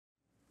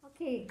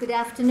Okay, good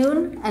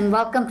afternoon and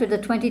welcome to the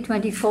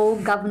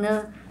 2024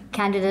 Governor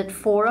Candidate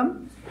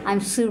Forum.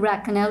 I'm Sue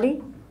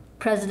Racanelli,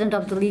 President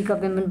of the League of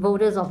Women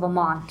Voters of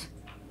Vermont.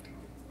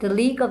 The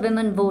League of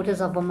Women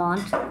Voters of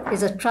Vermont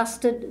is a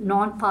trusted,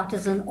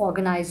 nonpartisan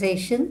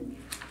organization.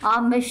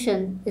 Our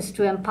mission is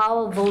to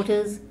empower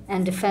voters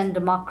and defend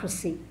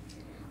democracy.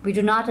 We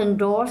do not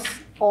endorse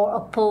or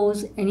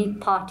oppose any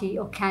party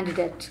or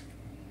candidate.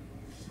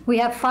 We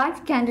have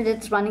 5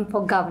 candidates running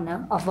for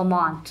governor of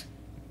Vermont.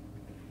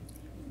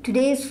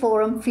 Today's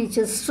forum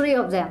features 3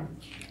 of them: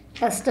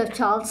 Esther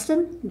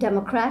Charlestin,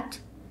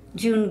 Democrat;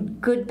 June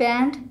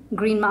Goodband,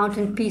 Green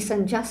Mountain Peace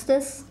and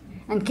Justice;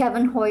 and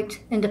Kevin Hoyt,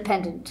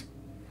 Independent.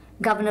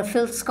 Governor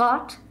Phil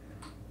Scott,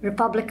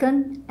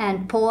 Republican,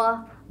 and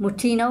Poa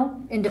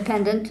Mutino,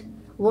 Independent,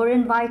 were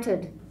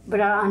invited but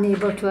are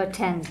unable to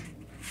attend.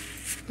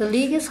 The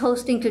League is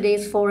hosting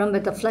today's forum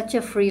with the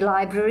Fletcher Free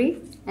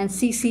Library and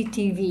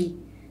CCTV,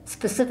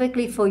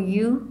 specifically for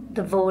you,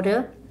 the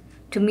voter,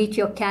 to meet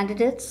your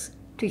candidates,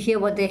 to hear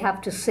what they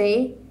have to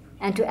say,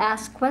 and to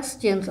ask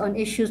questions on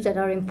issues that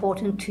are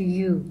important to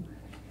you.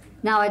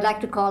 Now I'd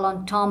like to call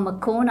on Tom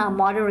McKone, our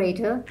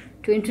moderator,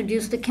 to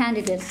introduce the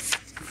candidates.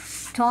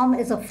 Tom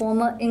is a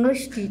former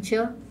English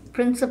teacher,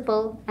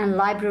 principal, and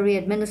library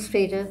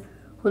administrator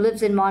who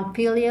lives in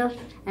Montpelier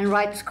and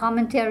writes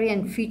commentary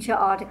and feature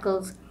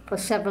articles for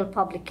several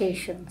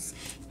publications.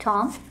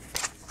 Tom?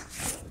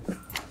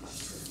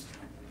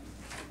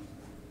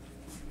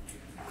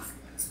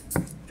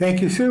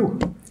 Thank you, Sue.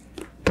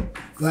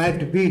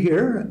 Glad to be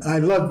here. I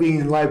love being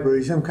in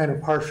libraries. I'm kind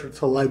of partial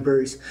to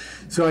libraries.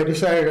 So I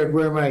decided I'd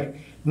wear my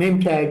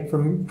name tag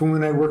from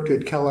when I worked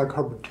at Kellogg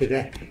Hubbard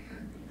today.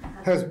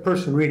 Has a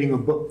person reading a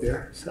book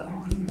there. So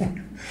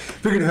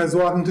figured if I was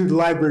walking through the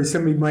library,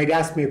 somebody might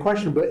ask me a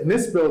question, but in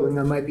this building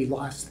I might be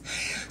lost.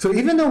 So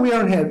even though we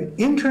don't have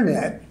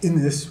internet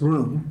in this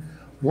room,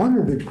 one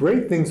of the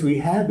great things we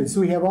have is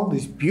we have all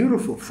these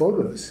beautiful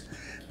photos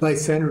by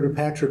Senator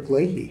Patrick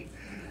Leahy.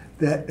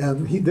 That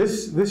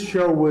this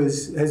show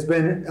has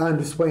been on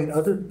display in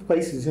other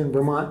places in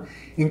Vermont,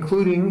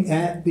 including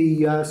at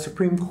the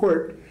Supreme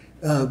Court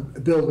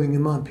building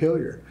in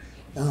Montpelier.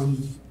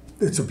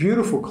 It's a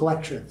beautiful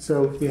collection.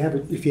 So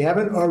if you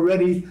haven't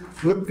already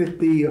looked at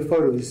the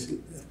photos,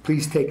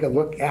 please take a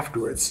look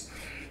afterwards.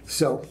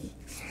 So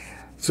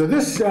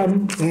this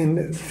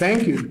and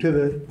thank you to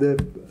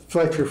the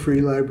Fletcher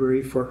Free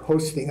Library for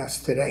hosting us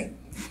today.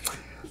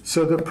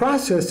 So the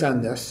process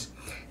on this.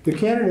 The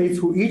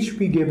candidates will each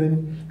be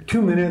given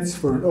 2 minutes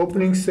for an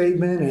opening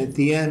statement, and at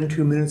the end,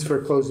 2 minutes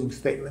for a closing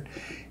statement.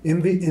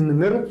 In the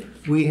middle,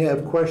 we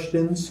have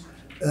questions.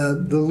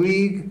 The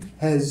League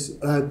has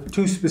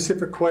 2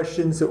 specific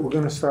questions that we're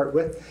going to start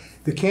with.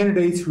 The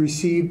candidates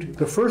received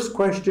the first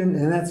question,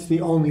 and that's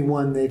the only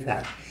one they've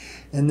had.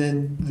 And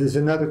then there's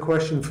another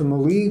question from the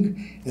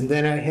League, and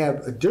then I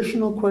have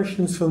additional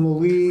questions from the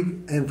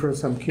League and from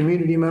some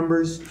community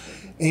members,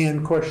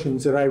 and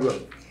questions that I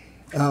wrote.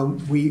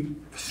 We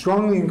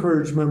strongly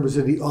encourage members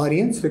of the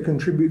audience to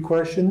contribute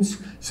questions.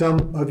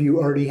 Some of you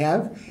already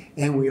have,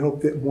 and we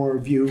hope that more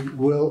of you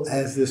will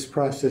as this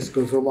process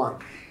goes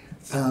along.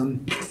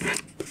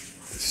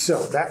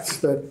 So that's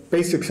the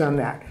basics on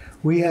that.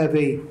 We have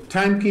a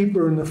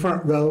timekeeper in the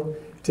front row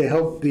to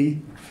help the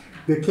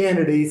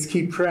candidates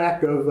keep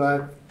track of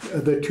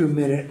the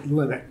 2-minute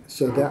limit.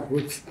 So that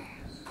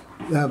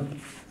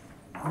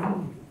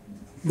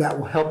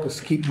will help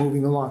us keep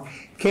moving along.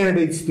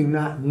 Candidates do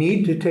not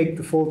need to take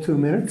the full 2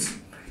 minutes.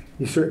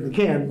 You certainly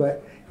can,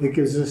 but it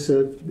gives us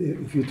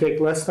if you take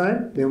less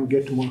time, then we'll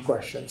get to more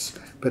questions.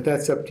 But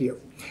that's up to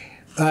you.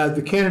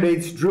 The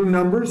candidates drew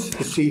numbers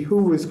to see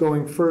who was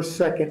going first,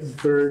 second, and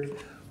third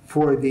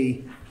for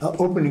the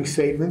opening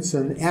statements.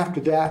 And after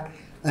that,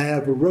 I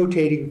have a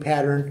rotating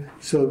pattern,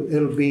 so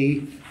it'll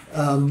be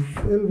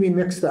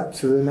mixed up,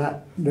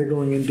 so they're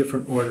going in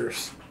different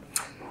orders.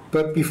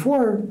 But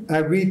before I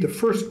read the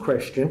first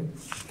question,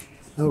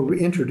 I'll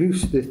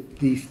introduce the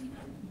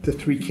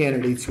 3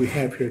 candidates we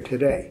have here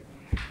today.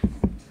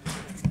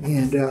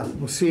 And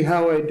we'll see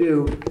how I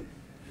do.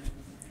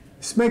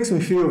 This makes me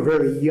feel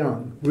very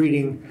young,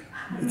 reading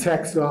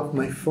text off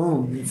my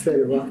phone instead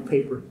of off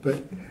paper,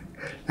 but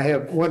I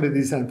have one of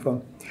these on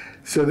phone.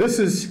 So this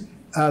is,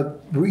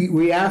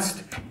 we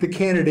asked the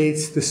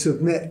candidates to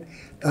submit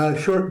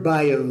short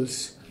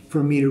bios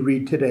for me to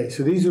read today.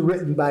 So these are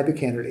written by the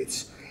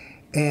candidates.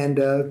 And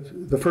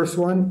the first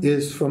one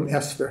is from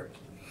Esther.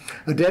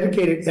 A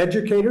dedicated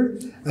educator,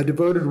 a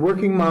devoted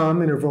working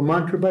mom, and a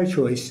Vermonter by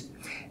choice,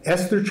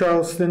 Esther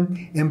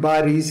Charlestin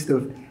embodies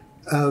the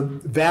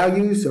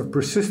values of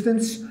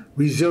persistence,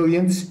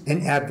 resilience,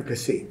 and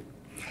advocacy.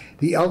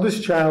 The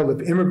eldest child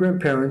of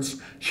immigrant parents,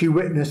 she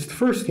witnessed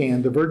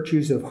firsthand the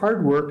virtues of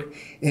hard work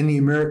and the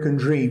American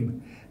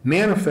dream,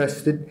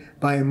 manifested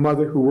by a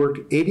mother who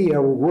worked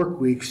 80-hour work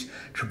weeks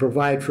to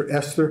provide for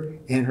Esther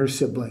and her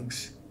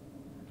siblings.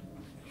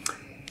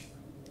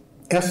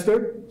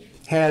 Esther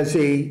has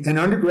an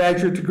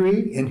undergraduate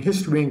degree in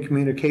history and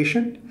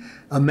communication,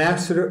 a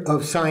Master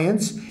of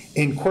Science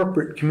in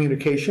corporate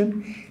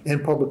communication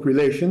and public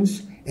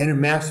relations, and a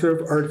Master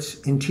of Arts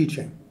in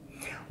Teaching.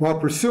 While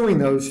pursuing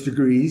those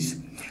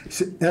degrees,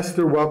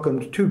 Esther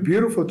welcomed 2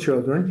 beautiful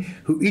children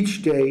who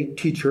each day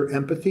teach her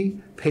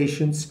empathy,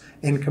 patience,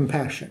 and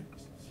compassion.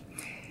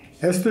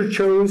 Esther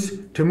chose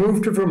to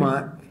move to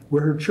Vermont,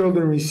 where her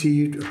children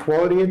received a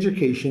quality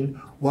education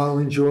while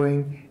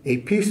enjoying a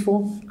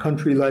peaceful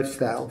country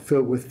lifestyle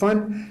filled with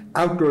fun,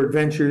 outdoor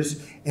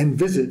adventures, and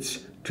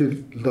visits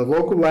to the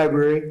local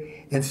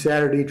library and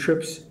Saturday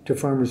trips to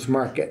farmers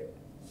market.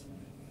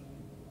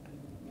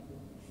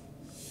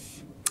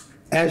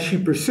 As she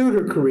pursued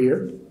her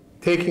career,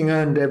 taking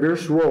on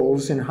diverse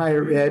roles in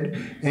higher ed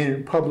and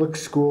in the public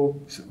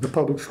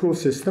school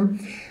system,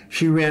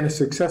 she ran a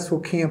successful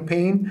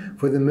campaign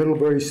for the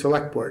Middlebury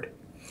Select Board.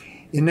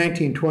 In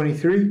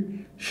 2023,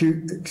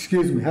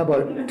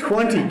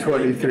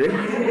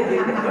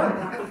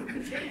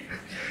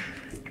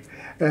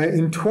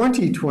 in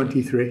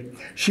 2023,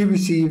 she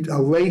received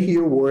a Leahy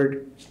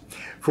Award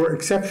for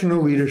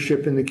exceptional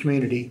leadership in the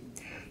community.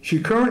 She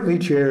currently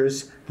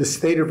chairs the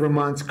State of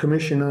Vermont's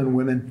Commission on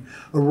Women,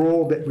 a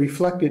role that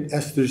reflected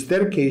Esther's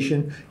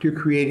dedication to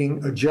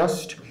creating a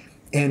just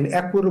and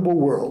equitable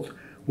world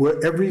where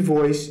every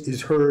voice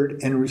is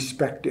heard and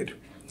respected.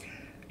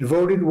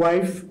 Devoted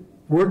wife,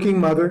 working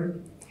mother,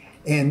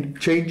 and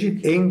change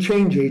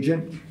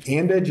agent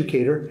and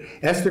educator,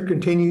 Esther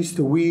continues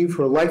to weave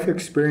her life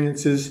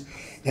experiences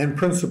and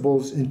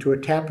principles into a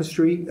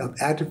tapestry of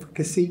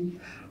advocacy,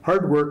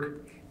 hard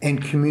work,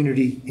 and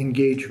community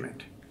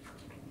engagement.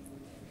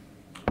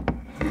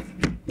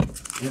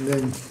 And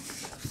then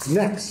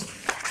next,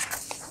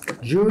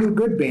 June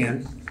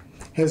Goodband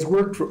has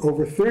worked for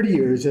over 30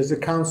 years as a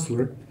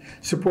counselor,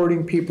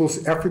 supporting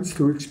people's efforts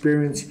to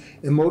experience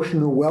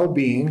emotional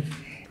well-being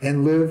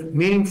and live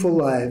meaningful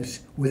lives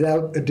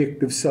without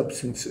addictive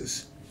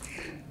substances.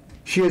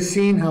 She has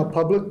seen how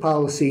public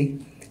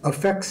policy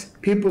affects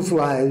people's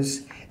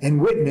lives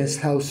and witnessed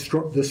how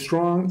the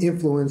strong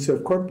influence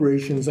of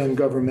corporations on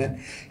government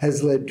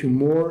has led to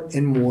more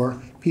and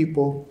more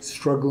people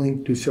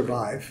struggling to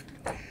survive.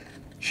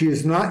 She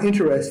is not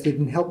interested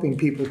in helping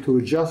people to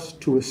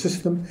adjust to a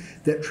system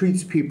that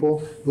treats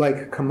people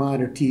like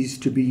commodities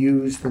to be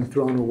used and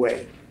thrown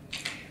away.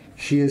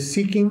 She is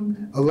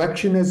seeking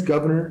election as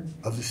governor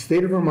of the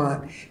state of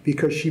Vermont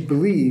because she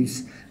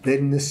believes that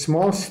in this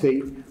small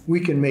state, we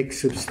can make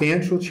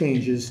substantial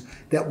changes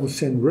that will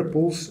send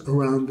ripples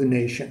around the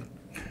nation.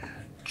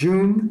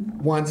 June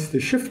wants to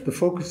shift the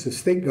focus of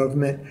state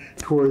government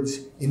towards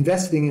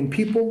investing in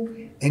people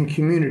and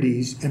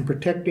communities and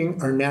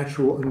protecting our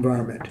natural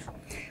environment.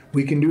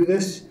 We can do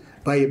this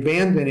by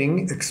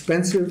abandoning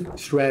expensive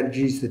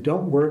strategies that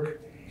don't work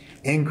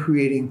and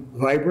creating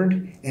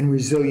vibrant and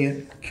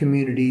resilient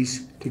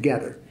communities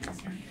together.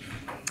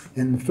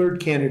 And the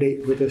third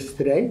candidate with us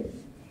today,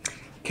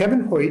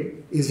 Kevin Hoyt,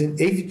 is an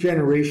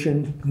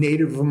 8th-generation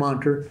native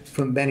Vermonter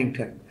from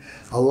Bennington,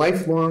 a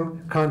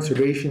lifelong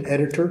conservation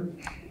educator,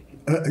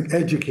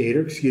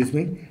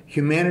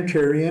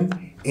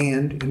 humanitarian,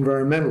 and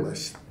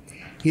environmentalist.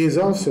 He is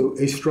also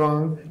a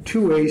strong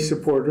two-way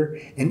supporter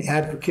and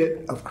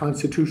advocate of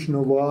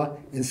constitutional law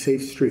and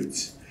safe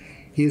streets.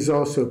 He is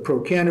also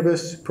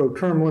pro-cannabis,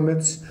 pro-term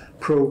limits,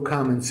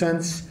 pro-common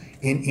sense,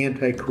 and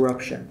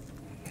anti-corruption.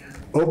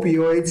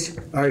 Opioids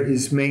are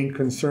his main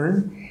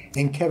concern,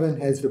 and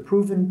Kevin has the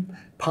proven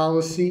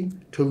policy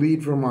to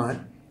lead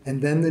Vermont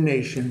and then the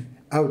nation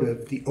out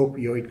of the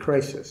opioid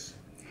crisis.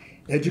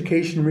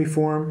 Education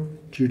reform,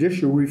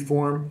 judicial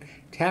reform,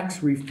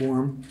 tax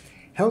reform,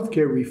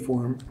 healthcare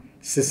reform,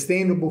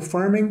 sustainable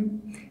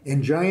farming,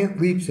 and giant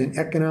leaps in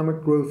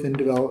economic growth and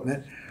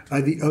development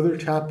are the other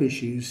top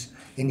issues,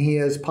 and he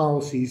has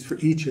policies for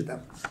each of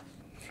them.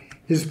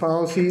 His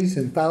policies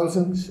and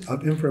thousands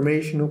of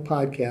informational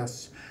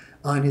podcasts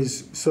on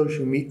his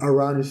social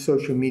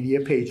media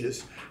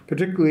pages,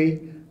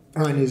 particularly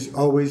on his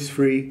always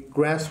free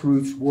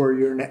Grassroots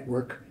Warrior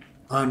Network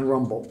on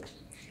Rumble.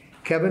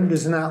 Kevin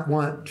does not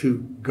want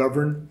to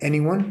govern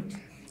anyone,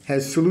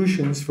 has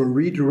solutions for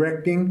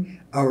redirecting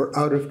our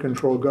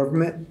out-of-control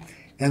government,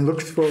 and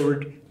looks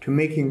forward to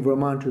making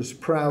Vermonters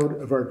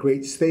proud of our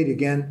great state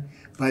again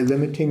by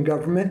limiting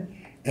government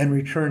and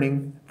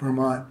returning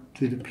Vermont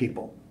to the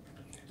people.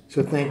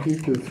 So thank you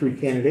to the 3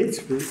 candidates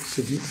for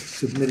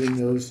submitting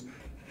those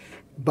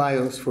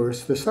bios for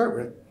us to start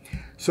with.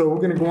 So we're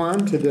going to go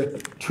on to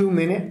the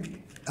 2-minute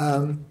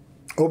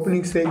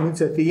opening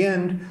statements. At the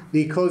end,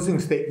 the closing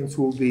statements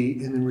will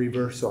be in the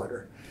reverse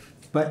order.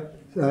 But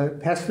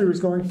Esther is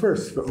going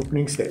first for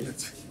opening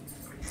statements.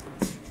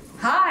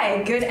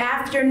 Hi, good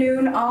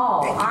afternoon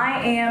all.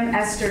 I am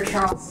Esther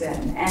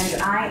Charlestin,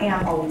 and I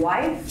am a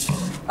wife,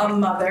 a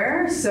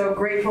mother, so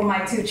grateful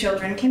my 2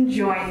 children can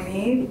join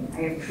me.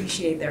 I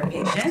appreciate their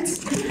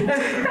patience,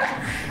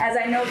 as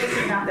I know this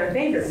is not their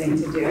favorite thing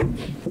to do.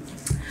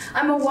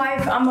 I'm a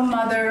wife, I'm a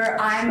mother,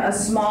 I'm a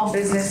small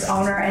business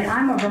owner, and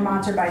I'm a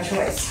Vermonter by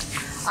choice.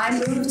 I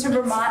moved to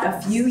Vermont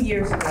a few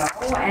years ago,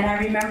 and I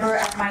remember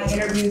at my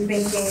interview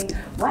thinking,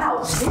 wow,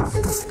 this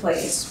is a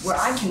place where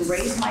I can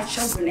raise my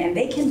children and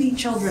they can be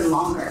children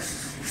longer.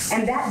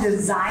 And that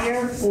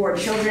desire for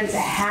children to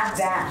have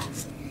that,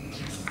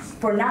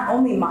 for not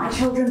only my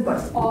children,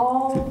 but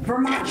all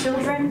Vermont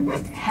children,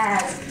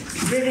 has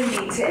driven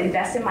me to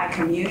invest in my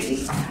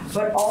community,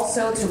 but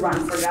also to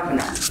run for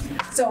governor.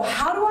 So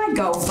how do I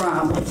go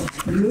from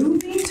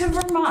moving to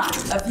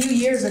Vermont a few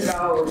years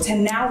ago to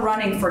now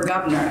running for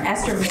governor?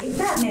 Esther, make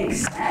that make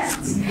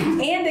sense.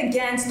 And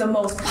against the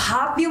most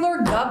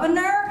popular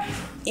governor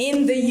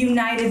in the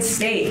United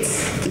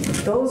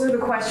States? Those are the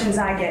questions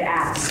I get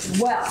asked.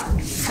 Well,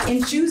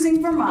 in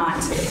choosing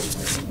Vermont,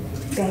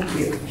 thank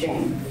you,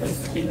 Jane, for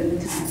keeping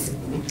the time.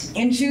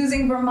 In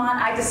choosing Vermont,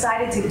 I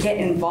decided to get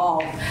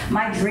involved.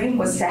 My dream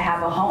was to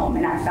have a home,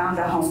 and I found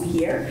a home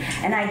here.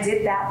 And I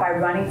did that by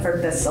running for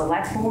the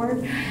select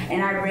board,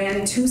 and I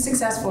ran 2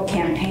 successful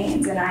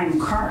campaigns, and I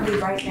am currently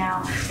right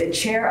now the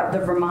chair of the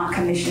Vermont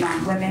Commission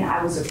on Women.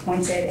 I was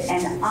appointed,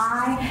 and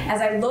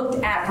as I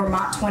looked at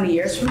Vermont 20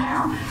 years from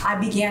now, I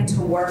began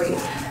to worry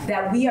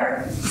that we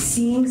are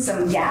seeing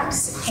some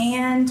gaps,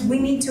 and we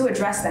need to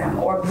address them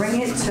or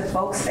bring it to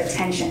folks'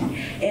 attention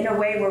in a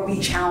way where we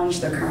challenge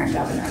the current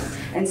governor.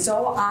 And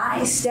so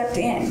I stepped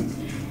in.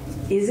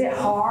 Is it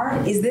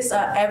hard? Is this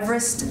a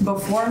Everest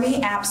before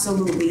me?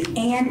 Absolutely.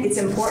 And it's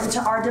important to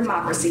our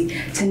democracy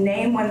to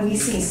name when we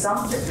see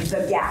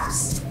the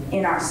gaps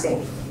in our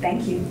state.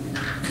 Thank you.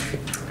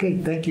 Okay,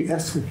 thank you,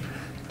 Esther.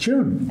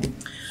 June.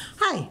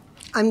 Hi,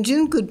 I'm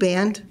June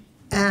Goodband,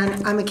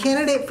 and I'm a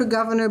candidate for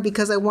governor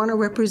because I want to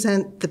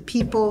represent the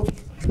people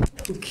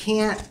who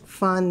can't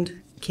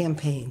fund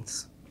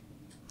campaigns.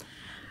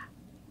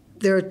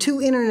 There are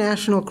 2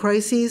 international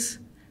crises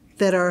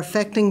that are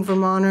affecting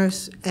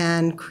Vermonters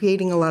and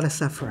creating a lot of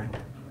suffering.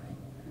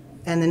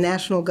 And the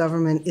national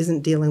government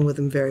isn't dealing with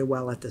them very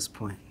well at this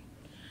point.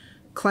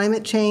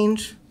 Climate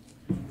change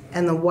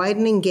and the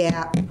widening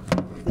gap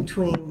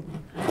between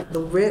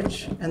the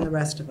rich and the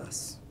rest of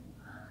us.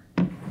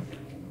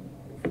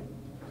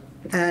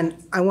 And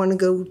I want to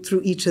go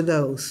through each of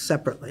those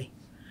separately.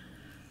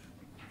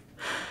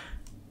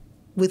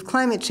 With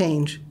climate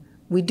change,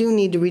 we do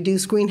need to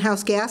reduce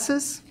greenhouse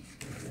gases.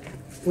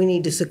 We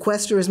need to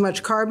sequester as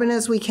much carbon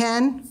as we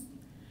can,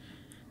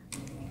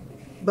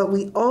 but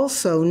we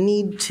also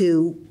need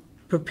to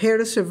prepare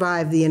to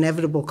survive the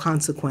inevitable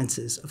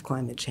consequences of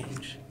climate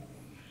change.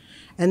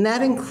 And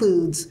that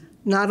includes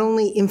not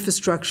only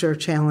infrastructure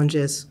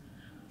challenges,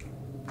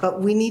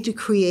 but we need to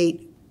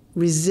create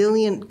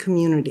resilient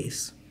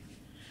communities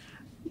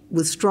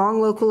with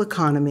strong local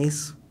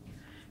economies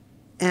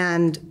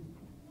and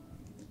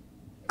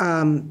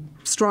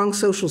strong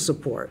social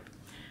support.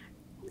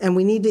 And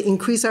we need to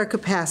increase our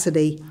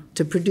capacity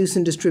to produce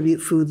and distribute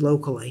food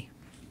locally.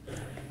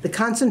 The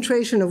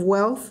concentration of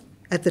wealth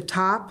at the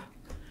top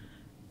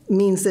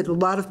means that a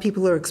lot of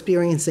people are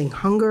experiencing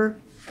hunger,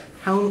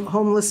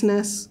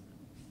 homelessness,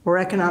 or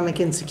economic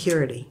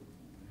insecurity.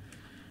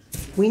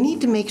 We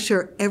need to make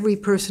sure every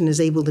person is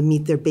able to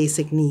meet their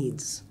basic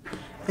needs.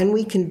 And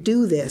we can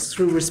do this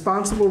through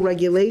responsible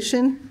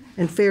regulation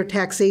and fair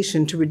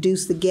taxation to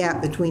reduce the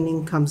gap between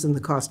incomes and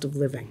the cost of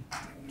living.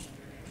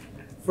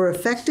 For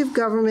effective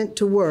government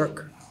to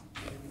work,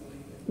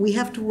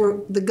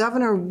 the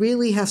governor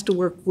really has to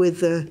work with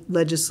the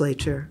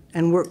legislature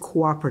and work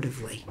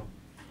cooperatively.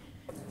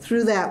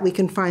 Through that, we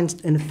can find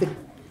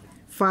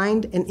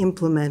and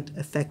implement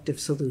effective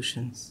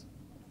solutions.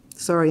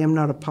 Sorry, I'm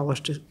not a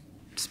polished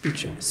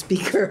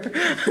speaker.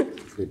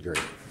 Good, great.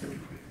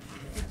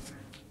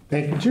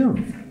 Thank you,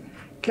 June.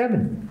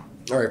 Kevin.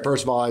 All right,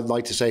 first of all, I'd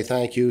like to say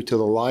thank you to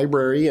the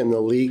library and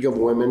the League of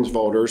Women's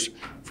Voters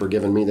for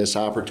giving me this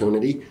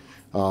opportunity.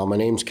 My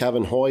name's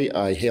Kevin Hoyt.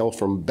 I hail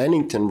from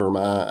Bennington,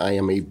 Vermont. I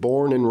am a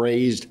born and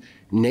raised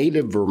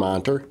native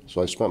Vermonter,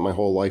 so I've spent my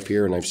whole life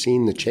here and I've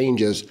seen the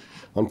changes.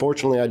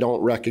 Unfortunately, I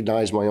don't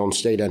recognize my own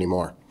state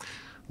anymore.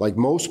 Like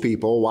most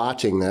people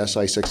watching this,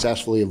 I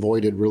successfully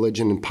avoided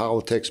religion and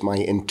politics my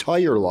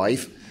entire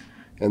life.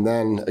 And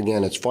then,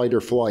 again, it's fight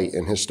or flight,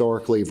 and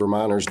historically,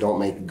 Vermonters don't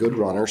make good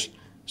runners.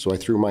 So I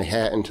threw my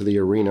hat into the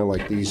arena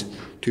like these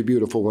 2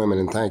 beautiful women,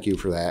 and thank you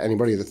for that.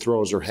 Anybody that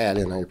throws their hat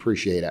in, I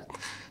appreciate it.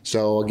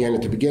 So again,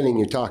 at the beginning,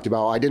 you talked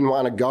about, I didn't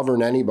want to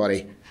govern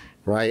anybody,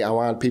 right? I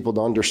want people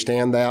to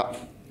understand that.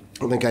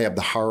 I think I have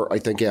the heart, I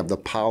think I have the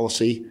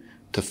policy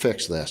to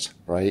fix this,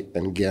 right?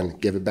 And again,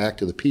 give it back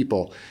to the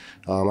people.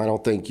 I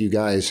don't think you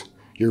guys,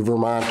 you're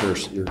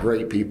Vermonters, you're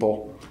great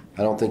people.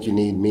 I don't think you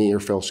need me or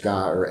Phil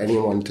Scott or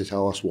anyone to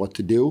tell us what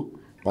to do.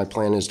 My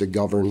plan is to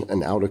govern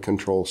an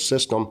out-of-control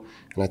system,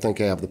 and I think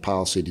I have the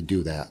policy to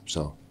do that.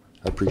 So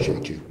I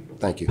appreciate you.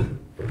 Thank you.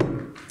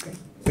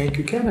 Thank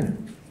you,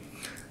 Kevin.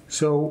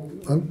 So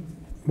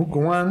we'll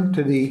go on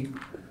to the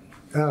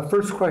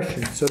first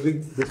question. So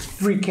the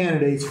 3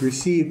 candidates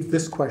received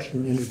this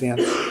question in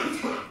advance.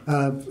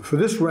 For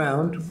this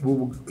round,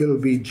 it'll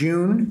be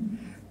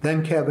June,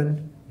 then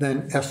Kevin,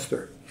 then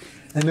Esther.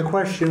 And the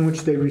question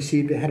which they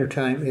received ahead of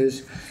time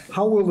is,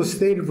 how will the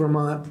state of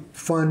Vermont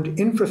fund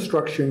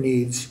infrastructure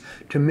needs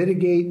to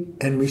mitigate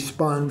and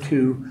respond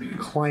to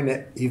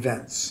climate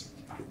events?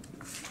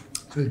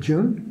 So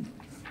June?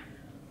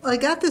 Well, I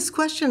got this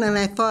question and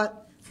I thought,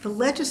 the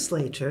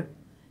legislature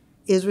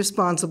is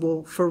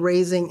responsible for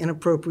raising and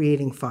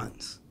appropriating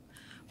funds,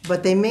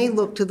 but they may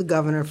look to the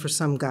governor for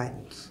some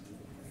guidance.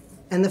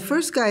 And the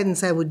first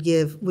guidance I would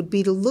give would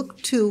be to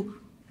look to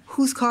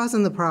who's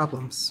causing the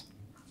problems.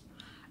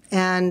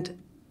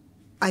 And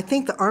I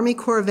think the Army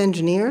Corps of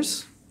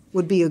Engineers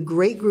would be a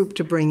great group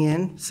to bring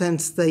in,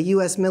 since the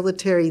U.S.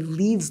 military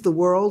leads the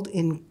world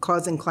in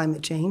causing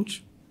climate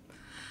change.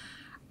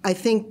 I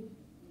think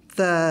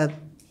the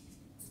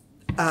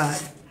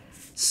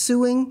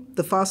suing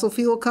the fossil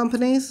fuel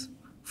companies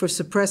for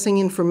suppressing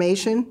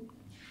information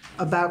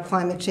about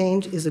climate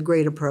change is a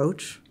great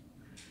approach.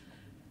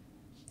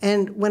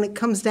 And when it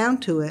comes down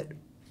to it,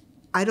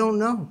 I don't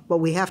know, but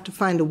we have to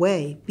find a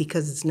way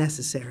because it's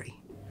necessary.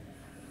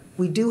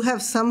 We do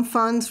have some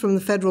funds from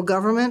the federal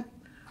government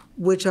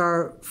which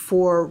are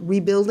for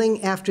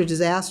rebuilding after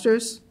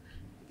disasters.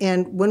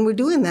 And when we're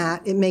doing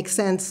that, it makes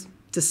sense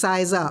to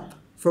size up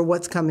for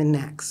what's coming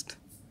next.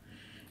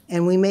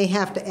 And we may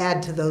have to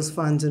add to those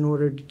funds in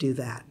order to do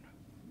that.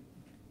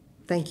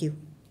 Thank you.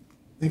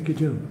 Thank you,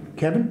 June.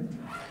 Kevin?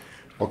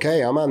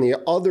 Okay, I'm on the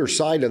other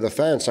side of the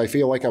fence. I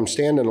feel like I'm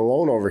standing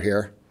alone over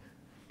here.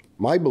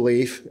 My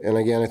belief, and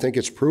again, I think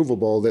it's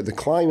provable, that the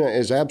climate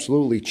is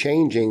absolutely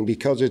changing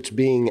because it's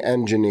being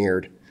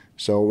engineered.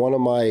 So one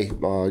of my,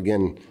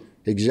 again,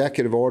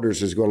 executive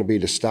orders is going to be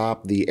to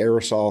stop the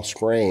aerosol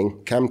spraying,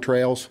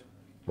 chemtrails,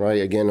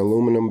 right? Again,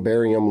 aluminum,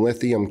 barium,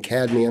 lithium,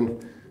 cadmium.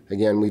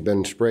 Again, we've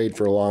been sprayed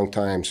for a long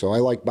time. So I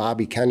like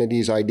Bobby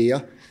Kennedy's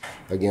idea.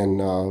 Again,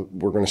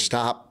 we're going to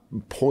stop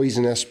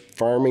poisonous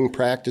farming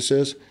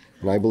practices.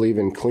 And I believe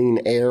in clean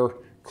air,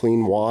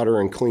 clean water,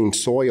 and clean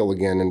soil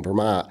again in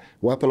Vermont.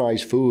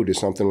 Weaponized food is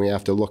something we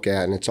have to look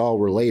at, and it's all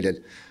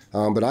related.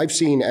 But I've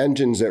seen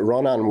engines that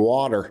run on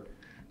water.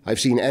 I've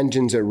seen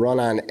engines that run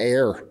on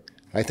air.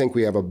 I think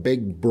we have a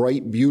big,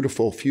 bright,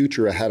 beautiful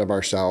future ahead of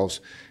ourselves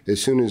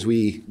as soon as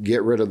we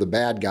get rid of the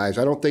bad guys.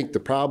 I don't think the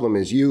problem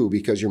is you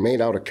because you're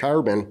made out of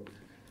carbon.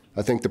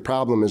 I think the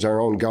problem is our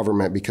own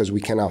government because we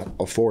cannot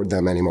afford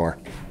them anymore.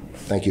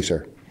 Thank you,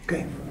 sir.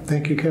 Okay.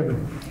 Thank you,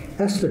 Kevin.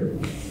 Esther?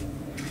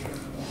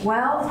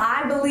 Well,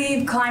 I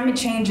believe climate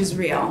change is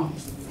real.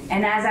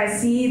 And as I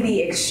see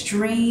the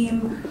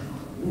extreme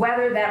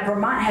weather that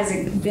Vermont has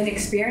been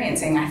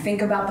experiencing, I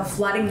think about the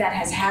flooding that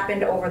has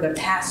happened over the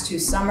past 2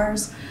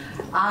 summers.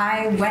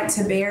 I went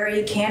to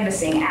Barrie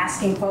canvassing,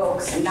 asking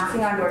folks, and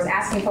knocking on doors,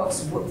 asking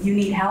folks, you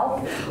need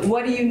help?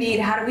 What do you need?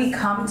 How do we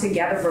come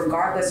together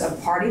regardless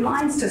of party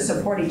lines to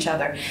support each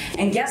other?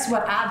 And guess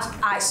what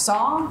I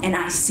saw and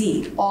I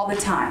see all the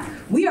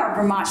time? We are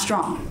Vermont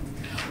strong.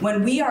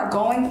 When we are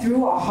going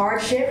through a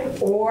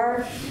hardship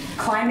or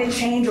climate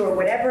change or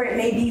whatever it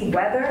may be,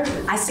 weather,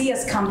 I see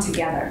us come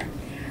together.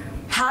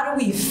 How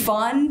do we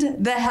fund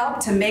the help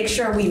to make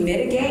sure we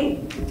mitigate?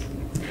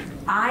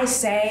 I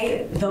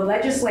say the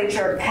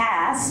legislature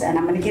passed, and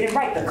I'm going to get it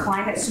right, the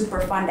Climate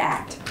Superfund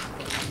Act.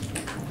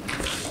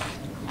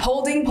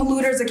 Holding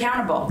polluters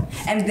accountable.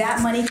 And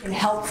that money can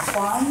help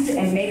fund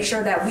and make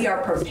sure that we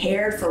are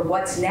prepared for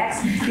what's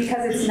next,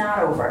 because it's not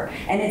over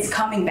and it's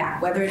coming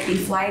back, whether it be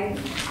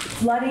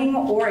flooding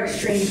or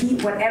extreme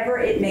heat, whatever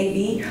it may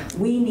be,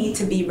 we need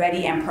to be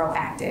ready and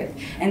proactive.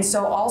 And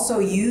so also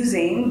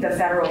using the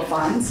federal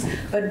funds,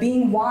 but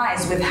being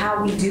wise with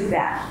how we do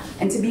that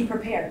and to be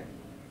prepared.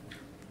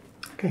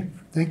 Okay,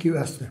 thank you,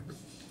 Esther.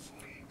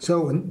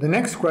 So the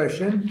next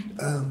question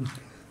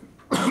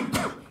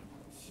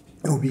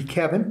will be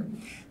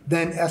Kevin,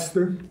 then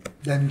Esther,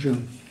 then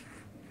June.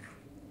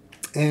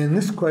 And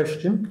this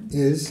question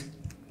is,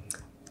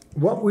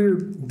 what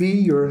would be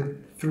your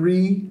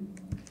 3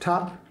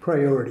 top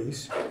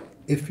priorities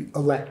if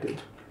elected?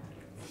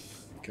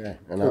 Okay.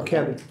 So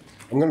Kevin.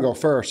 I'm going to go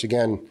first.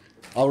 Again,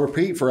 I'll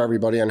repeat for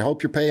everybody, and I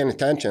hope you're paying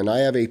attention. I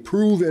have a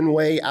proven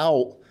way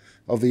out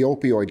of the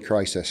opioid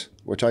crisis,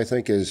 which I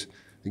think is,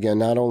 again,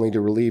 not only to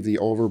relieve the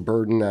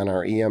overburden on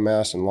our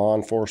EMS and law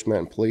enforcement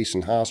and police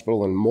and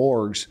hospital and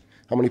morgues.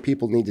 How many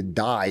people need to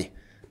die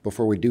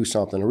before we do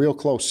something? A real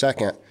close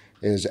second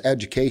is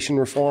education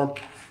reform.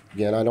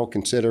 Again, I don't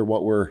consider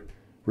what we're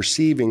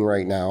receiving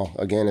right now.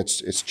 Again,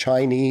 it's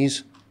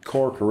Chinese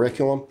core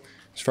curriculum.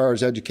 As far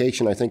as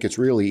education, I think it's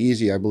really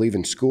easy. I believe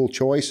in school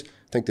choice.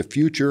 I think the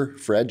future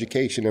for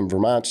education in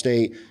Vermont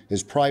State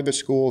is private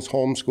schools,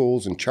 home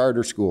schools, and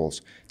charter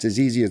schools. It's as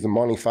easy as the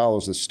money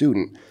follows the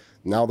student.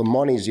 Now the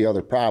money's the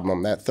other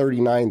problem. That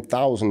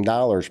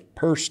 $39,000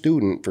 per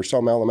student for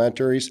some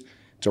elementaries,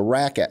 it's a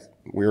racket.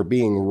 We're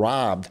being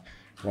robbed,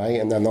 right?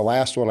 And then the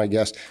last one, I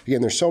guess,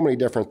 again, there's so many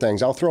different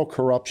things. I'll throw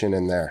corruption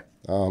in there.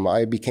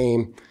 I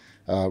became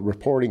a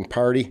reporting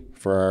party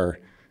for our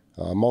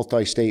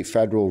multi-state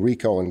federal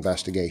RICO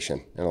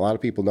investigation. And a lot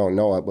of people don't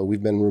know it, but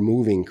we've been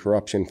removing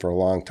corruption for a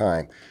long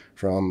time,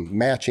 from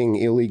matching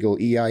illegal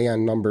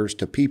EIN numbers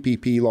to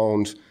PPP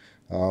loans.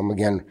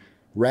 Again,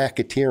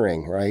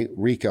 racketeering, right?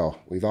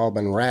 RICO. We've all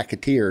been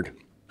racketeered.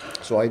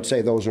 So I'd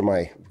say those are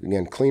my,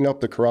 again, clean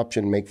up the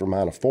corruption, make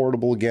Vermont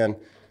affordable again.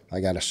 I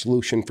got a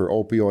solution for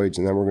opioids,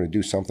 and then we're going to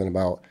do something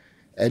about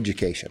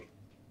education.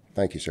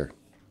 Thank you, sir.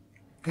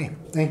 Okay,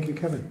 thank you,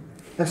 Kevin.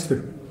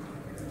 Esther.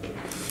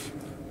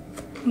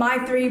 My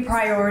 3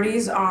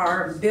 priorities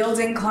are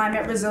building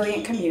climate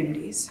resilient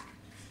communities,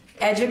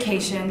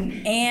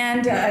 education,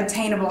 and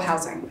attainable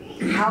housing.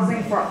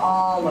 Housing for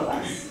all of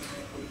us.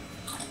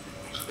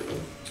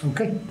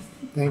 Okay,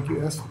 thank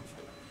you, Esther.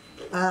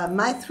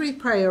 My 3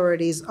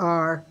 priorities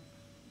are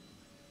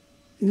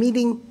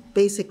meeting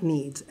basic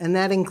needs, and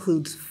that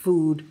includes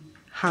food,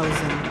 housing,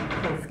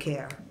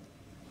 healthcare,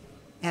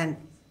 and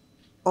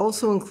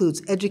also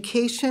includes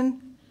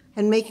education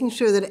and making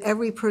sure that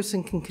every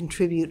person can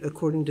contribute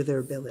according to their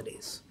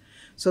abilities.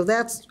 So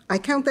I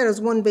count that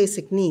as one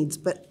basic needs,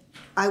 but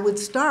I would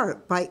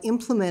start by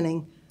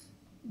implementing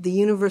the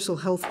universal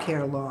health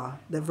care law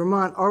that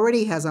Vermont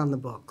already has on the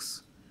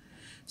books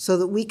so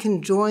that we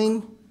can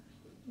join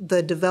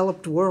the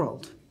developed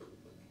world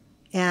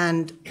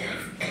and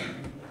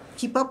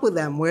keep up with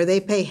them, where they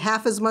pay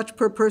half as much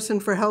per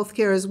person for health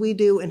care as we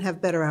do and have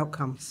better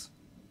outcomes.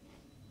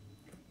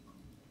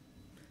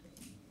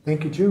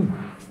 Thank you,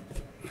 June.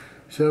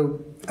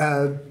 So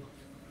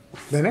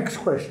the next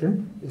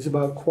question is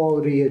about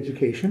quality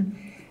education,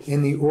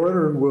 and the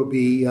order will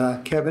be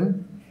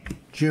Kevin,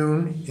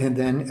 June, and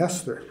then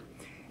Esther.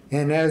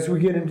 And as we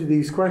get into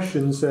these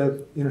questions,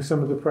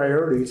 some of the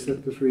priorities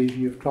that the 3 of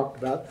you have talked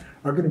about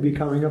are going to be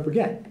coming up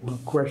again. We'll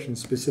have questions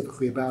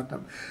specifically about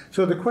them.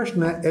 So the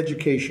question on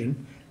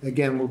education,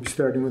 again, we'll be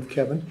starting with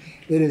Kevin.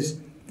 It is,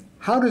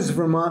 how does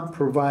Vermont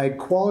provide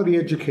quality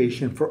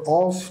education for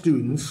all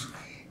students,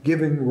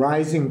 given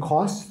rising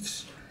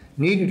costs,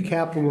 needed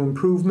capital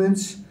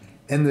improvements,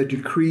 and the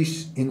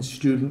decrease in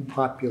student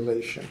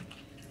population?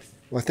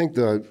 Well, I think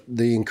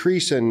the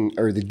increase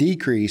or the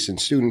decrease in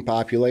student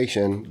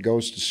population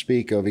goes to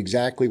speak of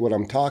exactly what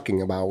I'm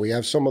talking about. We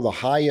have some of the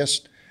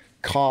highest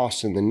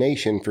costs in the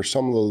nation for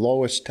some of the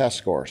lowest test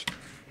scores.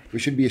 We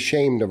should be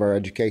ashamed of our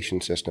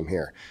education system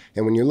here.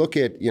 And when you look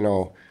at,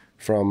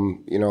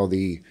 from,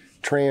 the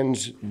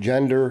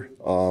transgender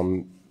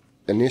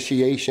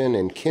initiation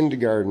in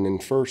kindergarten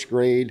and 1st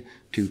grade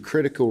to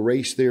critical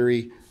race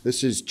theory,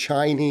 this is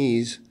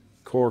Chinese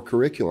core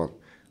curriculum.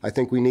 I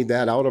think we need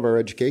that out of our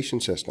education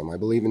system. I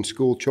believe in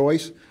school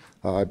choice.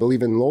 I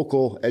believe in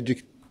local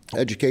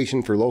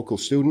education for local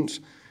students.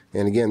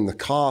 And again, the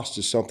cost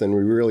is something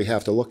we really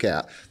have to look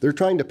at. They're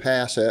trying to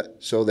pass it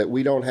so that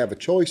we don't have a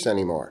choice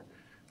anymore.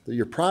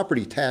 Your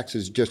property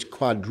taxes just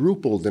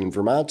quadrupled in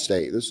Vermont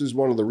state. This is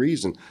one of the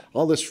reasons.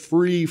 All this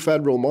free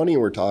federal money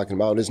we're talking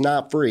about is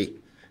not free.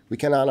 We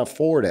cannot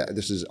afford it.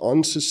 This is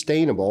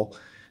unsustainable.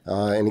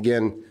 And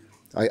again,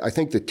 I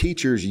think the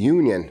teachers'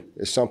 union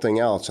is something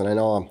else, and I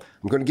know I'm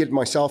going to get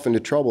myself into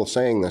trouble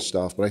saying this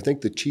stuff, but I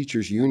think the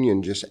teachers'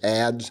 union just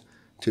adds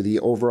to the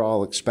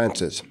overall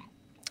expenses.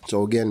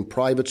 So again,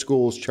 private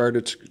schools,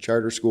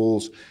 charter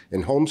schools,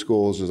 and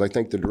homeschools is, I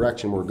think, the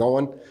direction we're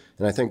going,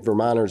 and I think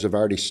Vermonters have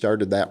already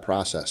started that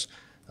process.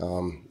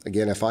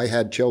 Again, if I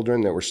had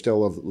children that were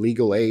still of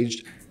legal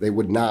age, they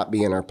would not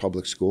be in our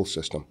public school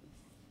system.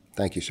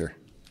 Thank you, sir.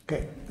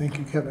 Okay, thank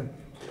you, Kevin.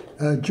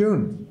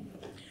 June.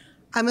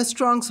 I'm a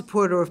strong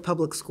supporter of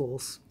public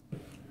schools.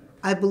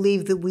 I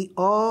believe that we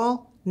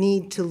all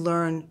need to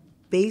learn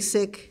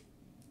basic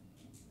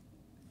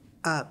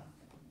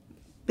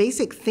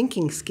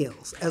thinking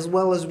skills, as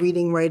well as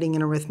reading, writing,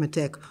 and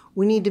arithmetic.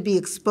 We need to be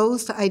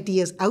exposed to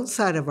ideas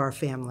outside of our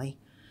family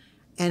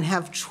and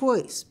have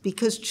choice,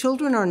 because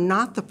children are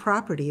not the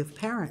property of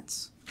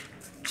parents.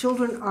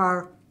 Children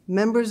are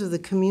members of the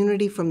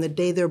community from the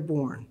day they're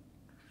born.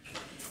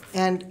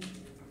 And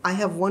I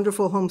have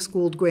wonderful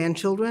homeschooled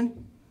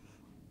grandchildren,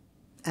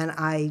 and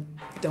I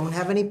don't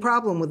have any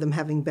problem with them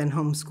having been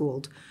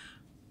homeschooled.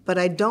 But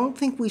I don't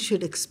think we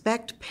should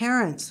expect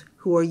parents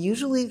who are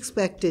usually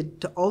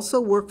expected to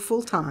also work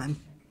full-time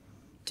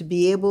to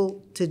be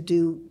able to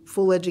do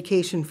full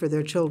education for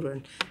their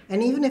children.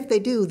 And even if they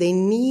do, they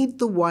need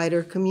the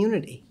wider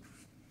community.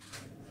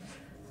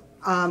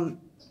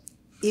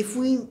 If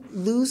we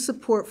lose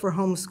support for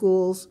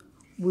homeschools,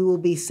 we will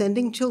be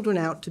sending children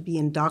out to be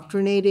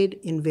indoctrinated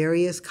in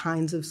various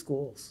kinds of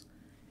schools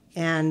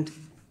and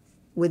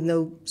with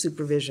no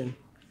supervision.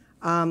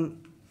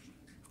 I'm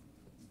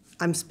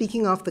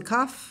speaking off the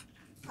cuff.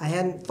 I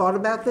hadn't thought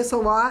about this a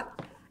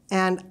lot,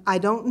 and I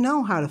don't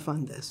know how to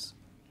fund this.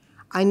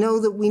 I know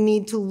that we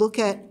need to look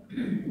at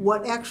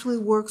what actually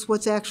works,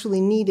 what's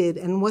actually needed,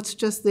 and what's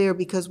just there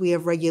because we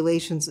have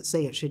regulations that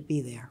say it should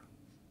be there.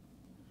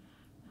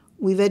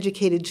 We've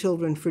educated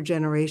children for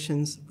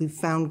generations. We've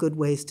found good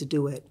ways to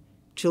do it.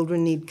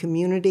 Children need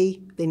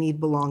community. They need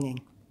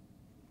belonging.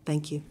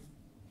 Thank you.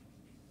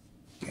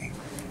 Okay.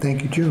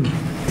 Thank you, June.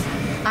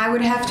 I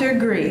would have to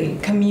agree.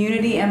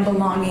 Community and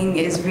belonging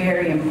is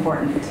very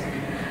important.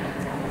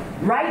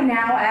 Right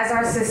now, as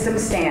our system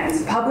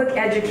stands, public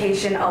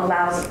education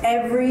allows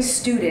every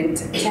student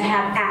to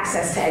have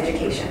access to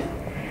education.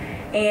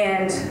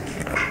 And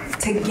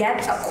to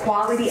get a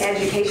quality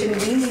education,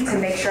 we need to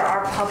make sure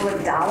our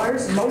public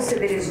dollars, most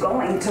of it is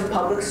going to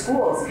public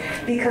schools.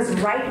 Because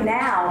right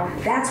now,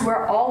 that's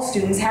where all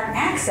students have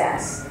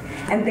access.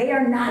 And they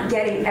are not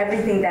getting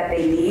everything that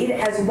they need,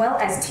 as well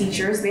as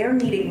teachers. They're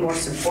needing more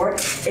support,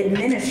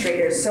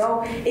 administrators.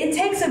 So it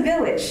takes a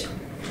village.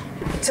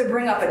 to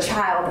bring up a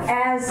child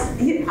as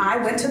I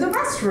went to the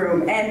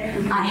restroom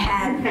and I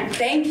had,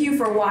 thank you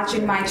for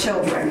watching my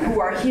children who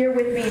are here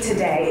with me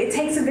today. It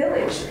takes a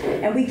village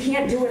and we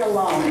can't do it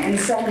alone. And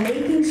so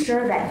making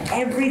sure that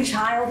every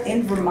child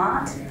in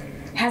Vermont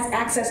has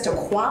access to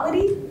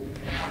quality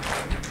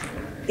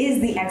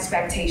is the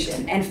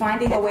expectation, and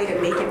finding a way to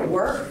make it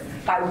work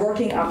by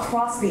working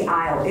across the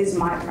aisle is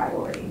my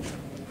priority.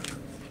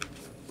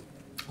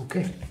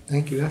 Okay,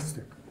 thank you,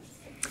 Esther.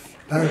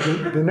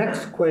 The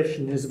next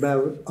question is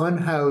about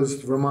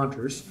unhoused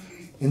Vermonters.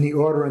 And the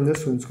order on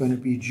this one's going to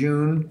be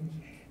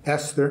June,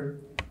 Esther,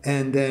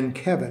 and then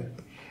Kevin.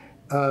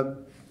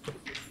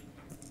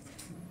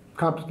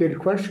 Complicated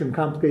question,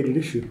 complicated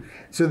issue.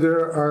 So there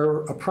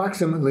are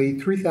approximately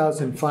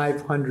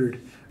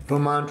 3,500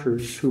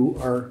 Vermonters who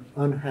are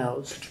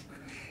unhoused.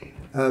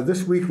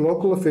 This week,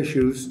 local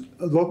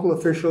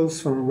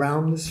officials from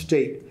around the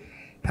state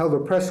held a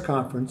press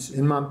conference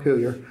in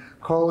Montpelier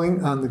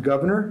calling on the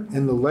governor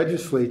and the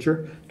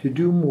legislature to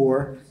do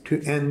more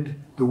to end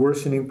the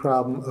worsening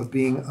problem of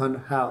being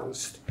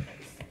unhoused.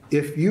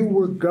 If you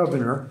were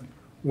governor,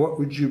 what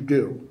would you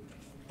do?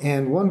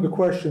 And one of the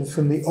questions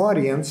from the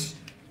audience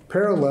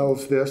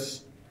parallels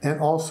this and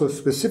also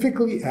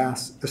specifically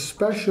asks,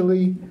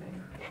 especially,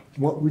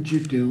 what would you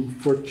do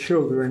for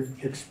children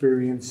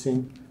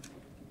experiencing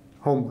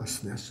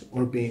homelessness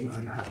or being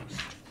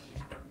unhoused?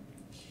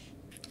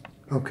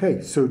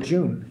 Okay, so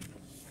June.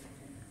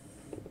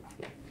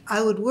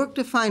 I would work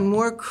to find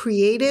more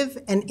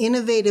creative and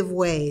innovative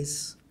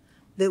ways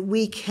that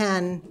we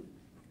can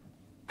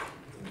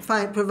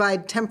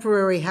provide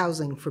temporary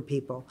housing for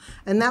people.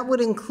 And that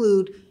would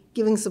include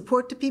giving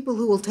support to people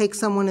who will take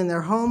someone in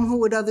their home who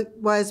would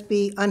otherwise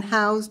be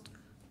unhoused,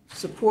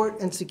 support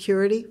and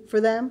security for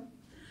them,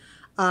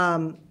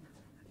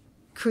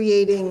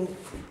 creating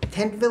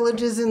tent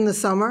villages in the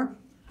summer,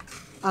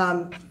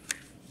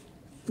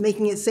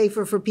 making it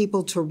safer for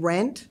people to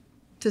rent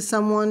to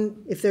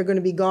someone if they're going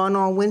to be gone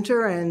all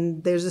winter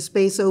and there's a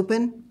space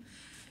open,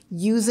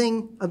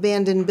 using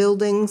abandoned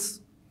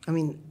buildings, I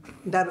mean,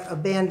 not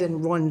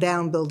abandoned,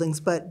 run-down buildings,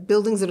 but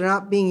buildings that are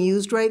not being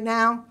used right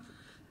now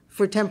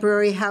for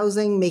temporary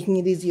housing, making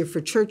it easier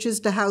for churches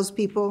to house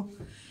people.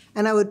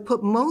 And I would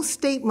put most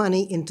state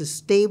money into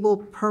stable,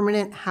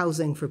 permanent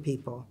housing for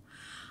people.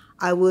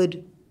 I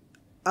would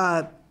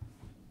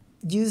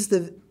use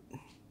the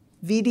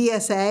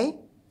VDSA, I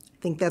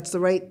think that's the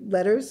right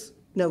letters,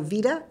 no,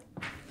 VITA.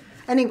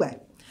 Anyway,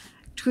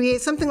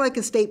 create something like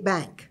a state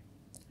bank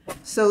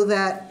so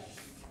that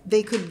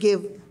they could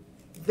give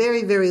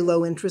very, very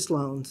low interest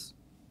loans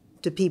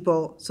to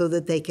people so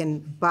that they can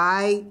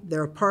buy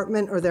their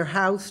apartment or their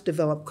house,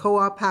 develop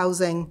co-op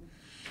housing,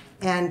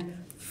 and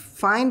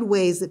find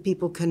ways that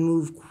people can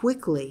move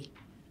quickly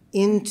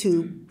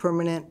into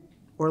permanent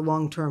or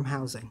long-term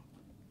housing.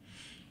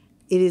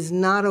 It is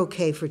not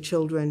okay for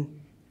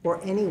children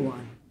or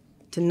anyone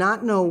to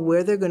not know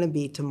where they're going to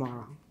be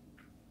tomorrow.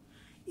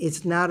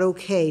 It's not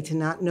okay to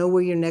not know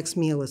where your next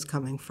meal is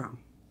coming from.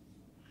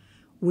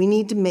 We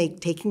need to make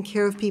taking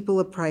care of people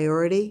a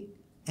priority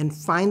and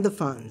find the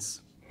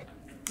funds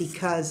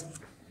because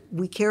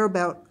we care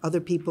about other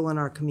people in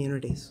our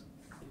communities.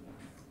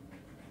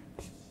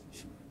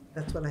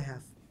 That's what I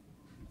have.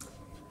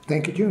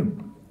 Thank you,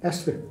 June.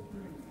 Esther.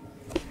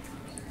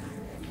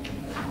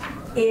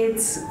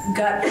 It's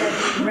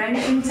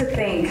gut-wrenching to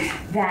think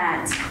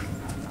that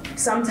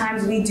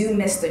sometimes we do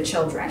miss the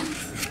children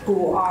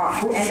who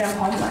end up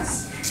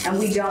homeless, and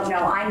we don't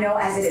know. I know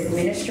as an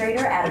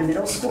administrator at a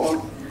middle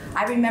school,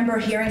 I remember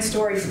hearing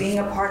stories, being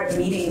a part of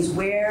meetings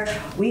where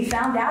we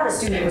found out a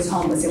student was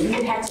homeless and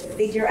we had to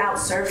figure out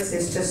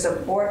services to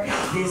support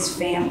this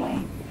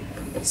family.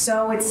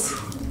 So it's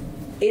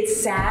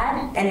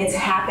sad and it's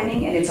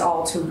happening and it's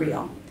all too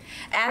real.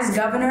 As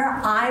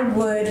governor, I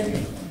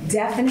would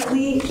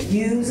definitely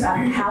use a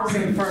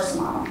housing first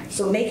model.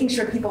 So making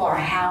sure people are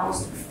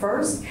housed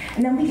first,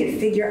 and then we can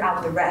figure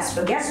out the rest.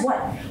 But guess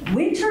what?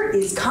 Winter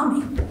is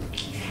coming,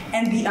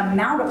 and the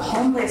amount of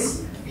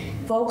homeless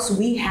folks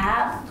we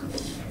have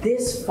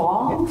this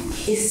fall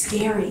is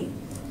scary,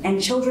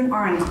 and children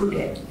are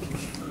included.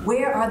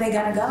 Where are they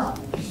gonna go?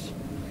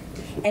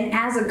 And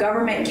as a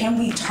government, can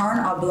we turn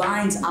a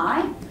blind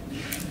eye?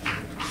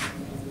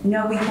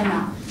 No, we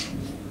cannot.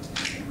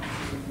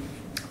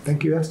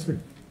 Thank you, Esther.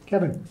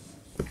 Kevin.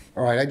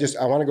 All right,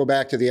 I want to go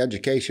back to the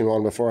education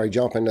one before I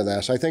jump into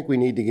this. I think we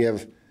need to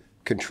give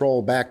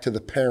control back to the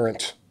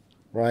parents,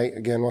 right?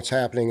 Again, what's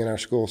happening in our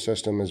school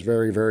system is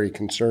very, very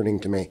concerning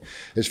to me.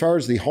 As far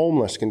as the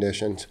homeless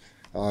conditions,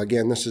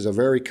 again, this is a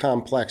very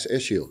complex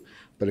issue.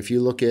 But if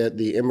you look at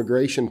the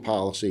immigration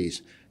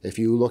policies, if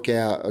you look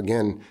at,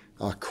 again,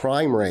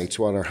 crime rates,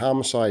 what our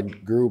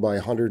homicide grew by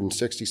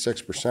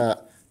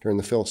 166% during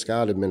the Phil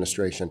Scott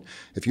administration.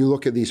 If you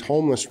look at these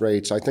homeless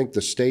rates, I think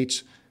the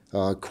state's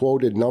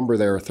quoted number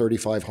there,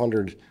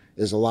 3,500,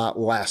 is a lot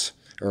less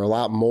or a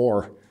lot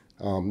more.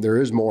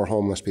 There is more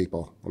homeless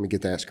people. Let me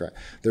get that straight.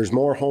 There's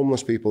more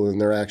homeless people than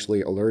they're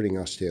actually alerting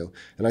us to.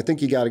 And I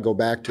think you got to go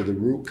back to the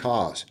root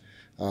cause.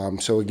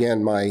 So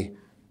again, my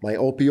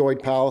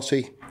opioid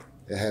policy,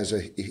 It has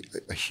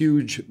a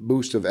huge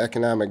boost of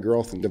economic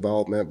growth and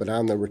development, but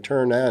on the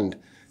return end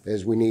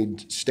is we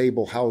need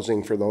stable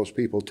housing for those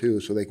people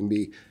too, so they can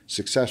be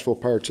successful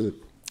parts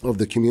of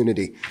the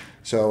community.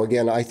 So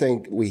again, I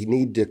think we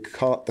need to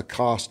cut the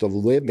cost of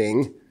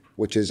living,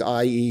 which is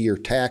i.e. your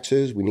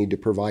taxes. We need to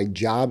provide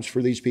jobs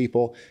for these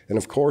people. And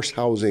of course,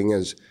 housing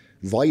is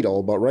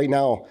vital, but right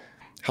now,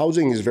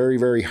 housing is very,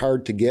 very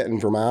hard to get in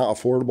Vermont.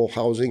 Affordable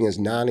housing is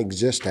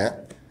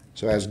non-existent.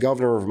 So as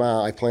governor of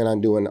Vermont, I plan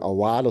on doing a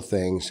lot of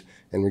things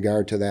in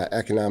regard to that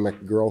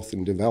economic growth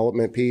and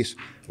development piece.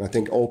 And I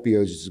think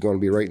opioids is going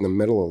to be right in the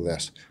middle of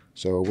this.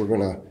 So we're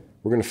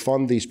going to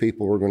fund these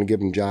people, we're going to give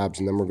them jobs,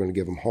 and then we're going to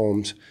give them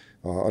homes.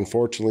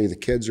 Unfortunately, the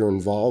kids are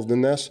involved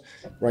in this.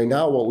 Right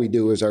now, what we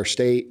do is our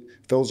state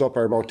fills up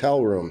our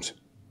motel rooms,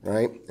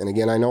 right? And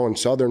again, I know in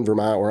southern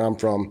Vermont, where I'm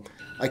from,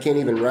 I can't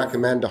even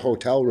recommend a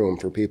hotel room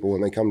for people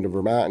when they come to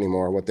Vermont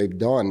anymore. What they've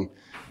done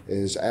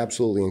is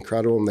absolutely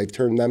incredible, and they've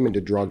turned them into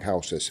drug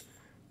houses,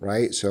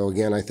 right? So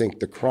again, I think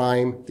the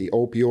crime, the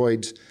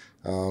opioids,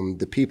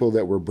 the people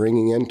that we're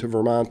bringing into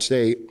Vermont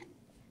state,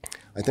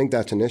 I think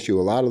that's an issue.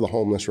 A lot of the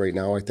homeless right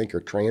now, I think,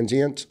 are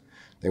transients.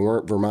 They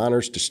weren't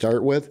Vermonters to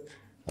start with,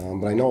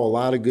 but I know a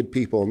lot of good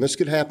people, and this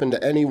could happen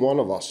to any one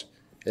of us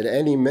at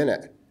any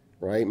minute,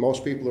 right?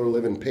 Most people are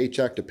living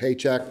paycheck to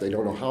paycheck. They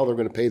don't know how they're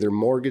going to pay their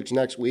mortgage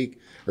next week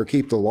or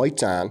keep the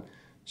lights on.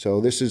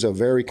 So this is a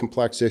very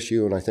complex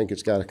issue, and I think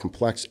it's got a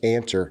complex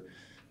answer,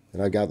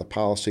 and I got the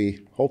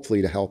policy,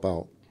 hopefully, to help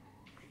out.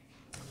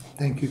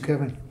 Thank you,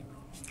 Kevin.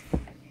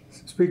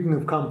 Speaking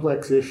of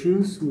complex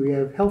issues, we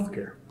have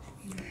healthcare.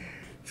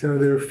 So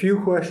there are a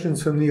few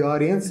questions from the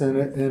audience and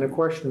a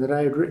question that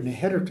I had written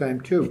ahead of time,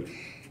 too.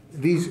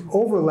 These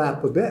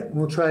overlap a bit.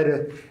 We'll try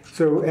to,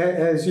 so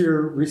as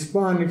you're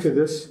responding to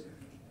this,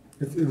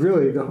 it's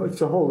really, it's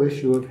the whole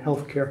issue of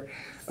healthcare.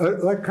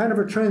 Like kind of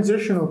a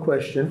transitional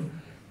question.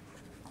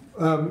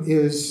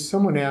 Is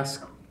someone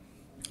asked,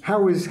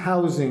 how is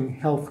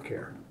housing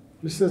healthcare?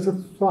 Just as a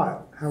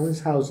thought, how is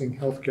housing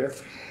healthcare?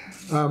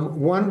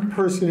 One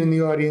person in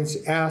the audience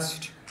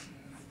asked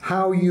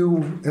how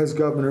you, as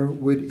governor,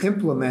 would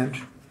implement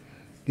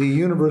the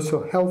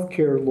universal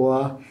healthcare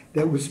law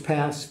that was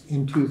passed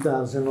in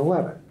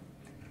 2011.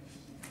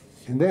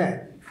 And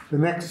then the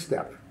next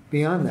step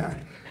beyond that.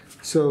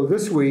 So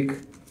this week,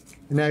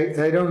 and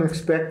I don't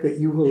expect that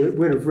you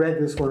would have read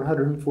this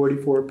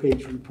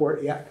 144-page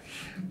report yet,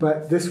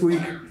 but this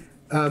week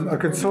a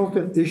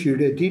consultant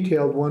issued a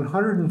detailed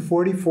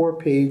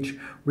 144-page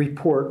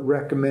report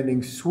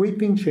recommending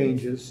sweeping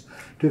changes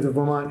to the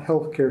Vermont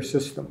healthcare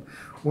system.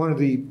 One of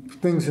the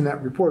things in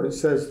that report, it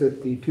says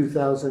that the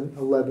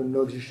 2011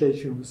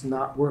 legislation was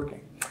not working.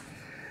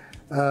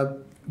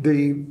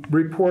 The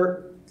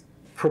report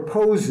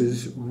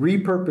proposes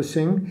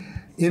repurposing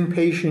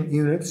inpatient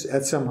units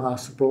at some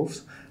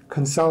hospitals,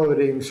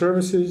 consolidating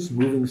services,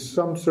 moving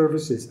some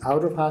services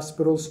out of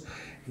hospitals,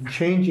 and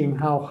changing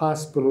how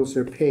hospitals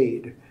are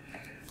paid.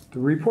 The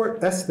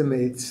report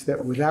estimates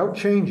that without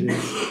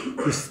changes,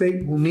 the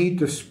state will need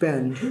to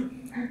spend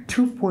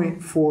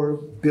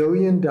 $2.4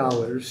 billion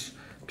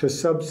to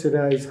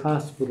subsidize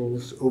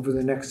hospitals over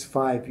the next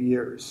 5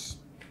 years.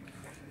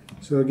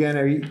 So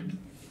again,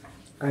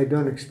 I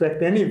don't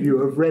expect any of you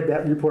have read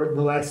that report in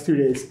the last 2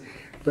 days,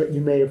 but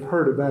you may have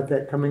heard about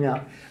that coming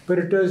out. But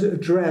it does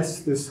address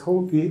this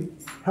whole, the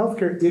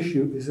healthcare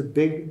issue is a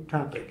big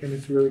topic and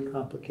it's really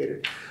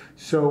complicated.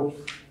 So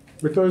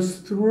with those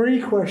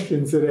three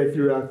questions that I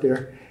threw out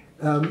there,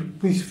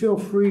 please feel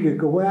free to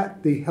go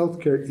at the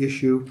healthcare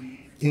issue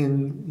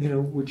in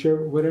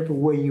whatever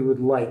way you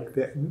would like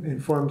that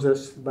informs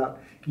us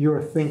about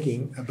your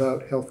thinking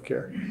about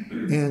healthcare.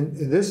 And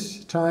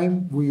this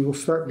time we will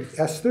start with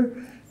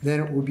Esther,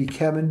 then it will be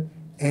Kevin,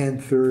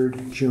 and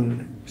third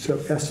June. So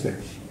Esther.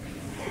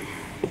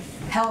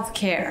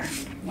 Healthcare.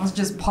 Let's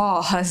just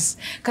pause,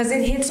 because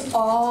it hits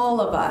all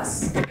of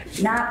us.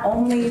 Not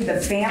only the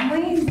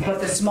family,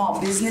 but the small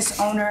business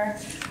owner,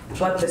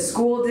 but the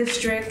school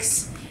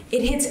districts.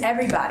 It hits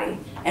everybody,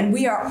 and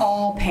we are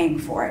all paying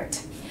for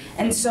it.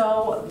 And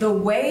so the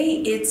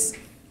way it's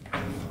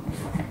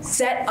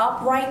set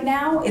up right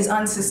now is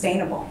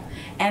unsustainable.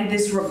 And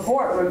this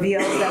report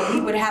reveals that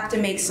we would have to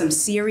make some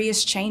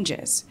serious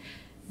changes.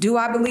 Do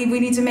I believe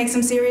we need to make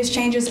some serious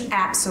changes?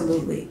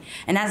 Absolutely.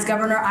 And as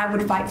governor, I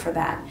would fight for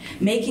that.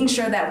 Making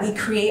sure that we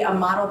create a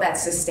model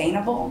that's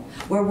sustainable,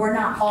 where we're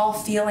not all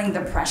feeling the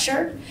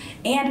pressure.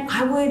 And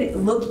I would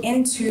look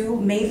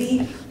into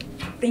maybe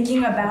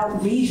thinking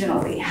about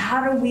regionally.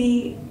 How do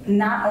we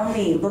not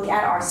only look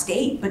at our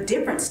state, but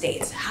different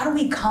states? How do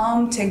we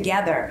come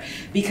together?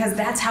 Because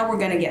that's how we're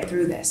gonna get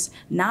through this.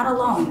 Not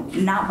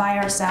alone, not by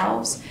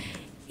ourselves.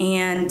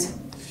 And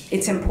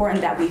it's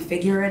important that we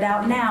figure it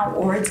out now,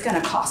 or it's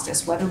gonna cost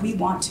us whether we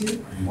want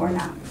to or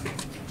not.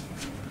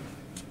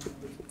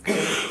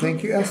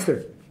 Thank you,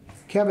 Esther.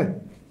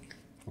 Kevin.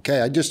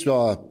 Okay, I just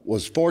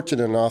was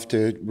fortunate enough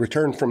to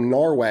return from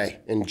Norway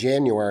in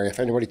January. If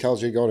anybody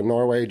tells you to go to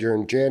Norway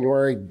during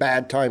January,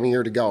 bad time of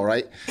year to go,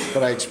 right?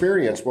 But I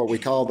experienced what we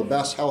call the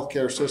best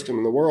healthcare system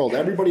in the world.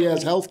 Everybody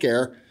has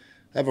healthcare,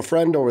 I have a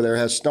friend over there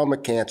who has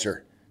stomach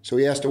cancer, so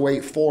he has to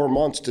wait 4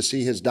 months to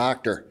see his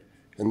doctor.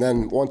 And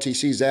then once he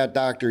sees that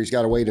doctor, he's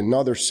got to wait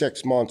another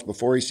 6 months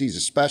before he sees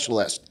a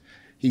specialist.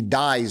 He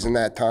dies in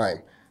that time.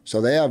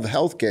 So they have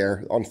health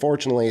care.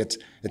 Unfortunately,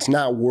 it's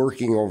not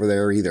working over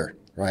there either,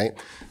 right?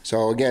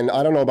 So again,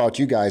 I don't know about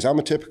you guys. I'm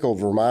a typical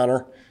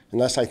Vermonter.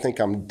 Unless I think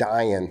I'm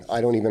dying,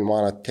 I don't even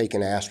want to take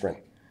an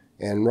aspirin.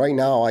 And right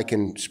now, I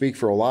can speak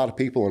for a lot of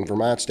people in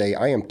Vermont State.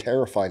 I am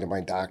terrified of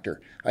my doctor.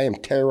 I am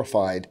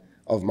terrified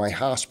of my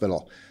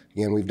hospital.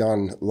 Again, we've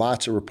done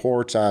lots of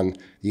reports on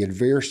the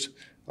adverse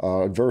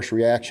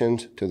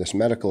reactions to this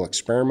medical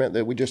experiment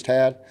that we just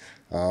had.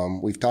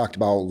 We've talked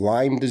about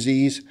Lyme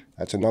disease.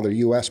 That's another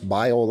U.S.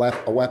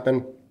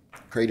 bioweapon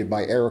created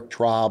by Eric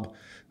Traub,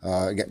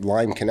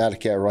 Lyme,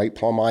 Connecticut, right,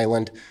 Plum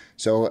Island.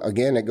 So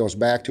again, it goes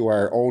back to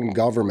our own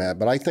government.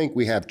 But I think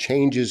we have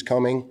changes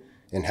coming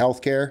in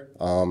healthcare.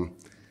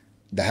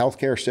 The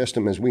healthcare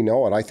system as we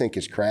know it, I think,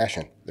 is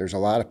crashing. There's a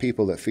lot of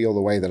people that feel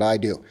the way that I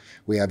do.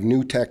 We have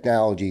new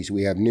technologies.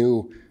 We have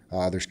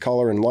there's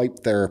color and light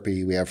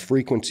therapy. We have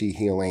frequency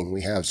healing.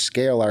 We have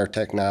scalar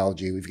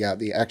technology. We've got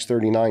the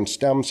X39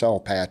 stem cell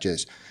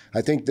patches.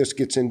 I think this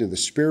gets into the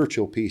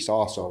spiritual piece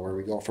also, where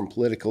we go from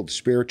political to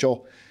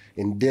spiritual.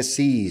 In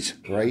disease,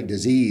 right?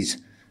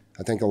 Disease.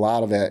 I think a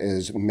lot of it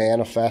is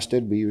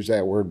manifested. We used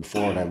that word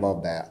before, and I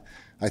love that.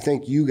 I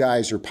think you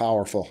guys are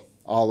powerful,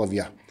 all of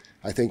you.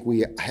 I think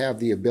we have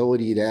the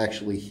ability to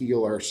actually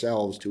heal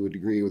ourselves to a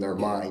degree with our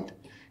mind.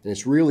 And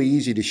it's really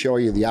easy to show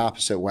you the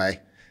opposite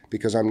way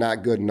because I'm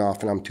not good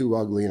enough and I'm too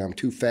ugly and I'm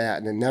too fat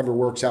and it never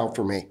works out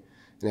for me.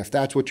 And if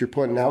that's what you're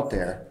putting out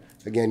there,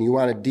 again, you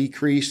want to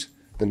decrease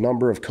the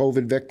number of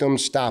COVID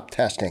victims, stop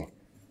testing,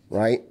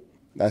 right?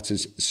 That's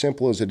as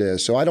simple as it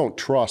is. So I don't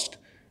trust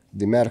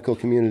the medical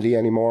community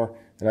anymore.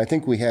 And I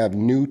think we have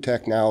new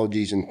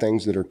technologies and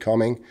things that are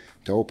coming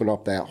to open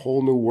up that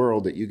whole new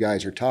world that you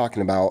guys are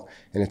talking about.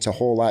 And it's a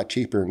whole lot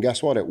cheaper. And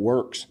guess what? It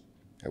works.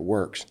 It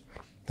works.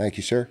 Thank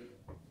you, sir.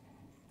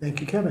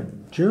 Thank you,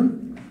 Kevin.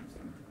 June?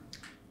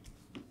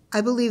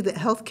 I believe that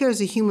healthcare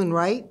is a human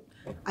right.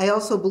 I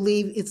also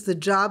believe it's the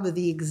job of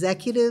the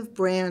executive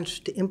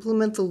branch to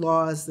implement the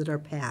laws that are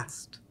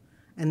passed.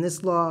 And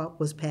this law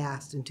was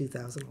passed in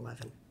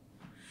 2011.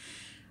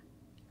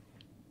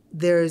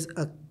 There's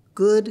a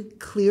good,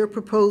 clear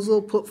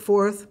proposal put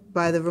forth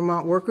by the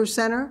Vermont Workers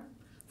Center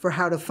for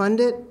how to fund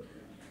it,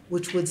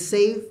 which would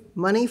save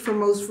money for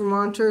most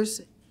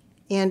Vermonters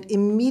and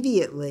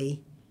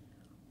immediately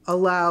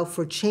allow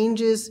for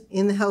changes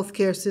in the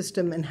healthcare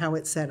system and how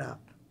it's set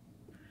up.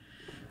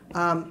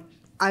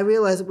 I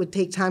realize it would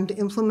take time to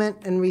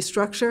implement and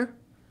restructure,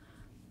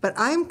 but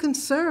I'm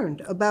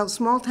concerned about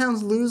small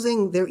towns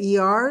losing their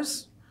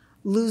ERs,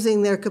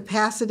 losing their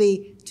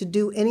capacity to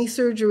do any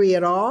surgery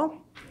at all.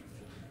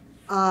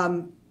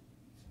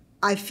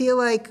 I feel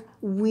like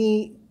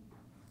we're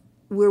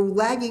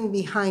lagging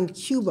behind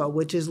Cuba,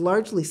 which is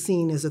largely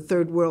seen as a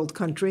third world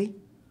country,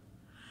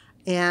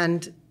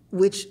 and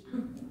which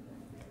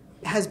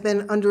has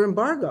been under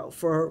embargo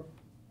for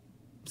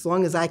as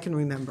long as I can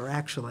remember,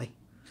 actually.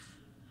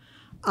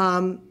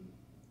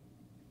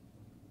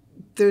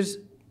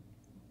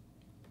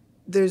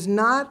 There's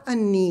not a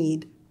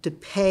need to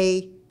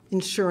pay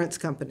insurance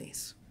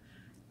companies.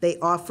 They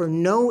offer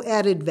no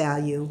added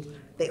value.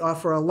 They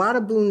offer a lot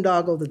of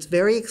boondoggle that's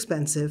very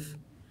expensive,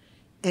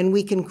 and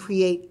we can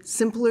create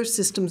simpler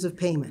systems of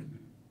payment.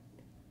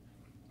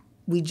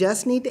 We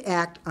just need to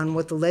act on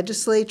what the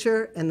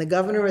legislature and the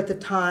governor at the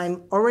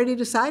time already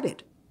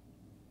decided.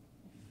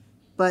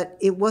 But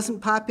it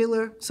wasn't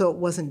popular, so it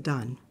wasn't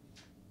done.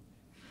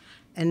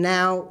 And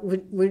now,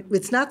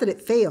 it's not that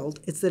it failed,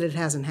 it's that it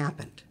hasn't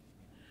happened.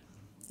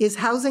 Is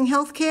housing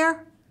health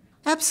care?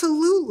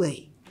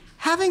 Absolutely.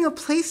 Having a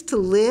place to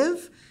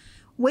live,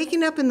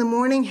 waking up in the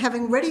morning,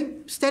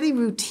 having steady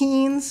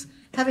routines,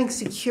 having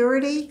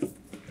security,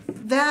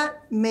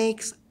 that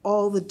makes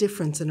all the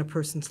difference in a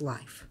person's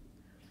life.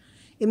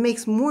 It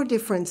makes more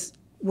difference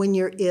when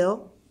you're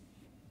ill.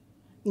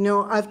 You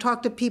know, I've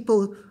talked to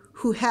people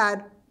who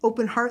had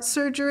open heart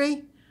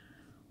surgery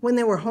when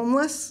they were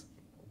homeless,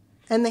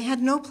 and they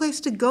had no place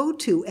to go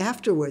to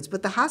afterwards,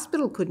 but the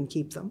hospital couldn't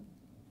keep them.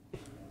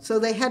 So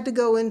they had to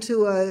go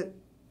into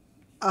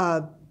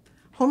a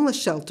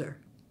homeless shelter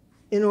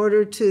in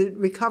order to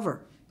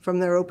recover from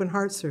their open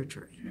heart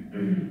surgery.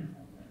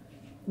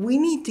 We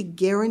need to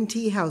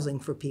guarantee housing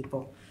for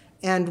people.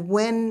 And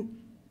when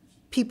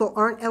people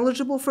aren't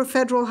eligible for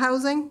federal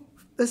housing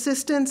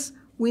assistance,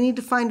 we need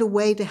to find a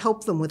way to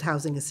help them with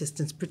housing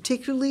assistance,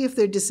 particularly if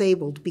they're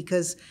disabled,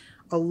 because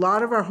a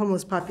lot of our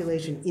homeless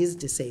population is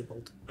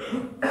disabled.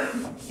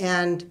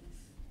 And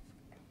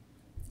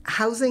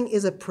housing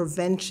is a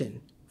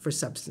prevention for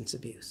substance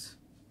abuse.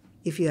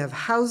 If you have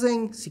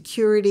housing,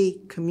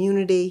 security,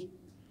 community,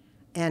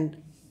 and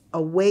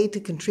a way to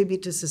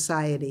contribute to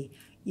society,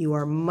 you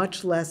are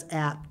much less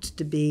apt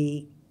to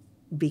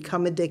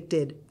become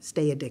addicted,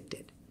 stay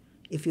addicted.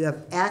 If you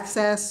have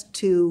access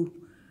to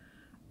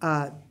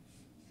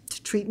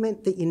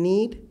treatment that you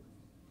need,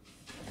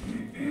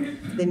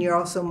 then you're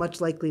also much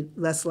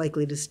less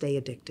likely to stay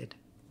addicted.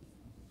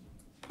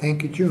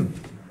 Thank you, June.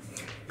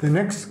 The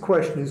next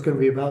question is going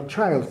to be about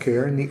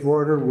childcare, and the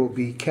order will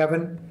be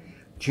Kevin,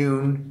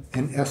 June,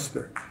 and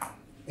Esther.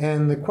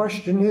 And the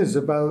question is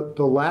about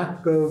the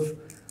lack of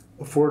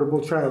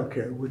affordable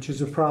childcare, which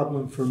is a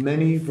problem for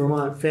many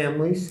Vermont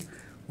families,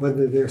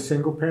 whether they're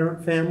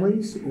single-parent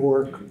families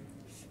or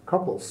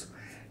couples.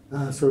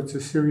 So it's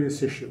a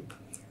serious issue.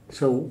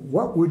 So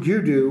what would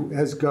you do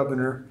as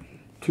governor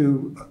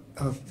to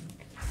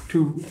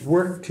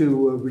work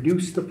to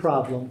reduce the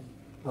problem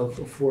of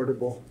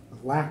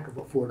lack of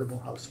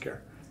affordable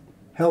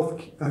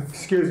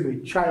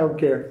child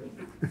care?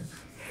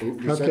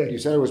 You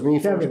said it was me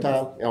first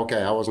time?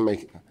 Okay, I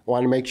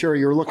wanted to make sure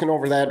you were looking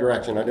over that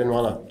direction. I didn't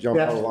want to jump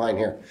out of line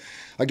here.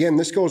 Again,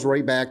 this goes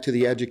right back to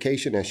the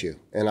education issue.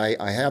 And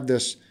I have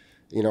this,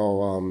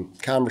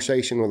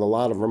 conversation with a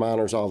lot of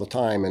Vermonters all the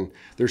time. And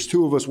there's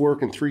two of us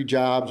working 3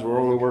 jobs. We're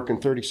only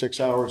working 36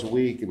 hours a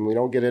week, and we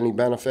don't get any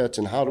benefits.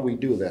 And how do we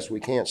do this? We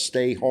can't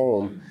stay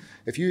home.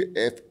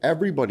 If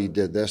everybody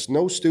did this,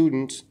 no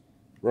students,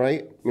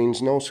 right,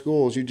 means no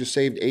schools. You just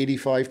saved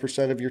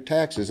 85% of your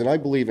taxes. And I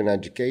believe in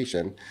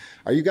education.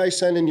 Are you guys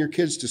sending your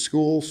kids to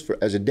schools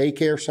as a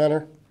daycare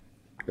center?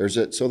 Or is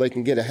it so they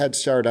can get a head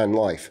start on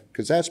life?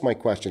 Because that's my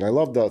question. I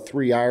love the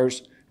 3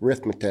 R's,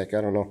 arithmetic.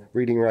 I don't know,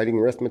 reading, writing,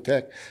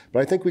 arithmetic.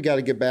 But I think we got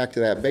to get back to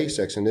that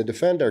basics. And to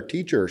defend our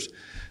teachers,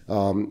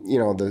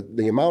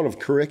 the amount of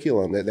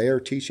curriculum that they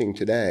are teaching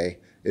today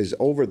is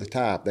over the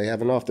top. They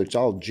have enough that's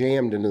all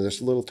jammed into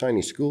this little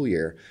tiny school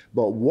year.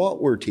 But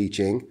what we're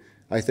teaching,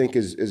 I think,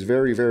 is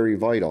very, very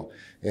vital.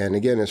 And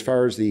again, as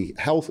far as the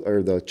health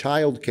or the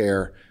child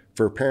care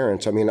for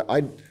parents, I mean,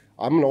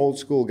 I'm an old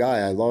school guy.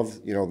 I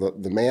love,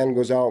 the man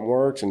goes out and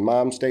works and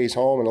mom stays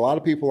home. And a lot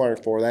of people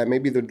aren't for that.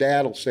 Maybe their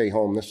dad will stay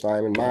home this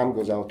time and mom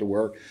goes out to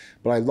work.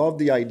 But I love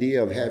the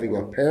idea of having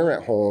a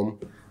parent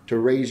home to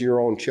raise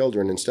your own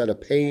children instead of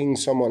paying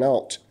someone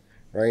else,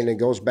 right? And it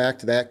goes back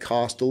to that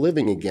cost of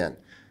living again.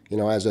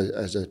 As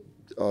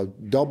a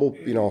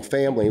double,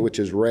 family, which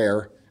is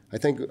rare. I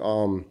think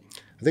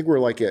we're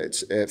like at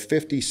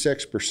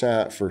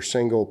 56% for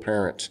single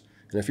parents.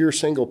 And if you're a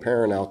single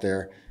parent out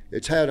there,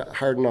 it's had a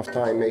hard enough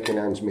time making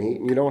ends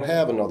meet, and you don't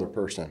have another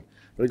person.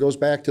 But it goes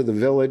back to the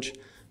village.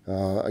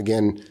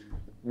 Again,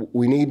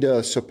 we need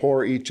to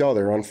support each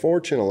other.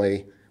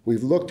 Unfortunately,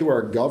 we've looked to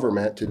our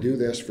government to do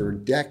this for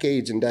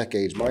decades and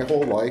decades, my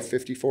whole life,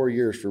 54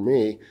 years for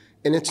me,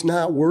 and it's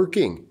not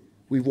working.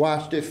 We've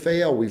watched it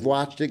fail. We've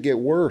watched it get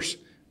worse,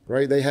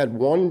 right? They had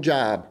one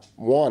job,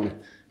 and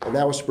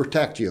that was to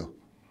protect you.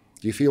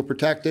 Do you feel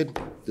protected?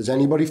 Does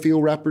anybody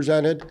feel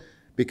represented?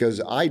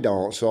 Because I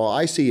don't. So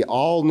I see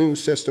all new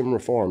system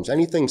reforms,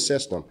 anything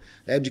system,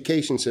 the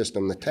education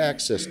system, the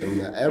tax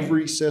system,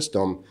 every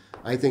system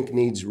I think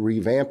needs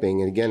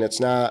revamping. And again,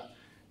 it's not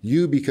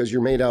you because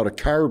you're made out of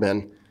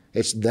carbon.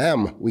 It's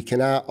them. We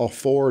cannot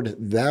afford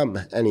them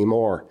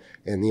anymore.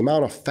 And the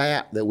amount of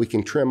fat that we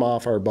can trim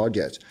off our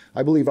budgets.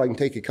 I believe I can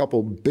take a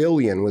couple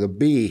billion with a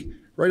B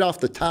right off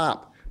the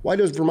top. Why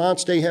does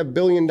Vermont State have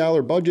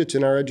billion-dollar budgets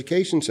in our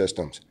education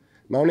systems?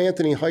 Mount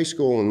Anthony High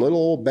School in little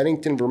old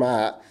Bennington,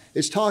 Vermont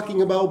is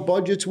talking about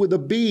budgets with a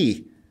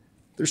B.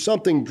 There's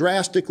something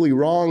drastically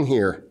wrong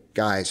here,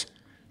 guys.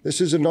 This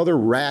is another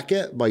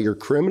racket by your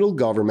criminal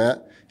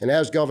government, and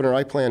as governor,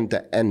 I plan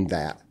to end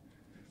that.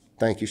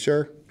 Thank you,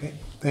 sir. Okay.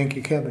 Thank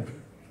you, Kevin.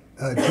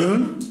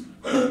 June?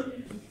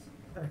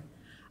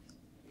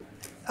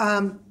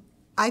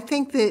 I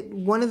think that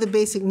one of the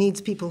basic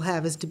needs people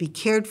have is to be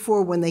cared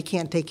for when they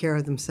can't take care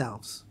of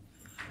themselves.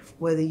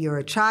 Whether you're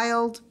a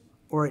child,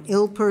 or an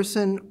ill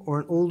person,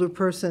 or an older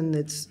person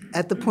that's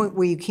at the point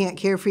where you can't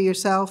care for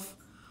yourself,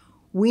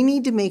 we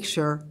need to make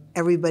sure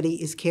everybody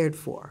is cared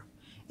for.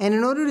 And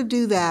in order to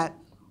do that,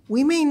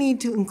 we may need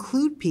to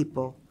include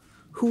people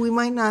who we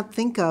might not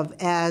think of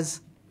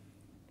as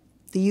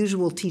the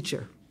usual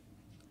teacher.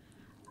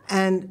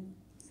 And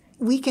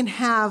we can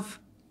have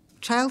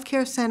child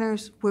care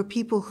centers where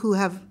people who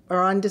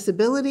are on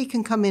disability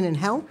can come in and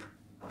help.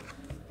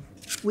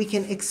 We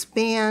can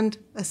expand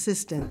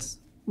assistance.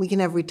 We can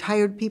have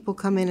retired people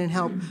come in and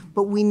help,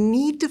 but we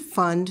need to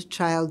fund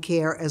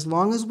childcare as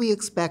long as we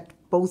expect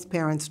both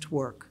parents to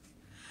work.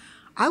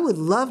 I would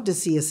love to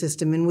see a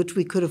system in which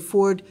we could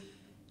afford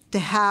to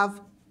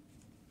have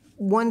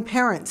one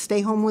parent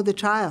stay home with a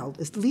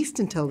child, at least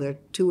until they're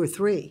 2 or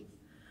 3.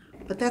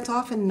 But that's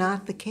often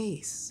not the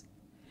case.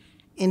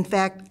 In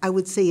fact, I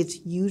would say it's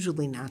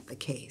usually not the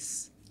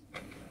case.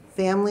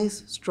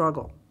 Families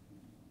struggle.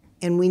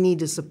 And we need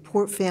to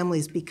support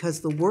families because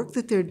the work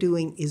that they're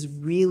doing is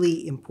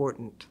really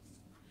important.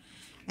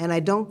 And I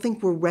don't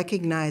think we're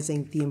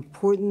recognizing the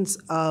importance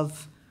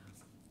of,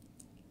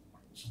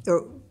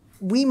 or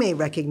we may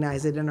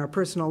recognize it in our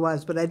personal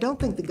lives, but I don't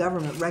think the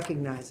government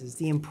recognizes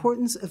the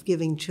importance of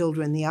giving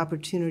children the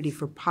opportunity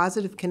for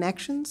positive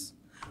connections,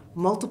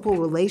 multiple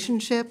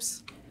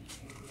relationships,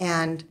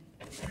 and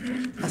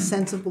a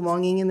sense of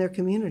belonging in their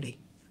community.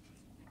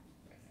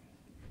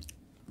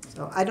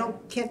 So I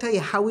can't tell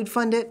you how we'd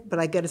fund it, but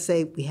I got to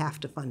say we have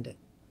to fund it.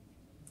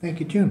 Thank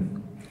you,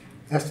 June.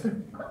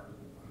 Esther?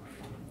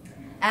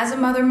 As a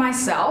mother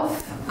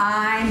myself,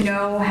 I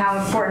know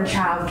how important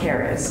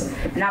childcare is,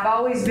 and I've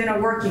always been a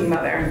working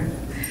mother.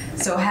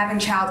 So having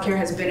childcare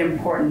has been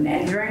important.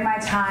 And during my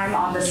time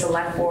on the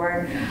select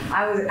board,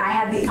 I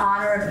had the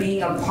honor of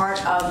being a part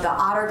of the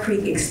Otter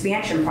Creek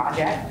expansion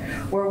project,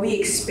 where we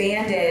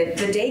expanded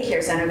the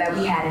daycare center that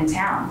we had in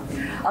town,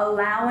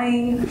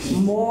 allowing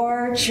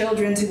more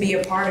children to be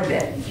a part of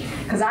it.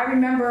 Because I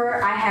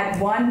remember I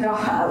had one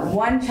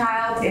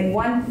child in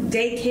one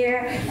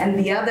daycare and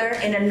the other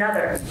in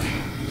another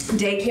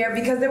daycare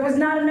because there was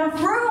not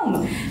enough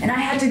room, and I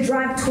had to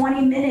drive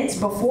 20 minutes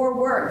before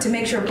work to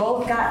make sure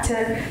both got to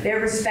their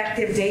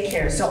respective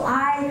daycare. So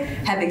I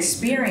have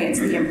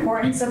experienced the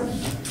importance of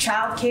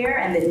childcare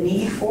and the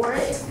need for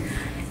it,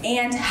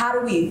 and how do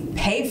we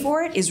pay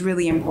for it is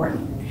really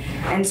important.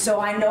 And so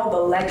I know the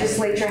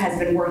legislature has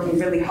been working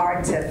really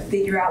hard to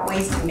figure out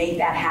ways to make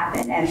that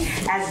happen. And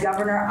as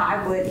governor,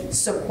 I would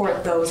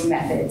support those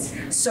methods.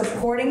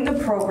 Supporting the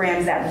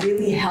programs that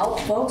really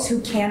help folks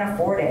who can't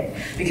afford it,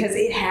 because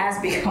it has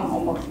become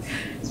almost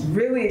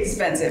really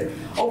expensive.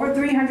 Over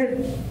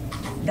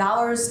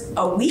 $300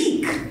 a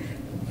week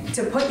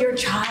to put your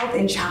child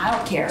in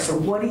childcare. So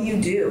what do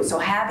you do? So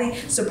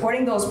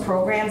supporting those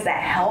programs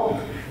that help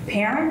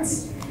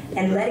parents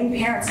and letting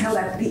parents know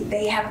that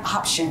they have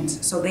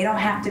options so they don't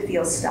have to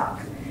feel stuck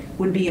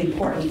would be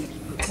important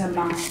to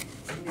mom.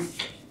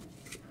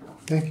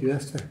 Thank you,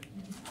 Esther.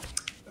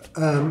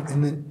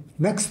 And then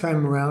next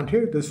time around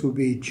here, this will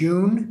be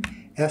June,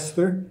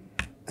 Esther,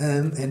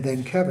 and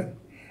then Kevin.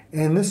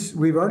 And this,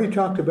 we've already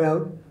talked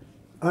about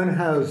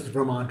unhoused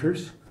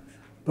Vermonters,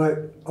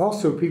 but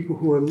also people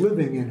who are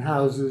living in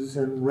houses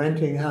and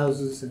renting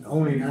houses and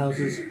owning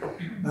houses.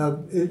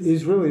 It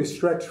is really a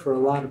stretch for a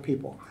lot of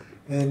people.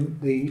 And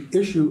the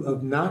issue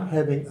of not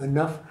having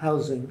enough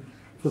housing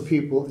for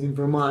people in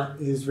Vermont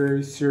is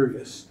very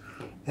serious.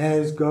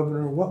 As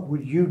governor, what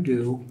would you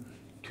do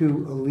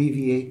to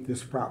alleviate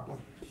this problem?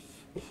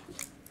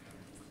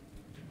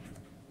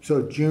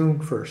 So June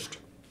 1st.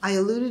 I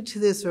alluded to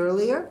this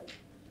earlier,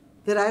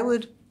 that I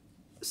would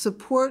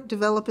support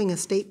developing a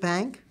state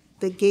bank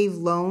that gave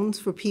loans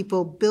for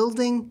people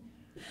building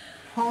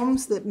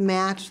homes that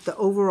match the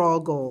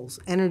overall goals.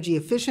 Energy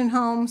efficient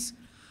homes,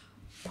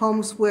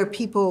 homes where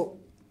people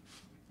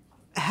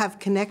have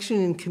connection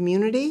in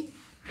community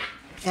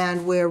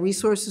and where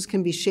resources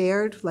can be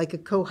shared, like a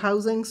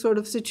co-housing sort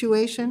of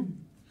situation.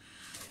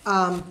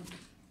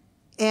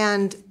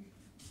 And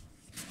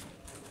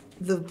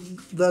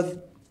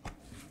the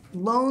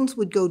loans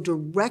would go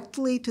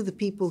directly to the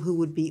people who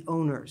would be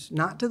owners,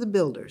 not to the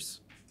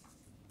builders.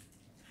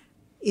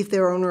 If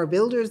they're owner or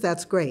builders,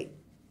 that's great.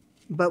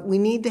 But we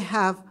need to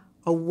have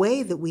a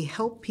way that we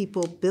help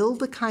people build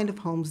the kind of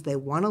homes they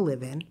want to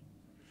live in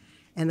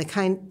and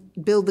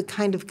build the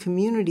kind of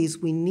communities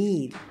we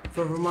need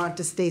for Vermont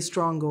to stay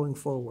strong going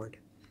forward.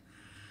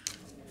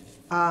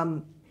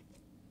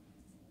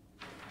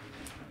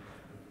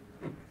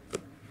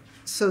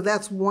 So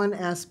that's one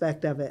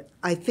aspect of it.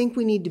 I think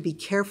we need to be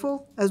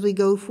careful as we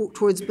go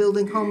towards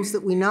building homes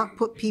that we not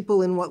put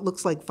people in what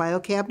looks like file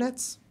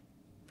cabinets,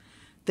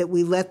 that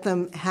we let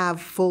them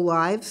have full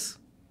lives,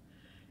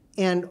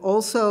 and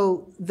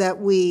also that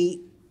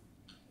we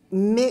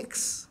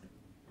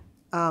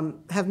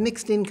have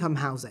mixed income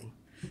housing,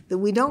 that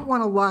we don't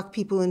want to lock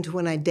people into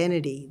an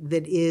identity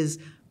that is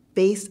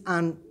based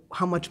on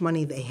how much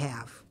money they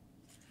have.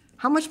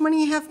 How much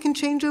money you have can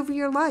change over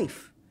your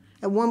life.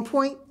 At one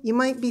point, you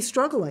might be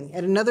struggling.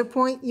 At another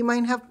point, you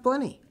might have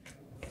plenty.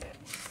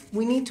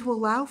 We need to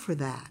allow for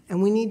that,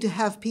 and we need to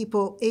have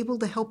people able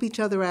to help each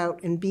other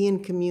out and be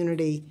in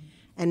community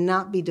and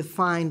not be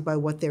defined by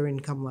what their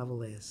income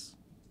level is.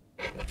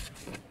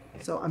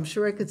 So I'm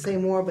sure I could say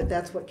more, but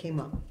that's what came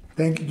up.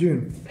 Thank you,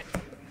 June.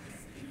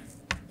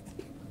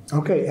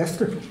 Okay,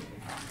 Esther.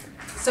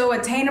 So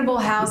attainable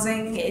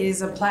housing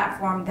is a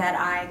platform that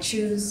I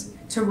choose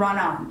to run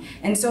on.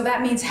 And so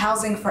that means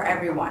housing for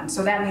everyone.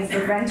 So that means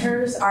the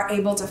renters are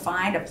able to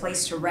find a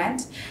place to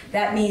rent.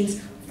 That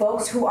means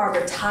folks who are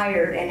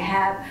retired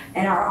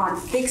and are on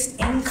fixed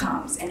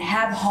incomes and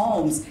have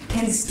homes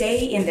can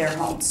stay in their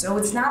homes. So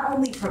it's not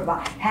only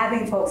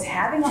having folks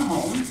having a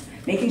home,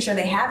 making sure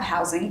they have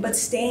housing, but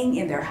staying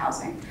in their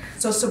housing.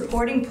 So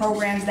supporting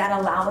programs that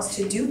allow us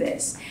to do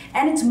this.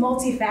 And it's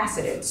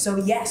multifaceted. So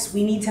yes,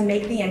 we need to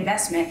make the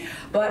investment,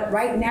 but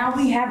right now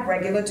we have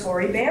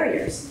regulatory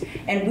barriers.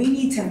 And we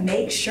need to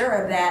make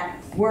sure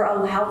that we're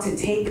allowed to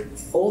take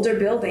older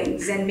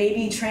buildings and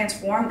maybe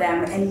transform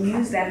them and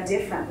use them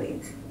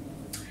differently.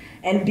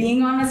 And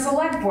being on a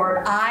select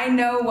board, I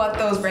know what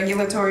those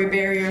regulatory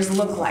barriers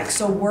look like.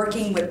 So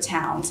working with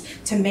towns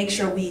to make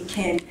sure we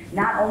can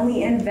not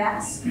only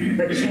invest,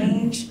 but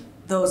change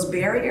those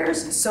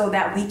barriers so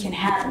that we can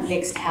have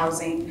mixed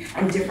housing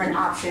and different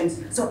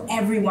options so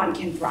everyone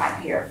can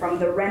thrive here, from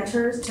the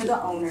renters to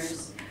the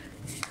owners,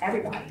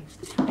 everybody.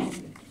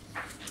 Thank you.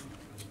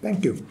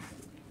 Thank you.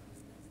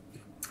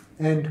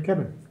 And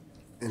Kevin.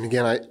 And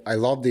again, I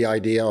love the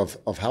idea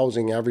of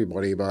housing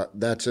everybody, but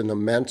that's an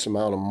immense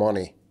amount of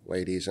money,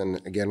 ladies. And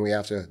again, we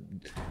have to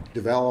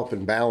develop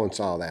and balance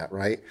all that,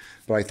 right?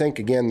 But I think,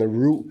 again, the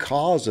root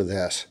cause of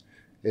this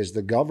is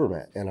the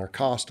government and our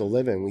cost of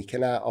living. We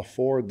cannot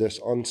afford this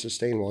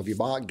unsustainable. If you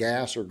bought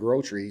gas or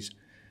groceries,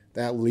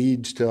 that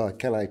leads to,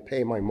 can I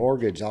pay my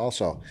mortgage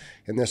also?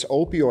 And this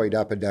opioid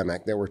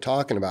epidemic that we're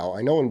talking about,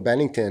 I know in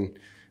Bennington,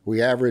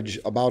 we average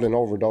about an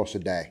overdose a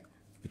day,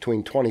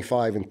 between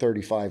 25 and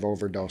 35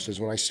 overdoses.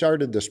 When I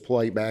started this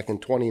plight back in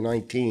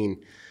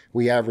 2019,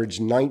 we averaged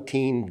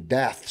 19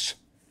 deaths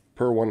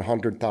per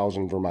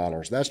 100,000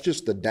 Vermonters. That's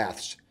just the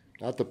deaths,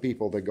 not the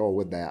people that go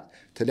with that.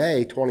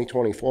 Today,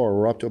 2024,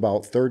 we're up to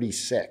about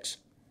 36.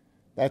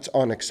 That's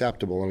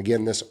unacceptable. And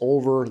again, this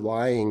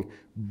overlying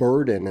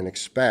burden and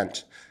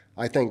expense,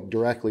 I think,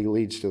 directly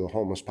leads to the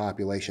homeless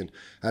population.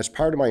 As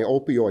part of my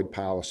opioid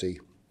policy,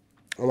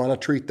 I want to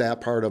treat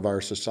that part of our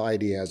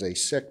society as a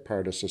sick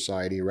part of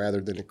society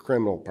rather than a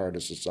criminal part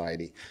of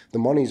society. The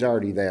money's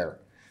already there.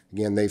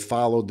 Again, they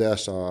followed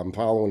this. I'm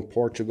following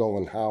Portugal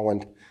and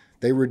Holland.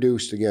 They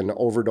reduced, again,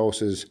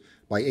 overdoses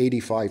by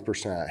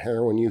 85%,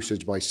 heroin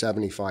usage by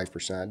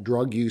 75%,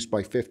 drug use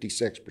by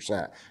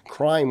 56%.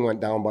 Crime went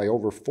down by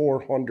over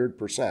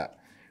 400%,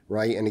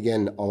 right? And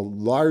again, a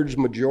large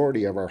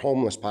majority of our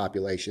homeless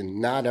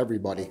population, not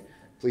everybody,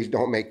 please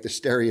don't make this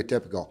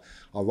stereotypical,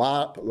 a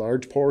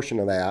large portion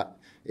of that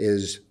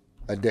is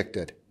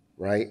addicted,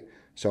 right?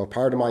 So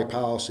part of my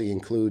policy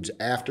includes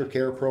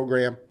aftercare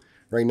program.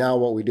 Right now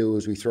what we do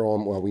is we throw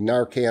them, well, we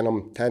Narcan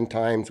them 10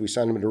 times, we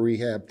send them to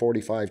rehab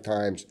 45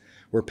 times.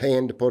 We're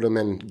paying to put them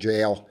in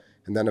jail,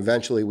 and then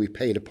eventually we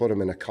pay to put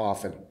them in a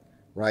coffin,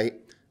 right?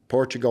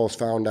 Portugal's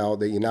found out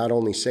that you not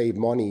only save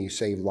money, you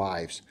save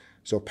lives.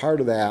 So part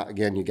of that,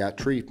 again, you got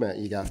treatment,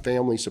 you got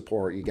family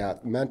support, you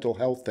got mental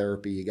health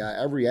therapy, you got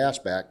every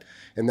aspect,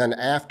 and then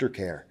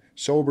aftercare,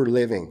 sober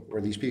living,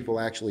 where these people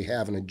actually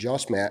have an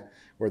adjustment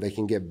where they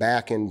can get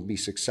back and be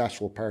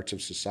successful parts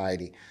of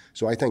society.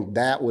 So I think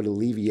that would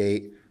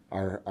alleviate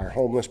our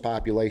homeless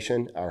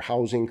population, our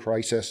housing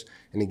crisis,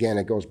 and again,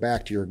 it goes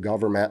back to your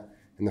government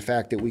and the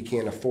fact that we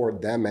can't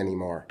afford them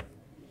anymore.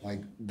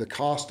 Like, the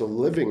cost of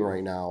living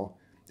right now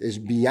is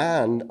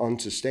beyond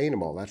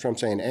unsustainable. That's what I'm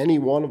saying. Any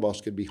one of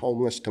us could be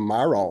homeless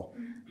tomorrow,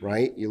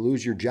 right? You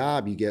lose your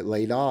job, you get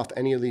laid off,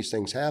 any of these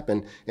things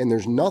happen, and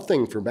there's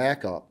nothing for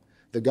backup.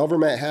 The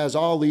government has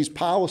all these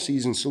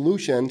policies and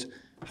solutions.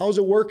 How's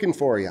it working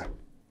for you?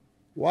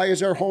 Why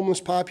is our homeless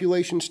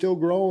population still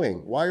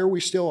growing? Why are we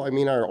still, I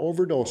mean, our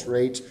overdose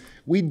rates,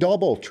 we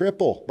double,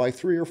 triple by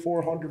 300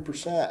 or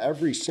 400%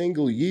 every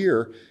single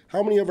year.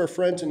 How many of our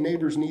friends and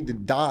neighbors need to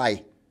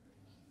die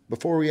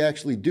before we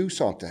actually do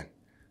something?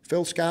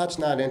 Phil Scott's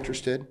not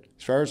interested.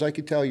 As far as I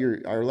can tell,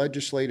 our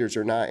legislators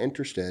are not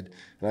interested.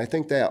 And I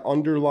think that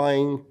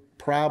underlying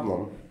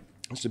problem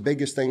is the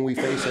biggest thing we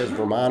face as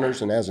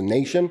Vermonters and as a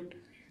nation.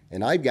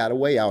 And I've got a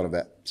way out of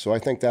it. So I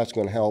think that's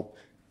going to help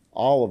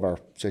all of our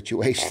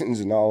situations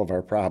and all of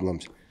our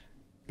problems.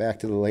 Back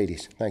to the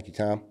ladies. Thank you,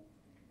 Tom.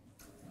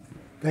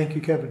 Thank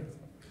you, Kevin.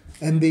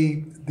 And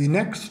the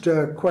next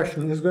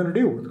question is going to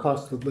deal with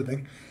cost of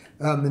living.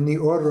 And the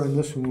order on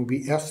this one will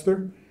be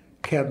Esther,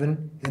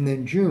 Kevin, and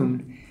then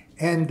June.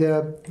 And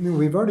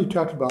we've already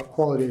talked about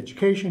quality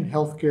education,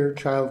 healthcare,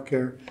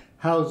 childcare,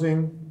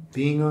 housing,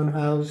 being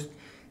unhoused,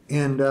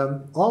 and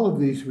all of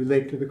these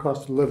relate to the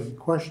cost of living.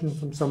 Question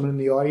from someone in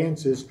the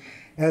audience is,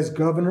 as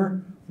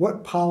governor,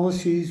 what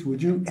policies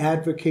would you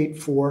advocate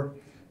for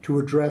to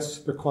address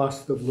the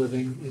cost of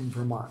living in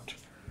Vermont?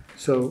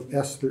 So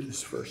Esther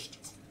is first.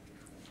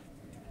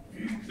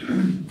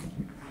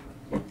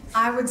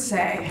 I would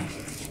say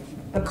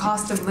the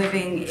cost of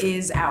living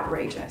is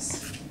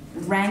outrageous.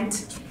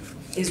 Rent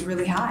is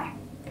really high.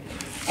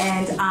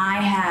 And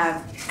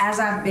as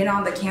I've been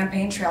on the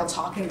campaign trail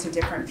talking to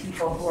different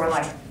people who are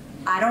like,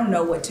 I don't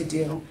know what to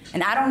do,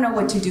 and I don't know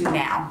what to do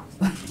now.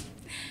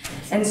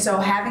 And so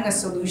having a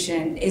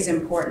solution is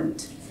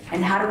important.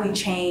 And how do we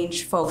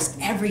change folks'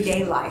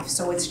 everyday life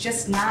so it's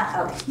just not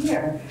up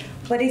here,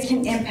 but it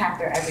can impact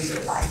their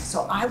everyday life.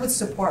 So I would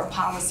support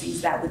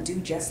policies that would do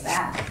just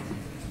that,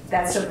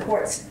 that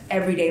supports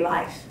everyday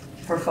life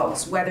for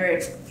folks, whether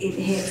it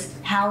hits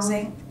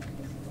housing,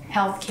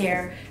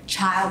 healthcare,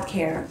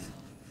 childcare,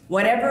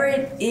 whatever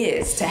it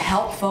is to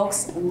help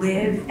folks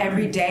live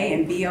every day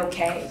and be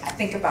okay. I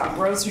think about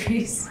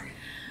groceries.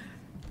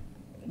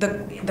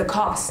 The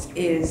cost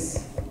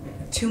is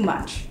too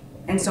much.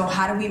 And so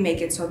how do we make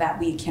it so that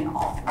we can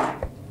all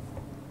thrive?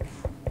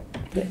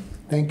 Okay.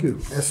 Thank you,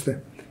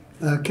 Esther.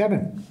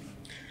 Kevin.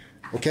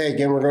 Okay,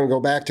 again, we're going to go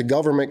back to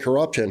government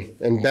corruption.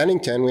 In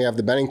Bennington, we have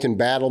the Bennington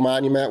Battle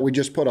Monument. We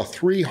just put a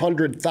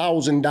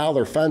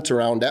 $300,000 fence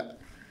around it.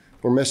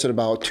 We're missing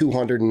about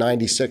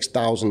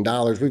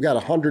 $296,000. We've got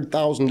a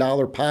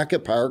 $100,000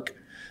 pocket park,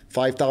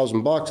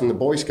 $5,000, and the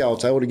Boy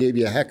Scouts, I would have gave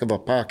you a heck of a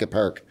pocket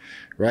park,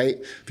 right?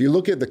 If you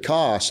look at the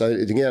costs,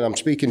 again, I'm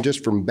speaking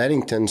just from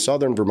Bennington,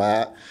 southern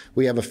Vermont,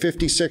 we have a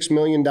 $56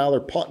 million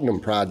Putnam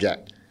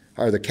project.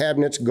 Are the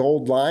cabinets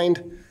gold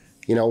lined?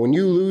 You know, when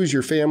you lose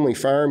your family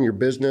farm, your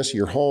business,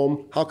 your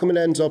home, how come it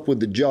ends up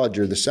with the judge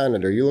or the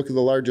senator? You look at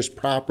the largest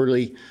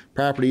property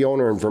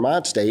owner in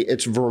Vermont state,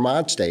 it's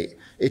Vermont state.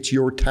 It's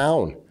your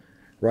town,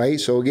 right?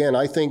 So again,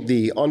 I think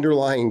the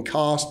underlying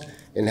cost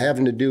and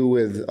having to do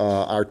with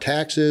our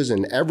taxes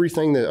and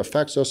everything that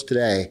affects us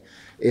today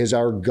is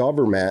our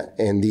government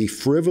and the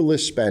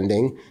frivolous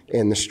spending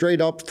and the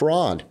straight up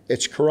fraud.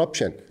 It's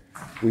corruption.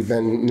 We've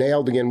been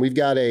nailed again. We've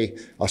got a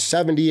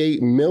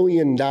 $78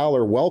 million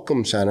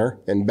welcome center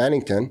in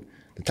Bennington.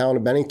 The town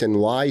of Bennington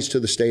lies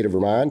to the state of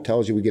Vermont,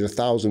 tells you we get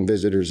 1,000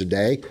 visitors a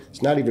day.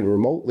 It's not even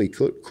remotely,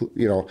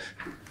 you know,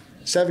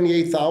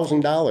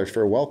 $78,000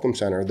 for a welcome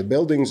center. The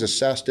building's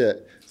assessed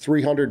at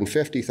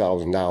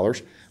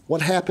 $350,000.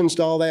 What happens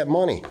to all that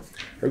money?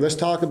 Or let's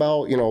talk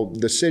about, you know,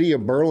 the city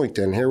of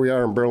Burlington. Here we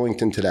are in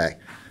Burlington today.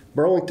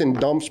 Burlington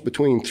dumps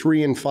between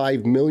 3 and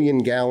 5 million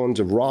gallons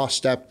of raw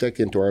septic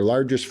into our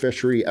largest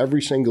fishery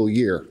every single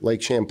year,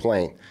 Lake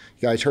Champlain.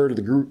 You guys heard of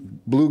the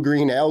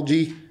blue-green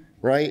algae,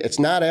 right? It's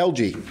not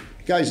algae.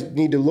 You guys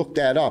need to look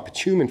that up.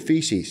 It's human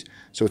feces.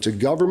 So it's a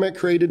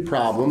government-created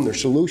problem. Their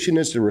solution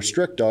is to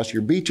restrict us.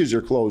 Your beaches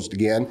are closed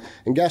again.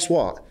 And guess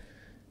what?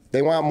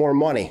 They want more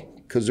money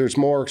because there's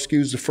more,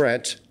 excuse the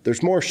French,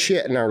 there's more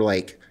shit in our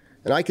lake.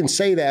 And I can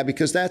say that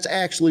because that's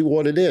actually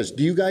what it is.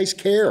 Do you guys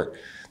care?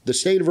 The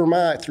state of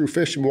Vermont, through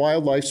Fish and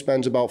Wildlife,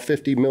 spends about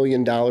 $50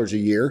 million a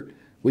year.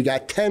 We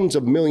got tens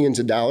of millions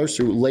of dollars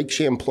through Lake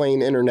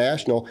Champlain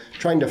International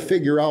trying to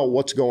figure out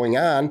what's going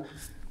on.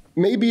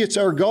 Maybe it's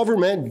our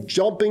government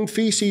dumping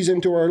feces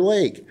into our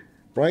lake,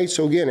 right?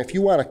 So again, if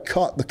you want to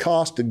cut the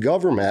cost of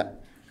government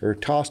or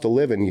cost of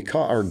living, you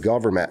cut our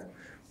government.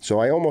 So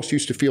I almost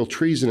used to feel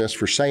treasonous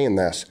for saying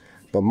this,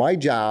 but my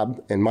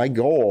job and my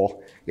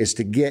goal is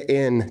to get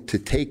in to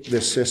take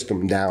this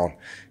system down.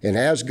 And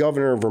as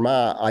governor of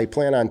Vermont, I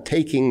plan on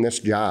taking this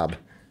job,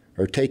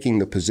 or taking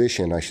the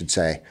position, I should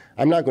say.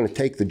 I'm not going to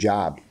take the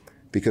job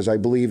because I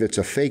believe it's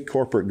a fake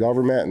corporate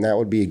government and that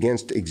would be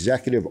against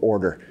executive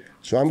order.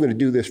 So I'm going to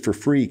do this for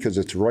free because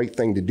it's the right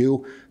thing to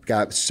do.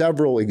 Got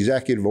several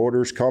executive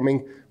orders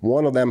coming.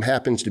 One of them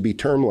happens to be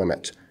term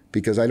limits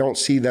because I don't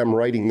see them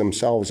writing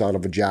themselves out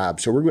of a job.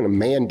 So we're going to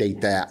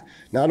mandate that,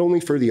 not only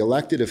for the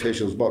elected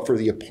officials, but for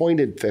the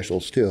appointed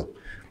officials too.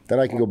 Then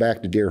I can go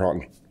back to deer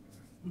hunting.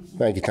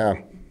 Thank you,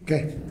 Tom.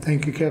 Okay,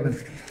 thank you,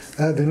 Kevin.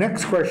 The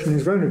next question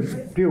is going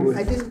to deal with.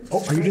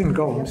 You didn't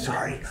go. I'm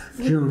sorry.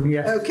 June,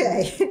 yes.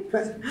 Okay.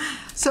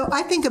 So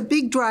I think a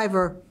big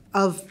driver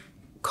of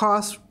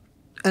cost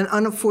and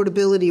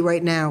unaffordability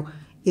right now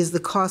is the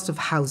cost of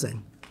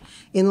housing.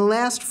 In the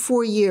last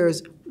 4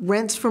 years,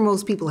 rents for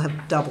most people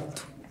have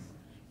doubled.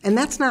 And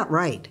that's not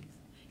right.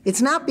 It's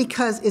not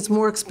because it's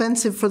more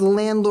expensive for the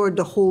landlord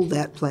to hold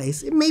that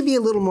place. It may be a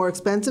little more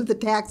expensive. The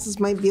taxes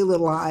might be a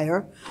little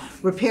higher.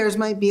 Repairs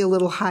might be a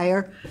little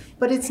higher.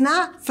 But it's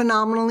not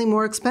phenomenally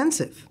more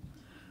expensive.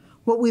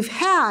 What we've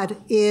had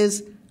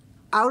is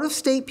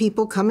out-of-state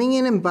people coming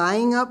in and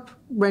buying up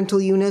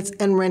rental units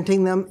and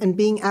renting them and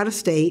being out of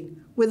state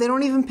where they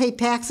don't even pay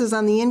taxes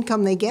on the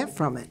income they get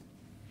from it.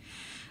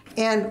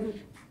 And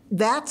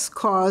that's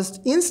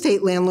caused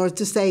in-state landlords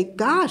to say,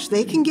 gosh,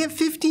 they can get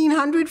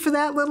 $1,500 for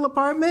that little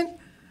apartment?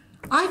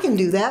 I can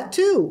do that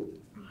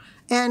too.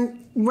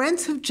 And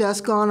rents have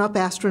just gone up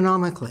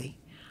astronomically.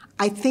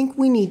 I think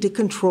we need to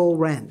control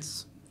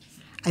rents.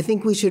 I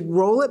think we should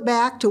roll it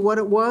back to what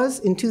it was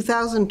in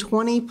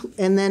 2020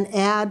 and then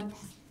add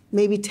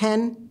maybe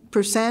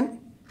 10%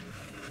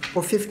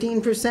 or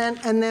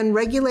 15% and then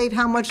regulate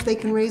how much they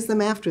can raise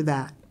them after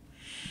that.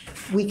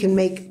 We can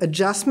make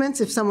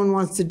adjustments if someone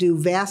wants to do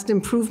vast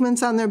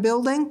improvements on their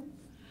building,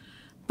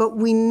 but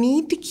we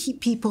need to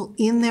keep people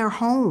in their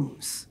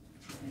homes.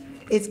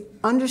 It's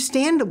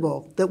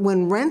understandable that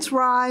when rents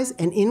rise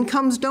and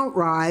incomes don't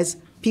rise,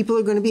 people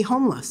are going to be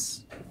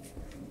homeless.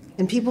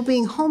 And people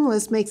being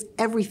homeless makes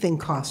everything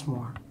cost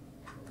more.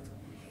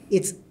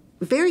 It's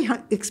very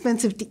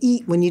expensive to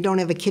eat when you don't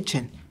have a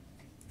kitchen.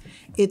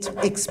 It's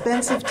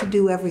expensive to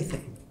do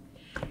everything.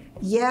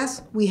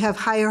 Yes, we have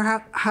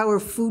higher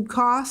food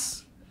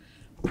costs,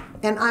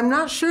 and I'm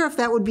not sure if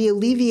that would be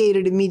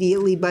alleviated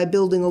immediately by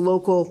building a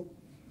local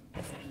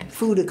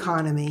food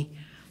economy,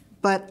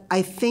 but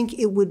I think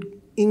it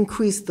would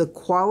increase the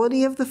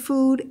quality of the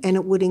food and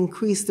it would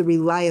increase the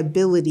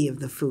reliability of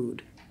the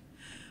food.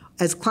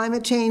 As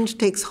climate change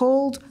takes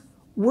hold,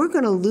 we're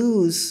going to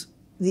lose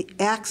the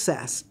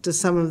access to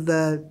some of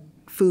the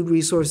food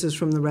resources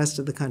from the rest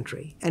of the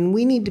country, and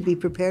we need to be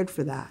prepared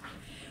for that.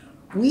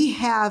 We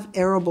have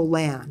arable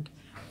land,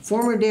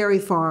 former dairy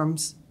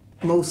farms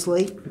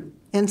mostly,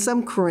 and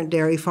some current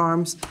dairy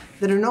farms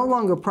that are no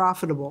longer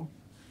profitable,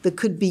 that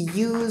could be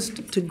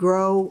used to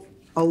grow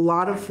a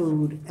lot of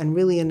food and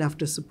really enough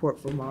to support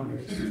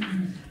Vermonters.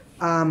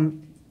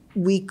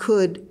 We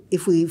could,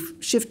 if we've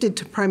shifted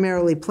to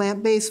primarily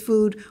plant-based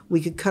food,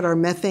 we could cut our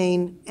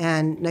methane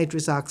and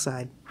nitrous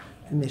oxide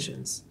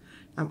emissions.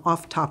 I'm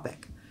off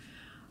topic.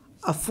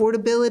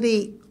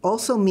 Affordability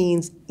also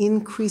means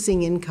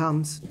increasing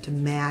incomes to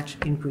match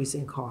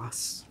increasing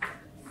costs.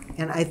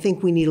 And I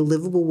think we need a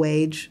livable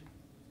wage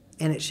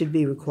and it should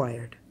be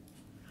required.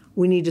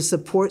 We need to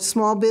support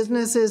small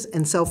businesses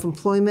and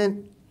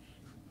self-employment,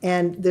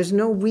 and there's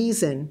no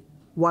reason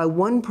why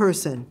one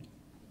person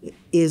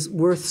is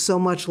worth so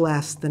much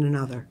less than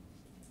another.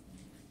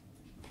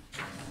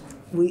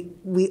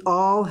 We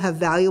all have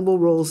valuable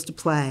roles to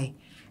play,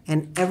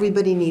 and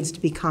everybody needs to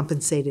be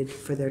compensated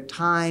for their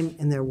time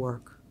and their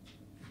work.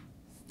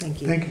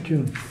 Thank you. Thank you,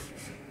 June.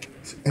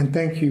 And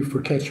thank you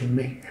for catching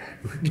me.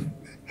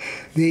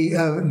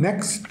 The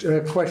next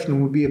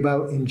question will be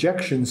about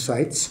injection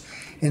sites,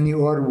 and the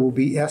order will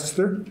be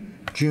Esther,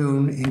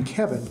 June, and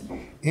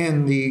Kevin.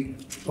 And the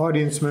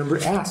audience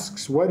member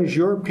asks, what is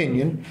your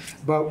opinion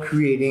about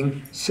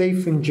creating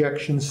safe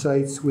injection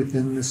sites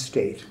within the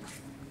state?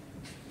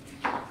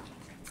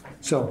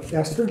 So,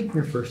 Esther,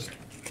 you're first.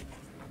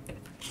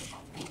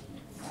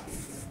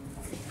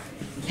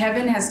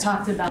 Kevin has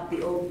talked about the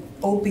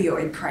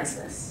opioid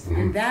crisis,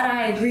 and that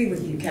I agree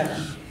with you,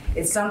 Kevin.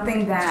 It's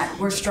something that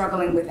we're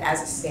struggling with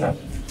as a state,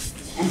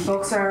 and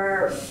folks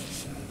are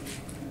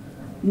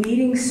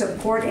needing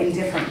support in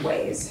different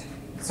ways.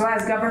 So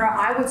as governor,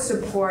 I would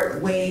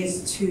support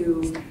ways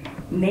to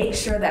make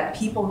sure that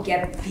people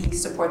get the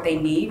support they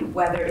need,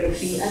 whether it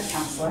be a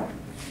counselor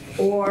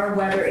or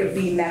whether it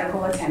be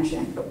medical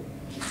attention.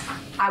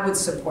 I would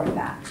support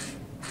that.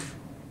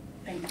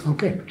 Thank you.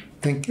 Okay,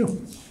 thank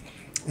you.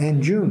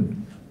 And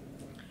June.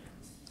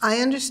 I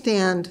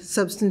understand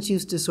substance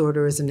use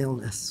disorder as an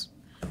illness.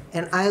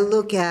 And I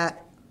look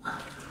at,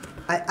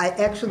 I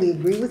actually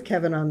agree with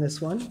Kevin on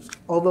this one,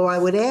 although I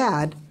would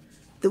add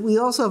that we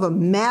also have a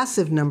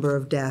massive number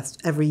of deaths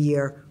every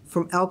year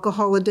from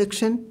alcohol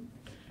addiction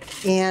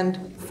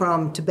and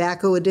from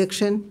tobacco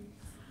addiction,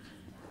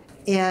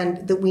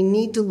 and that we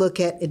need to look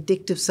at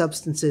addictive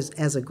substances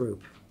as a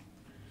group.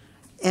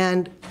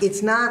 And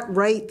it's not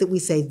right that we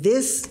say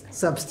this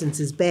substance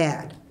is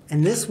bad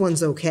and this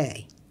one's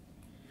okay.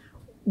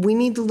 We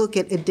need to look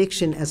at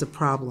addiction as a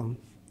problem,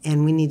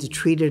 and we need to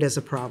treat it as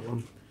a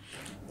problem.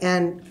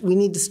 And we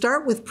need to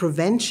start with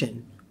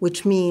prevention,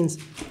 which means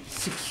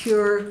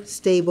secure,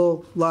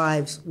 stable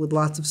lives with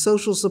lots of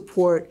social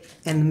support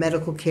and the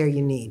medical care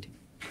you need.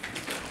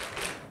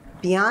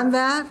 Beyond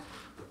that,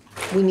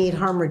 we need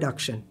harm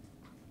reduction,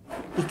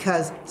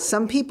 because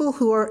some people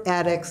who are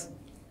addicts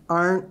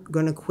aren't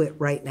going to quit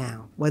right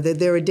now, whether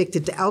they're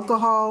addicted to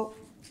alcohol,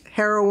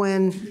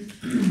 heroin,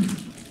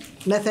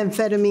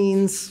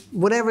 methamphetamines,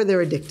 whatever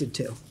they're addicted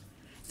to.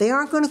 They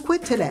aren't going to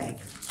quit today.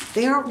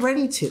 They aren't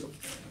ready to.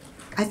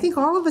 I think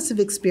all of us have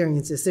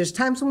experienced this. There's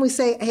times when we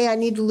say, hey, I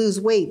need to lose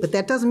weight, but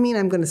that doesn't mean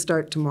I'm going to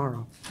start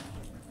tomorrow.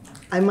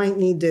 I might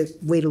need to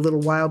wait a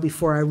little while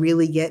before I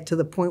really get to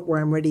the point where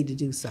I'm ready to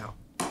do so.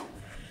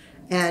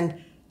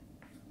 And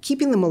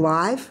keeping them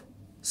alive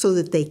so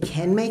that they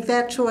can make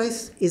that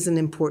choice is an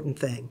important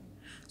thing.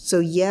 So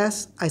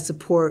yes, I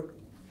support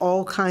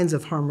all kinds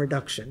of harm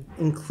reduction,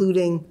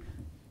 including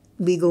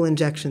legal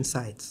injection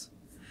sites.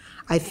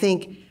 I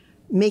think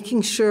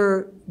making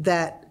sure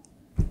that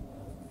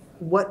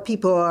what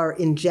people are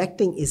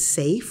injecting is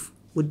safe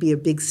would be a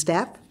big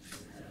step.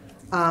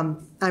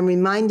 I'm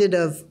reminded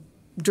of,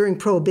 during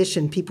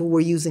Prohibition, people were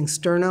using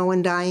sterno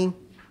and dying.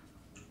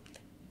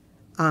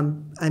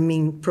 I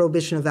mean,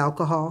 prohibition of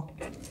alcohol.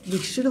 We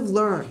should have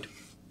learned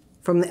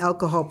from the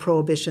alcohol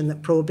prohibition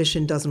that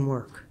prohibition doesn't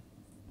work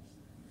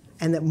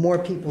and that more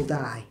people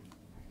die.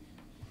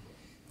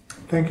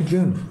 Thank you,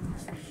 June.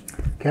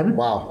 Kevin?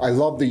 Wow, I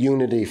love the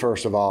unity,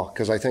 first of all,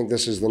 because I think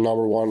this is the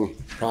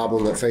 #1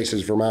 problem that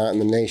faces Vermont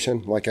and the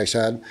nation, like I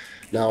said.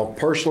 Now,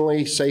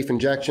 personally, safe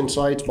injection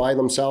sites by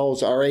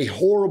themselves are a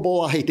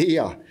horrible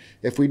idea.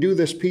 If we do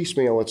this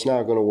piecemeal, it's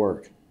not going to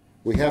work.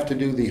 We have to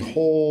do the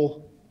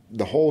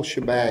whole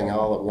shebang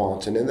all at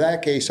once, and in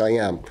that case, I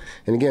am.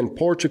 And again,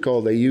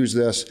 Portugal, they use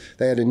this.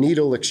 They had a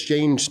needle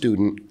exchange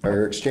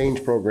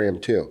exchange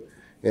program too.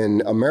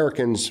 And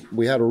Americans,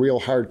 we had a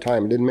real hard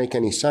time. It didn't make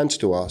any sense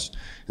to us.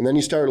 And then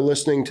you start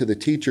listening to the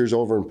teachers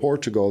over in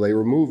Portugal. They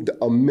removed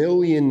 1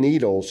 million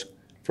needles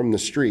from the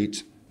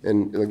streets.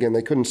 And again,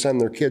 they couldn't send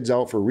their kids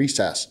out for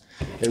recess.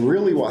 And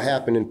really what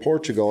happened in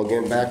Portugal,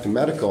 again, back to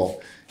medical,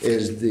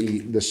 is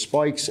the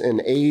spikes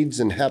in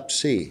AIDS and Hep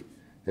C.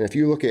 And if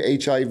you look at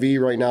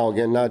HIV right now,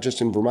 again, not just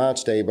in Vermont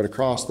state, but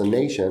across the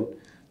nation,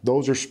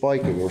 those are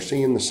spiking. We're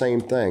seeing the same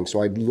thing.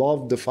 So I'd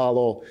love to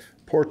follow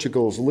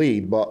Portugal's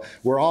lead, but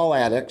we're all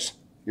addicts.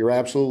 You're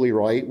absolutely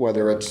right,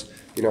 whether it's,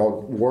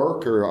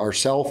 work or our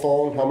cell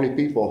phone. How many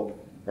people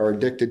are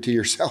addicted to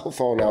your cell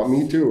phone now?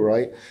 Me too,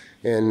 right?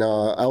 And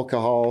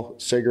alcohol,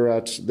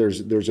 cigarettes,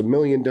 there's a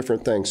million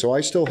different things. So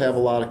I still have a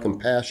lot of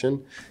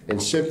compassion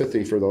and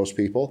sympathy for those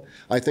people.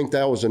 I think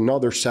that was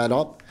another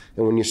setup.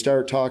 And when you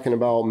start talking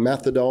about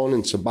methadone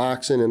and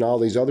Suboxone and all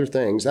these other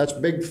things, that's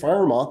big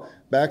pharma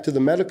back to the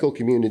medical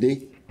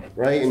community,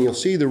 right? And you'll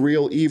see the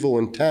real evil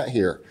intent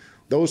here.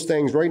 Those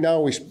things, right now,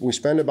 we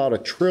spend about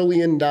 $1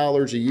 trillion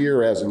a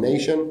year as a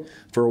nation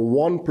for a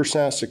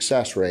 1%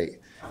 success rate.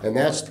 And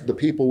that's the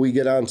people we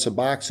get on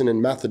Suboxone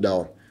and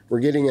methadone.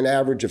 We're getting an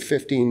average of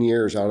 15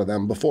 years out of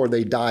them before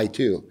they die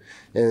too.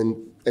 And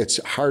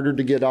it's harder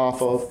to get off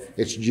of.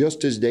 It's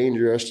just as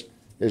dangerous.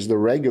 as the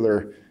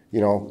regular,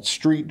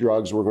 street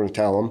drugs, we're going to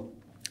tell them.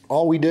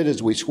 All we did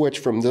is we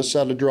switched from this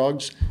set of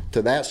drugs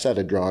to that set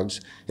of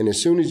drugs. And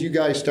as soon as you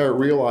guys start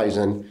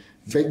realizing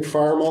big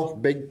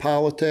pharma, big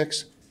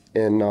politics,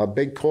 and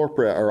big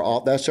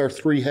corporate that's our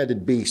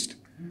three-headed beast,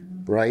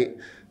 right?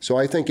 So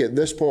I think at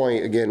this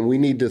point, again, we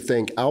need to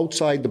think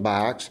outside the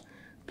box.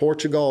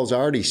 Portugal has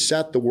already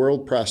set the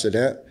world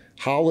precedent.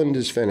 Holland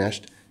is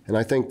finished. And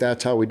I think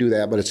that's how we do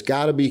that. But it's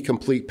got to be a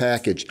complete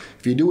package.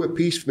 If you do it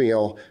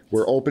piecemeal,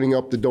 we're opening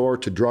up the door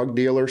to drug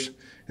dealers.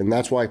 And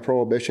that's why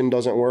prohibition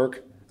doesn't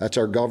work. That's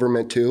our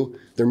government too.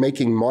 They're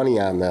making money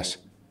on this,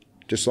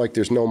 just like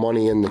there's no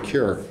money in the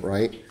cure,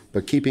 right?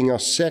 But keeping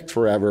us sick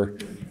forever,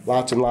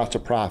 lots and lots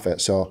of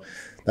profit. So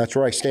that's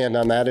where I stand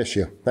on that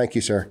issue. Thank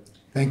you, sir.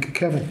 Thank you,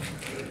 Kevin.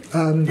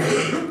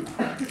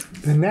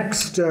 The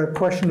next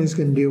question is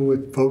going to deal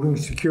with voting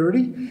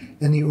security,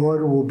 and the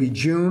order will be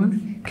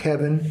June,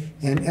 Kevin,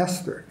 and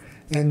Esther.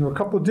 And there are a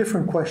couple of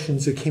different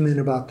questions that came in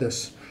about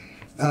this.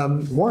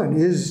 One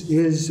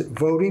is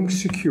voting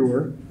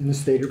secure in the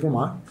state of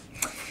Vermont?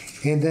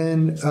 And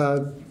then,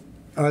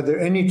 are there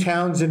any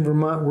towns in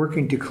Vermont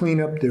working to clean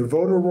up their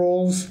voter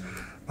rolls?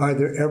 Are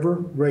there ever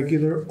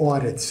regular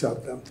audits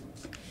of them?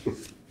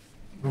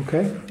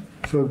 Okay,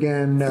 so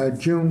again,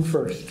 June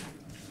 1st.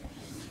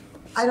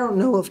 I don't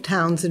know of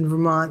towns in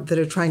Vermont that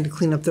are trying to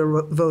clean up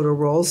their voter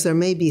rolls. There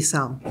may be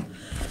some.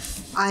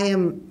 I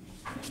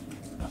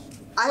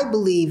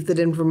believe that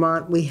in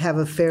Vermont we have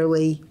a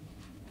fairly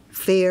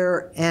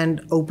fair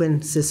and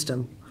open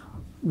system.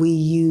 We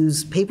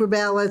use paper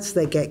ballots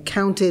that get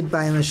counted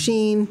by a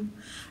machine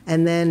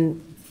and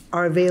then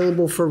are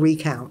available for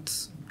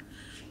recounts.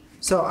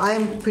 So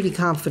I'm pretty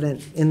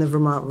confident in the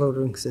Vermont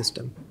voting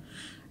system.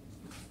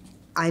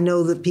 I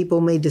know that people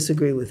may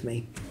disagree with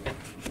me.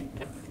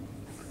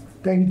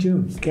 Thank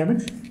you, June.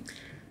 Kevin?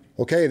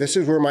 Okay, this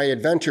is where my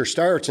adventure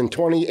starts. In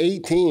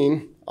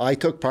 2018, I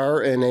took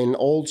part in an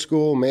old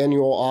school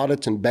manual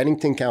audit in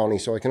Bennington County.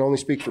 So I can only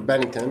speak for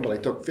Bennington, but I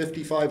took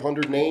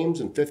 5,500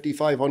 names and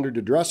 5,500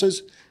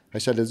 addresses. I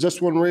said, is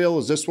this one real?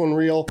 Is this one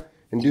real?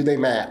 And do they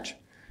match?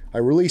 I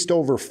released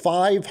over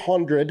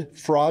 500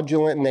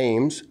 fraudulent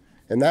names,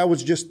 and that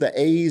was just the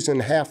A's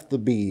and half the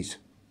B's,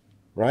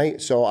 right?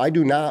 So I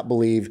do not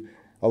believe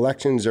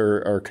elections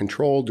are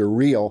controlled or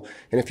real.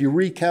 And if you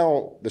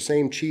recount the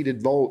same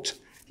cheated votes,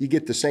 you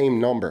get the same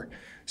number.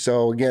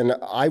 So again,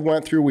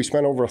 we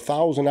spent over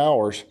 1,000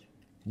 hours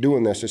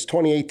doing this. It's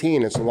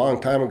 2018, it's a long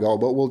time ago,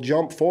 but we'll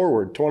jump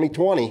forward.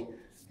 2020,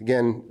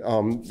 again,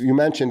 you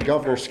mentioned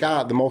Governor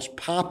Scott, the most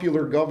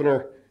popular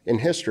governor in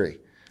history.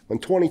 In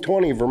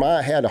 2020,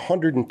 Vermont had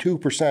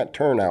 102%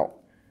 turnout.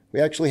 We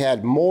actually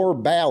had more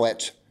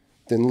ballots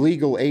than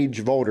legal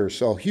age voters.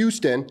 So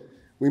Houston,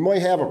 we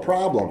might have a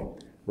problem,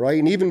 right?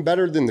 And even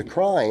better than the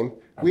crime,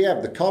 we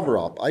have the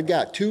cover-up. I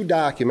got 2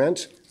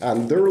 documents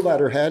on their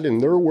letterhead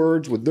and their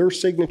words with their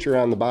signature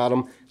on the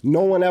bottom.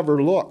 No one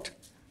ever looked.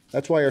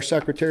 That's why our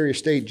Secretary of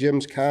State,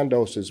 Jim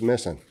Condos, is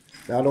missing.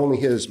 Not only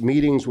his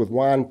meetings with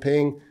Wan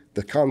Ping,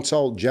 the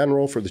Consul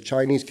General for the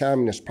Chinese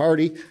Communist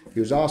Party, he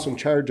was also in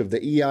charge of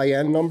the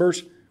EIN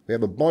numbers. We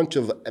have a bunch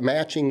of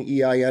matching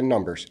EIN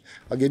numbers.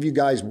 I'll give you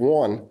guys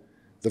one.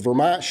 The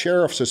Vermont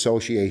Sheriff's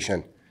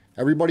Association.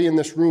 Everybody in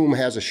this room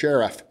has a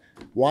sheriff.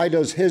 Why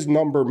does his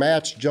number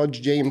match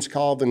Judge James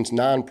Colvin's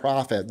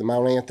nonprofit, the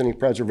Mount Anthony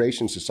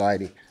Preservation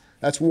Society?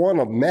 That's one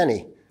of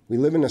many. We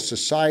live in a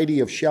society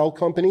of shell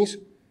companies,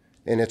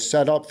 and it's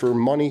set up for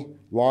money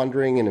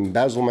laundering and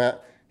embezzlement.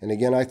 And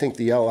again, I think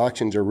the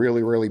elections are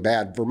really, really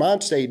bad.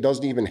 Vermont State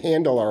doesn't even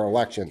handle our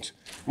elections.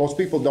 Most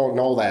people don't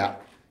know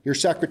that. Your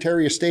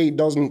Secretary of State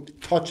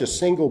doesn't touch a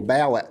single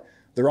ballot.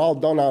 They're all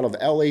done out of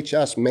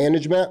LHS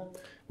Management,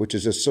 which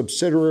is a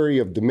subsidiary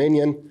of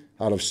Dominion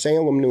out of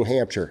Salem, New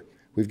Hampshire.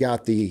 We've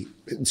got the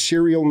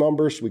serial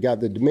numbers, we got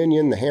the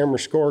Dominion, the Hammer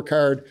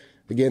scorecard.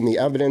 Again, the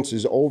evidence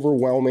is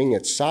overwhelming,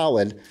 it's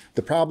solid.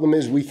 The problem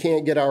is we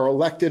can't get our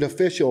elected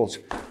officials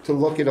to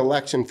look at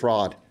election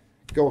fraud.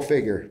 Go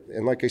figure.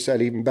 And like I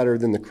said, even better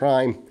than the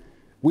crime,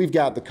 we've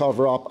got the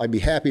cover up. I'd be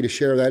happy to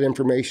share that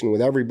information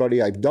with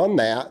everybody. I've done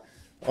that.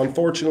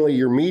 Unfortunately,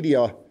 your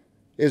media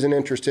isn't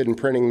interested in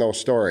printing those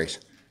stories.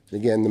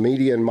 Again, the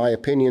media, in my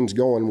opinion, is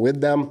going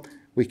with them.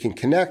 We can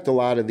connect a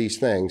lot of these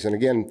things. And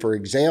again, for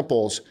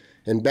examples,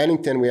 in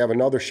Bennington, we have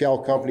another shell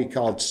company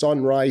called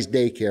Sunrise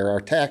Daycare.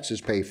 Our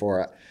taxes pay for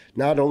it.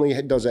 Not only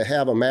does it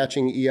have a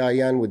matching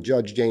EIN with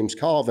Judge James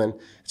Colvin,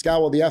 it's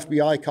got what the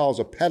FBI calls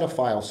a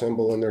pedophile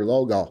symbol in their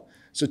logo.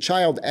 It's a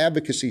child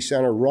advocacy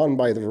center run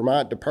by the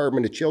Vermont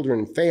Department of Children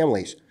and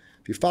Families.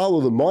 If you follow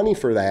the money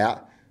for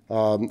that,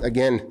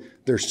 again,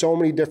 there's so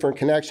many different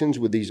connections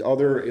with these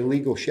other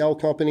illegal shell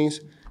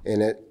companies,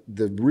 and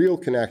the real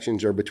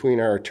connections are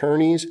between our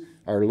attorneys,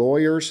 our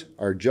lawyers,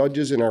 our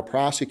judges, and our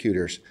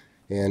prosecutors.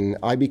 And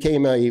I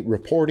became a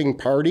reporting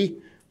party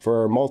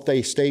for a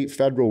multi-state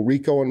federal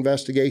RICO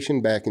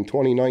investigation back in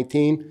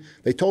 2019.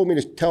 They told me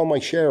to tell my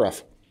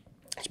sheriff,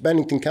 it's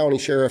Bennington County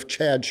Sheriff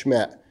Chad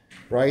Schmidt,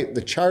 right?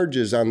 The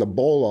charges on the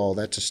BOLO,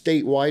 that's a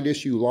statewide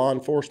issue, law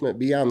enforcement,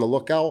 be on the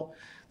lookout.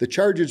 The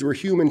charges were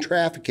human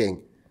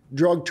trafficking,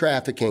 drug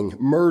trafficking,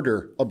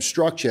 murder,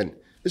 obstruction.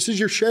 This is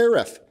your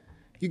sheriff.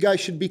 You guys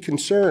should be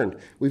concerned.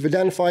 We've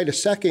identified a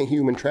second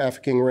human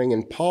trafficking ring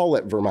in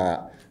Paulet,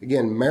 Vermont.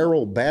 Again,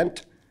 Merrill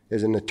Bent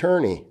is an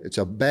attorney. It's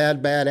a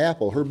bad, bad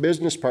apple. Her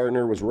business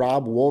partner was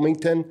Rob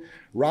Wilmington.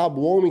 Rob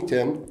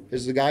Wilmington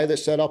is the guy that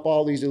set up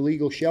all these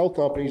illegal shell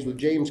companies with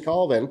James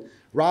Colvin.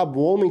 Rob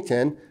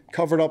Wilmington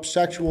covered up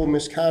sexual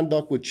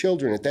misconduct with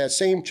children at that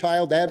same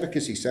child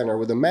advocacy center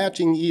with a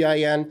matching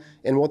EIN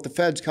and what the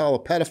feds call a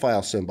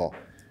pedophile symbol.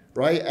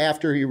 Right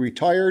after he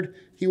retired,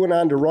 he went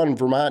on to run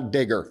Vermont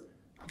Digger.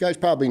 You guys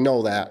probably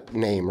know that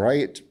name,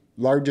 right? It's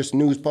largest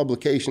news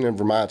publication in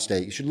Vermont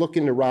state. You should look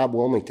into Rob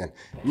Wilmington.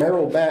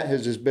 Merrill Bent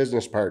is his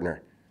business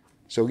partner.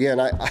 So again,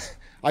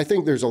 I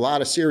think there's a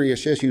lot of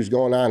serious issues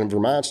going on in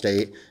Vermont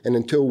state, and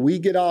until we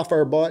get off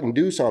our butt and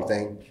do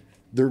something,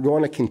 they're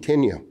going to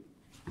continue.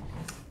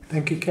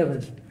 Thank you,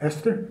 Kevin.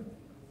 Esther?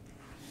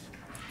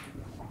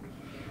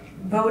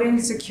 Voting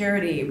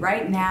security.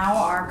 Right now,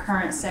 our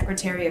current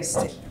Secretary of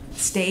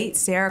State,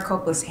 Sarah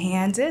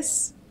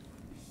Copeland-Handis,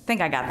 I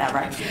think I got that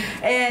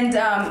right,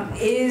 and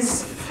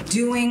is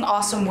doing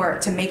awesome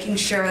work to making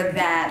sure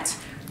that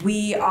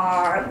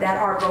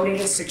our voting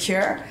is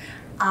secure.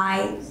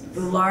 I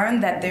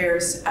learned that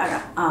there's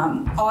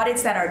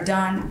audits that are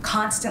done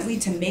constantly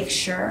to make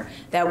sure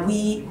that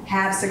we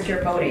have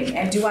secure voting.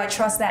 And do I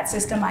trust that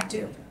system? I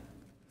do.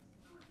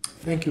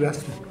 Thank you,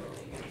 Esther.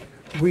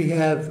 We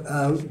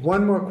have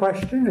one more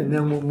question, and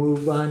then we'll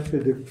move on to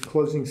the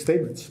closing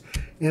statements.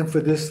 And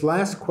for this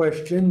last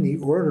question, the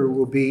order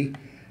will be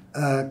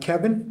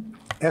Kevin,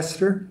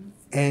 Esther,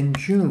 and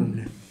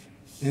June.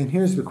 And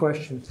here's the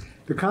question.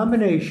 The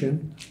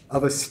combination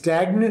of a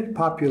stagnant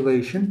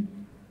population,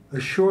 a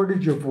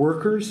shortage of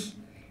workers,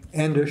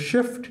 and a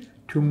shift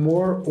to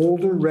more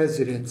older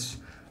residents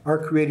are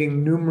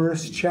creating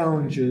numerous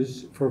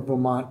challenges for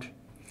Vermont.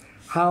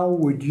 How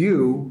would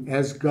you,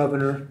 as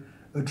governor,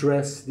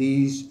 address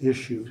these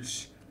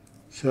issues?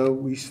 So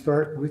we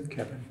start with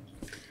Kevin.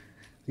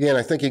 Again,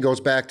 I think it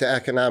goes back to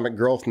economic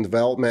growth and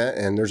development,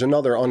 and there's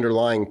another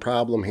underlying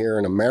problem here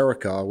in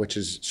America, which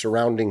is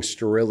surrounding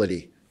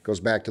sterility. It goes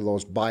back to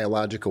those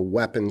biological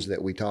weapons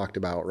that we talked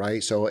about,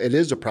 right? So it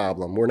is a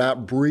problem. We're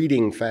not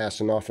breeding fast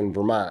enough in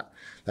Vermont.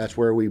 That's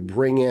where we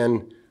bring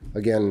in,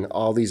 again,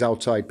 all these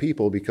outside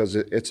people because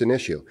it's an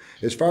issue.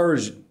 As far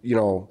as,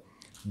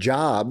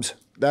 jobs,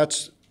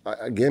 that's,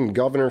 again,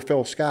 Governor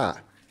Phil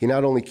Scott. He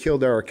not only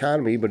killed our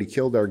economy, but he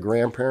killed our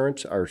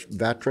grandparents, our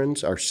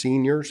veterans, our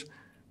seniors,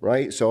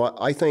 right? So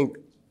I think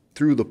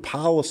through the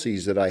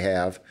policies that I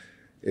have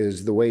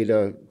is the way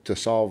to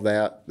solve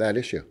that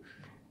issue.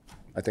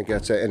 I think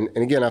that's it. And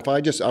again, I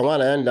want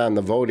to end on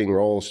the voting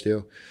rolls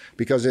too,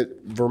 because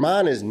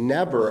Vermont has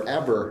never,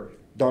 ever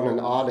done an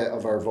audit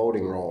of our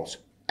voting rolls,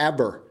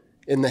 ever.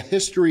 In the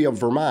history of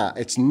Vermont,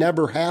 it's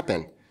never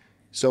happened.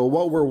 So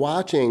what we're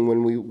watching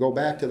when we go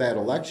back to that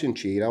election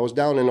sheet, I was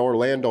down in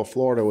Orlando,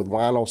 Florida with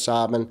Juan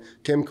O'Sabin,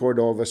 Tim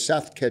Cordova,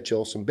 Seth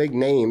Kitchell, some big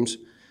names,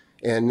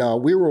 and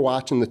we were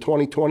watching the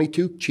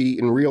 2022 sheet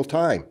in real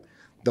time.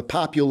 The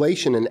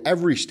population in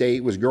every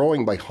state was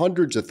growing by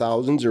hundreds of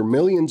thousands or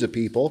millions of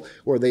people,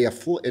 where they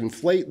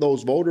inflate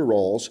those voter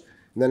rolls,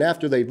 and then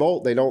after they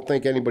vote, they don't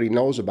think anybody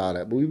knows about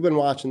it. But we've been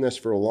watching this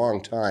for a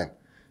long time.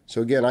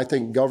 So again, I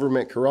think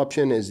government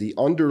corruption is the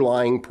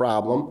underlying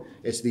problem.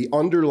 It's the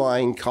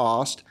underlying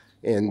cost,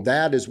 and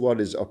that is what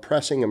is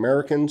oppressing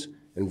Americans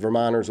and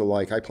Vermonters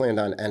alike. I plan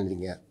on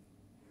ending it.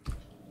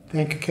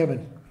 Thank you,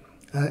 Kevin.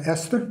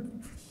 Esther?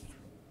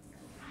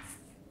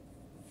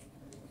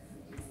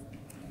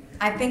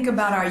 I think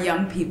about our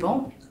young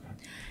people,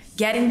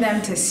 getting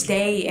them to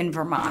stay in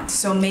Vermont.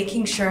 So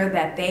making sure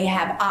that they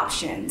have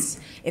options.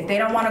 If they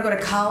don't want to go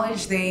to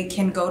college, they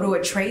can go to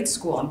a trade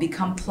school and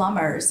become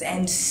plumbers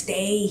and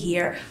stay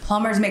here.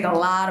 Plumbers make a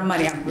lot of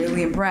money. I'm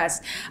really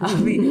impressed.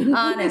 I'll be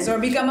honest. Or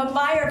become a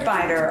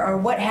firefighter or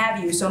what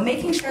have you. So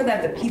making sure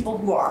that the people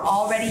who are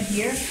already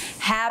here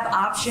have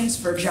options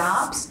for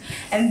jobs,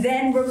 and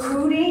then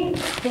recruiting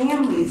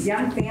families,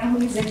 young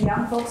families and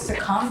young folks to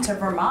come to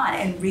Vermont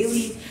and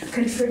really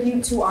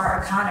contribute to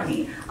our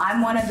economy.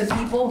 I'm one of the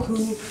people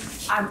who,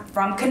 I'm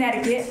from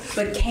Connecticut,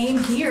 but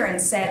came here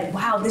and said,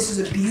 wow, this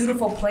is a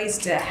beautiful place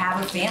to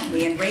have a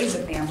family and raise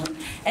a family.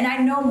 And I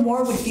know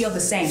more would feel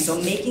the same,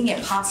 so making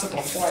it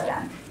possible for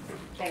them.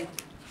 Thank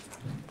you.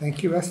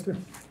 Thank you, Esther.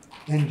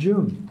 And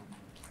June?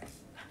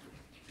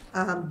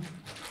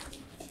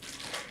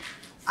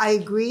 I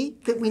agree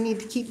that we need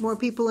to keep more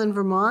people in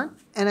Vermont,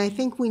 and I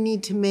think we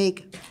need to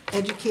make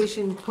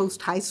education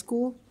post-high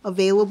school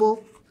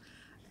available.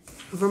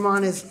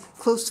 Vermont is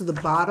close to the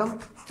bottom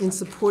in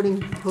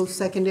supporting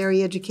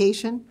post-secondary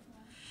education,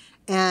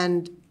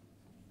 and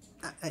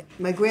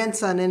my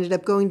grandson ended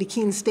up going to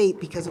Keene State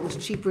because it was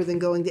cheaper than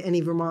going to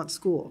any Vermont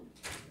school,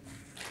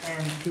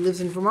 and he lives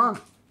in Vermont.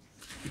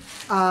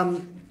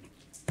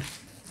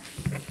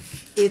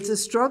 It's a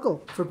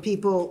struggle for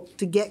people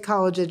to get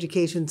college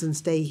educations and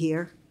stay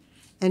here.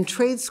 And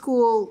trade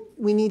school,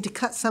 we need to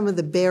cut some of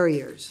the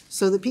barriers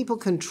so that people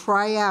can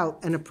try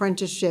out an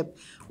apprenticeship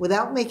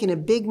without making a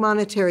big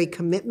monetary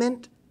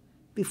commitment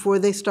before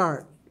they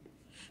start,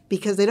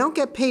 because they don't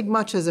get paid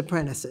much as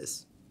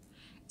apprentices.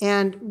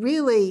 And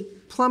really,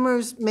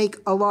 plumbers make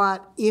a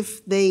lot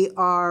if they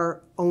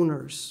are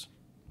owners.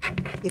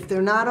 If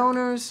they're not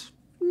owners,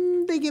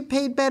 they get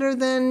paid better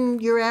than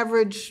your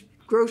average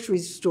grocery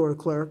store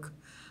clerk,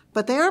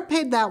 but they aren't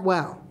paid that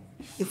well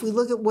if we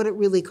look at what it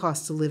really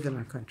costs to live in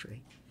our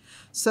country.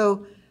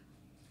 So,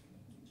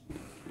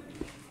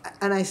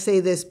 and I say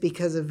this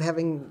because of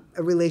having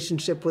a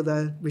relationship with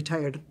a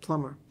retired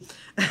plumber.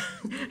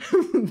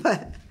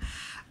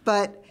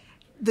 But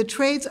the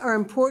trades are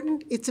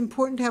important. It's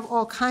important to have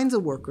all kinds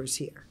of workers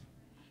here.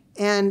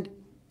 And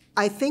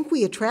I think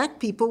we attract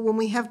people when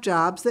we have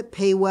jobs that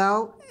pay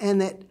well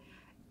and that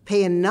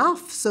pay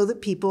enough so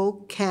that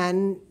people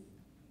can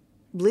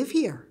live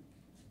here,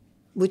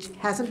 which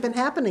hasn't been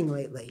happening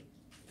lately.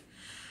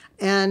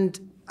 And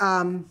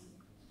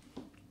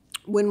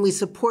when we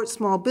support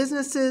small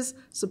businesses,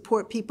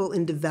 support people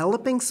in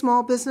developing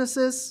small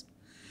businesses,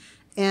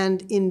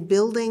 and in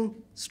building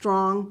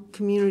strong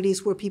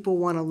communities where people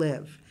want to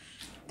live.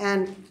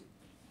 And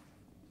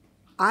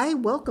I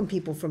welcome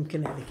people from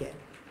Connecticut.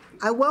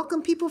 I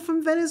welcome people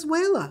from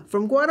Venezuela,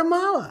 from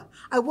Guatemala.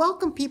 I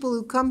welcome people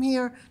who come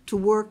here to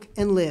work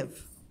and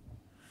live.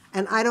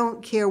 And I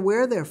don't care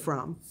where they're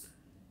from.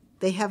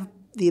 They have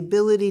the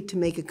ability to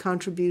make a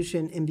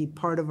contribution and be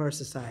part of our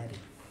society.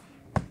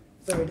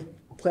 Sorry to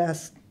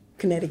class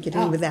Connecticut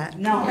in with that.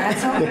 No,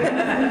 that's all good.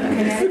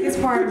 Connecticut's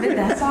part of it,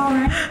 that's all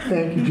right.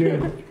 Thank you,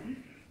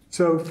 Jim.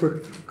 So for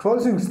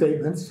closing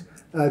statements,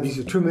 these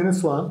are 2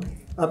 minutes long,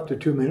 up to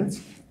 2 minutes.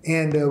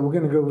 And we're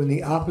going to go in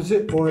the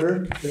opposite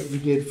order that we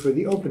did for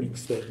the opening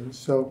statements.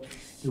 So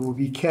it will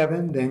be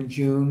Kevin, then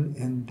June,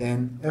 and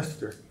then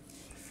Esther.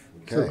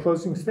 Okay. So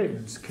closing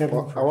statements. Kevin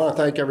Well, first. I want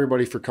to thank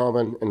everybody for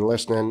coming and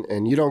listening.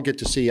 And you don't get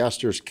to see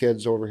Esther's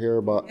kids over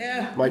here, but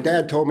my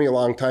dad told me a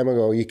long time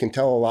ago, you can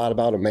tell a lot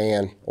about a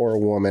man or a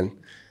woman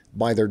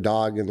by their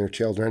dog and their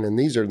children. And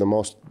these are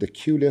the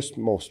cutest,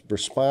 most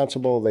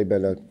responsible. They've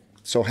been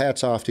so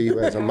hats off to you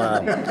as a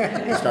mom.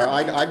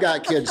 I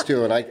got kids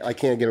too, and I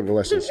can't get them to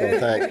listen, so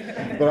thanks.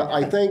 But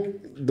I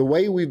think the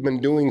way we've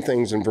been doing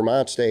things in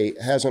Vermont State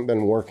hasn't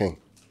been working,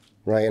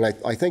 right? And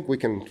I think we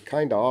can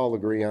kind of all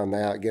agree on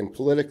that. Again,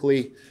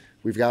 politically,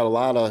 we've got a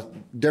lot of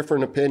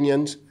different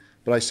opinions,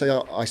 but I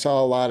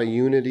saw a lot of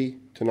unity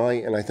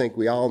tonight, and I think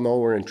we all know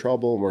we're in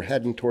trouble, and we're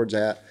heading towards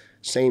that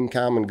same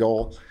common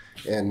goal.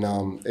 And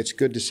it's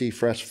good to see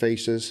fresh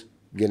faces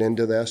get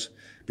into this.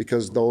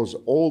 Because those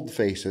old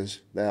faces,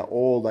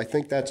 I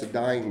think that's a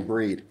dying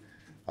breed.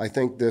 I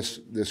think this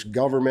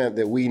government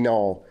that we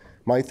know,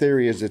 my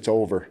theory is it's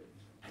over.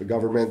 The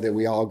government that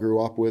we all grew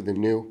up with and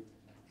knew,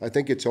 I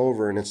think it's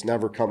over and it's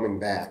never coming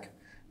back.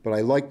 But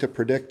I like to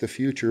predict the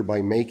future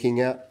by making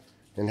it.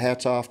 And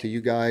hats off to you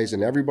guys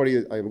and everybody.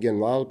 Again, a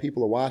lot of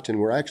people are watching.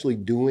 We're actually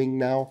doing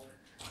now.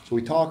 So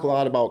we talk a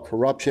lot about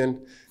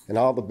corruption and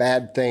all the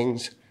bad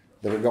things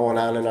that are going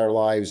on in our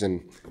lives.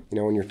 And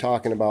when you're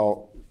talking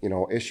about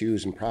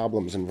issues and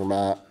problems in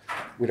Vermont,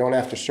 we don't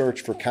have to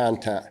search for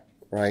content,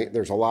 right?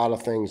 There's a lot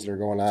of things that are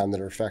going on that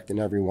are affecting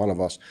every one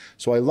of us.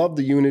 So I love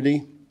the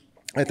unity.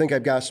 I think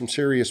I've got some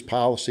serious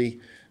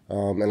policy,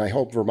 and I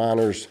hope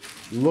Vermonters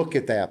look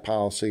at that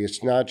policy.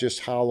 It's not just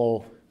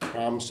hollow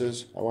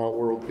promises. I want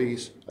world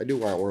peace. I do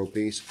want world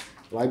peace.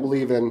 But I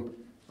believe in,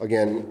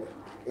 again,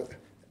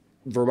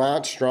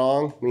 Vermont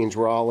strong means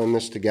we're all in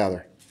this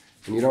together.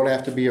 And you don't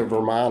have to be a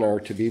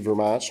Vermonter to be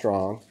Vermont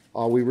strong.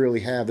 All we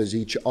really have is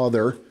each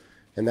other,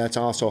 and that's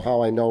also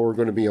how I know we're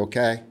going to be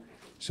okay.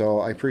 So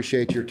I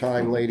appreciate your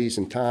time, ladies,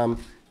 and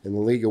Tom and the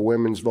League of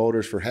Women's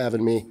Voters for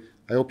having me.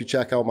 I hope you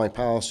check out my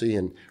policy,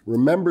 and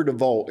remember to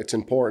vote. It's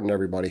important,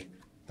 everybody.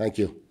 Thank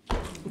you.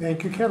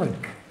 Thank you, Kevin.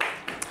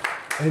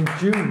 And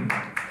June.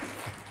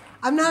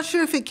 I'm not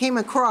sure if it came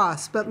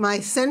across, but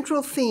my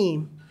central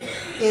theme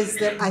is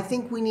that I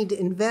think we need to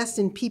invest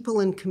in people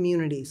and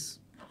communities.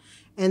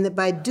 And that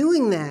by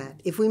doing that,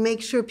 if we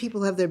make sure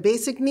people have their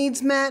basic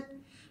needs met,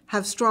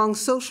 have strong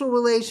social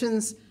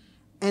relations,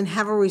 and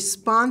have a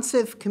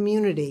responsive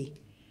community,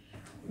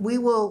 we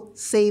will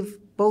save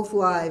both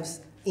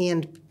lives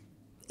and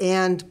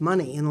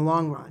money in the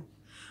long run.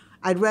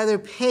 I'd rather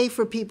pay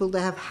for people to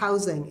have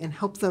housing and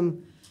help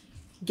them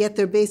get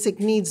their basic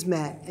needs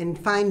met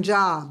and find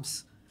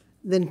jobs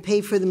than pay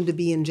for them to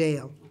be in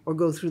jail or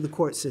go through the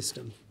court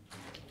system.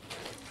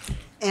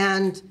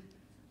 And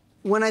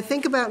when I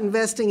think about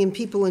investing in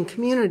people and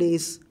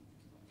communities,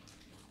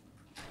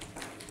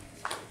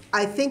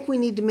 I think we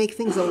need to make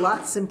things a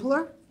lot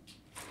simpler.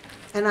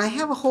 And I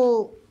have a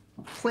whole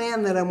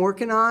plan that I'm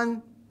working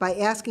on by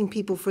asking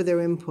people for their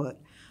input.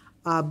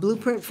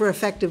 Blueprint for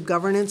Effective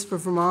Governance for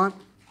Vermont.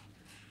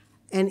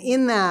 And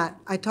in that,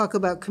 I talk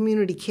about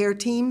community care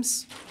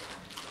teams,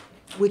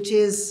 which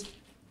is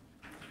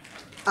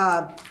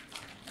from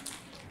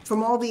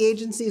all the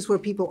agencies where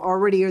people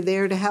already are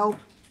there to help.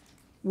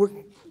 We're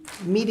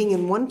meeting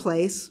in one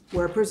place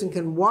where a person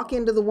can walk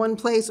into the one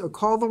place or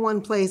call the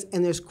one place,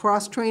 and there's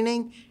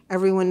cross-training.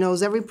 Everyone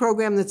knows every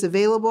program that's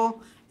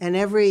available and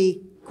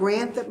every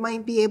grant that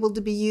might be able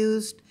to be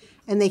used,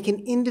 and they can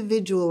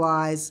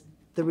individualize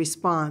the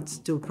response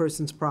to a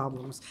person's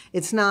problems.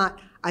 It's not,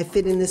 I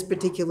fit in this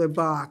particular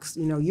box,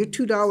 you know, you're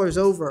 $2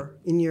 over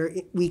in your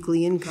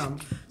weekly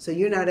income, so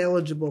you're not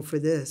eligible for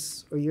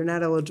this, or you're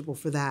not eligible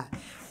for that.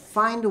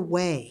 Find a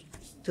way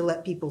to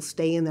let people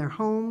stay in their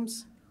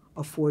homes,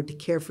 afford to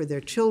care for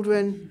their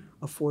children,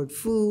 afford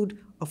food,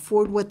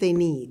 afford what they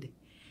need,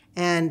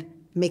 and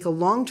make a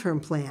long-term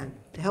plan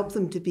to help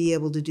them to be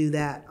able to do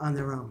that on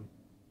their own.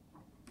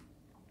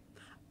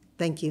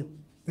 Thank you.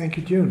 Thank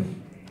you,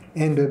 June.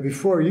 And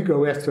before you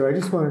go, Esther, I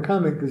just want to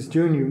comment, because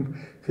June, you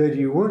said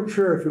you weren't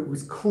sure if it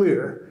was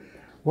clear.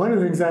 One of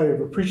the things I have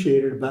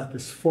appreciated about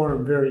this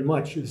forum very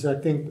much is I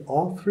think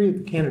all three of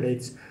the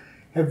candidates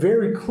have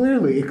very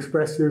clearly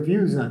expressed their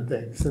views on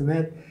things, and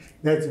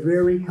that's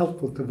very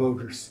helpful to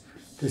voters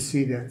to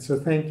see that. So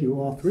thank you,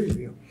 all three of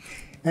you.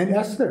 And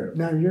Esther,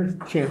 now your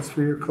chance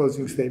for your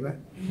closing statement.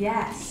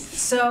 Yes.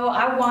 So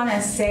I want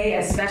to say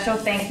a special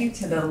thank you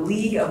to the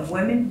League of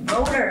Women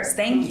Voters.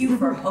 Thank you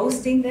for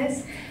hosting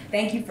this.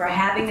 Thank you for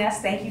having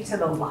us. Thank you to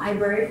the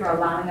library for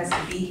allowing us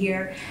to be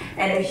here.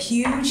 And a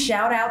huge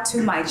shout out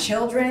to my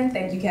children.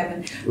 Thank you,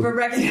 Kevin, for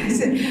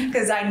recognizing,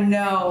 because I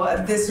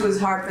know this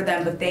was hard for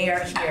them, but they are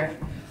here.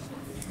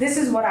 This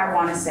is what I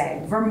want to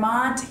say.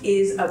 Vermont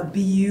is a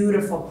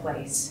beautiful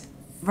place.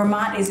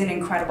 Vermont is an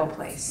incredible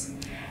place.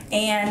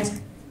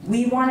 And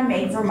we want to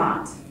make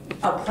Vermont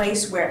a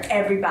place where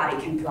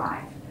everybody can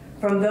thrive.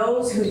 From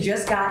those who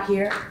just got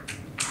here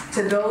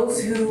to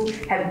those who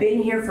have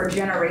been here for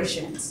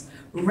generations.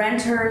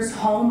 Renters,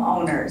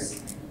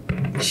 homeowners,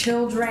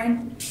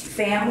 children,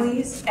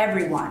 families,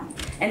 everyone.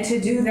 And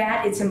to do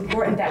that, it's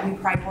important that we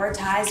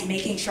prioritize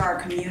making sure our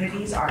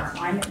communities are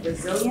climate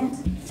resilient,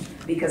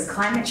 because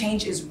climate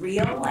change is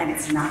real and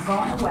it's not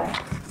going away.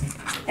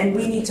 And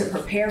we need to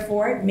prepare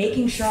for it,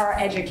 making sure our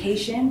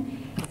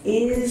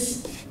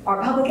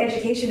public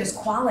education is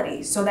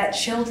quality, so that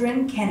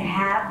children can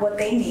have what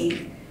they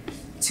need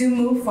to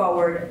move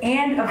forward,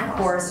 and of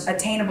course,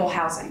 attainable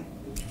housing.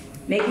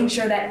 Making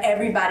sure that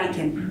everybody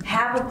can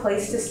have a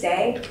place to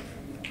stay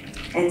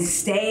and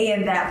stay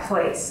in that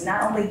place.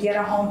 Not only get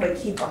a home, but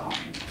keep a home.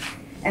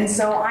 And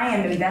so I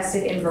am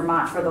invested in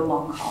Vermont for the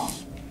long haul.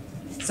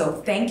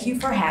 So thank you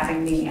for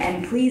having me.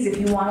 And please, if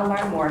you want to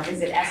learn more,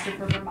 visit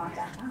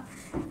estherforvermont.com.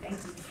 Thank you.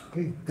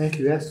 Okay, thank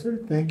you, Esther.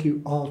 Thank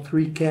you, all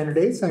three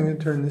candidates. I'm going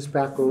to turn this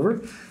back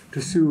over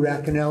to Sue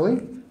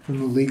Racanelli from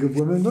the League of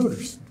Women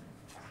Voters.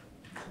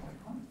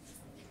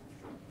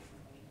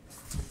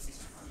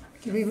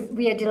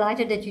 We are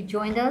delighted that you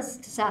joined us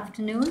this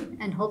afternoon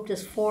and hope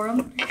this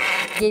forum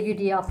gave you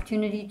the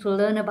opportunity to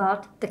learn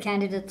about the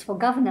candidates for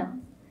governor.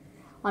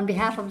 On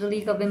behalf of the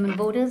League of Women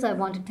Voters, I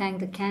want to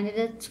thank the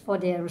candidates for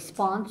their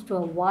response to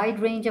a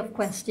wide range of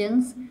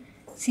questions,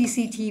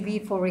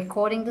 CCTV for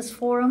recording this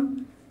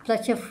forum,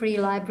 Fletcher Free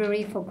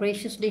Library for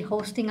graciously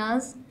hosting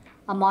us,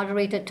 our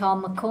moderator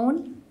Tom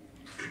McKone,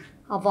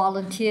 our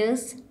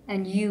volunteers,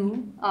 and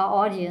you, our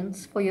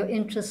audience, for your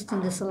interest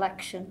in this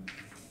election.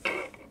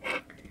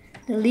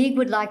 The League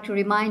would like to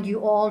remind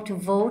you all to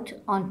vote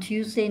on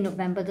Tuesday,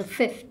 November the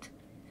 5th.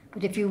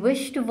 But if you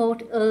wish to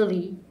vote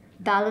early,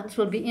 ballots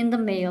will be in the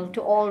mail to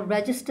all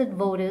registered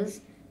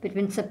voters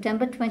between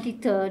September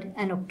 23rd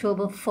and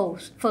October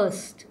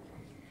 1st.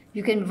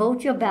 You can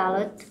vote your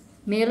ballot,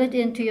 mail it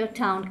in to your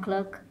town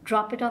clerk,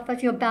 drop it off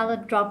at your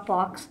ballot drop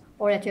box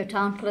or at your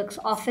town clerk's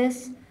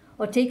office,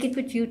 or take it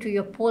with you to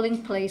your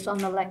polling place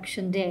on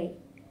election day.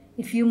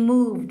 If you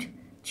moved,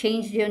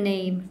 changed your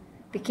name,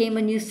 became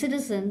a new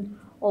citizen,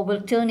 or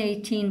will turn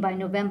 18 by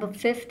November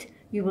 5th,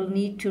 you will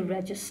need to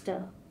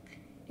register.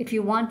 If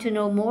you want to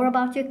know more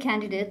about your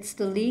candidates,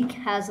 the League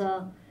has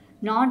a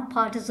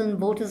nonpartisan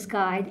voters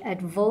guide at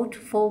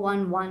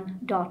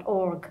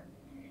vote411.org.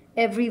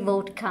 Every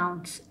vote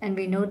counts, and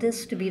we know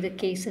this to be the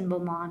case in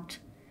Vermont.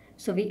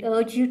 So we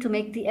urge you to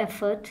make the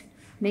effort,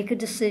 make a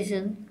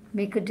decision,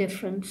 make a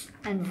difference,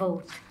 and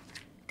vote.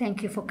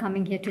 Thank you for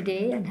coming here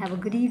today, and have a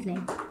good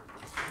evening.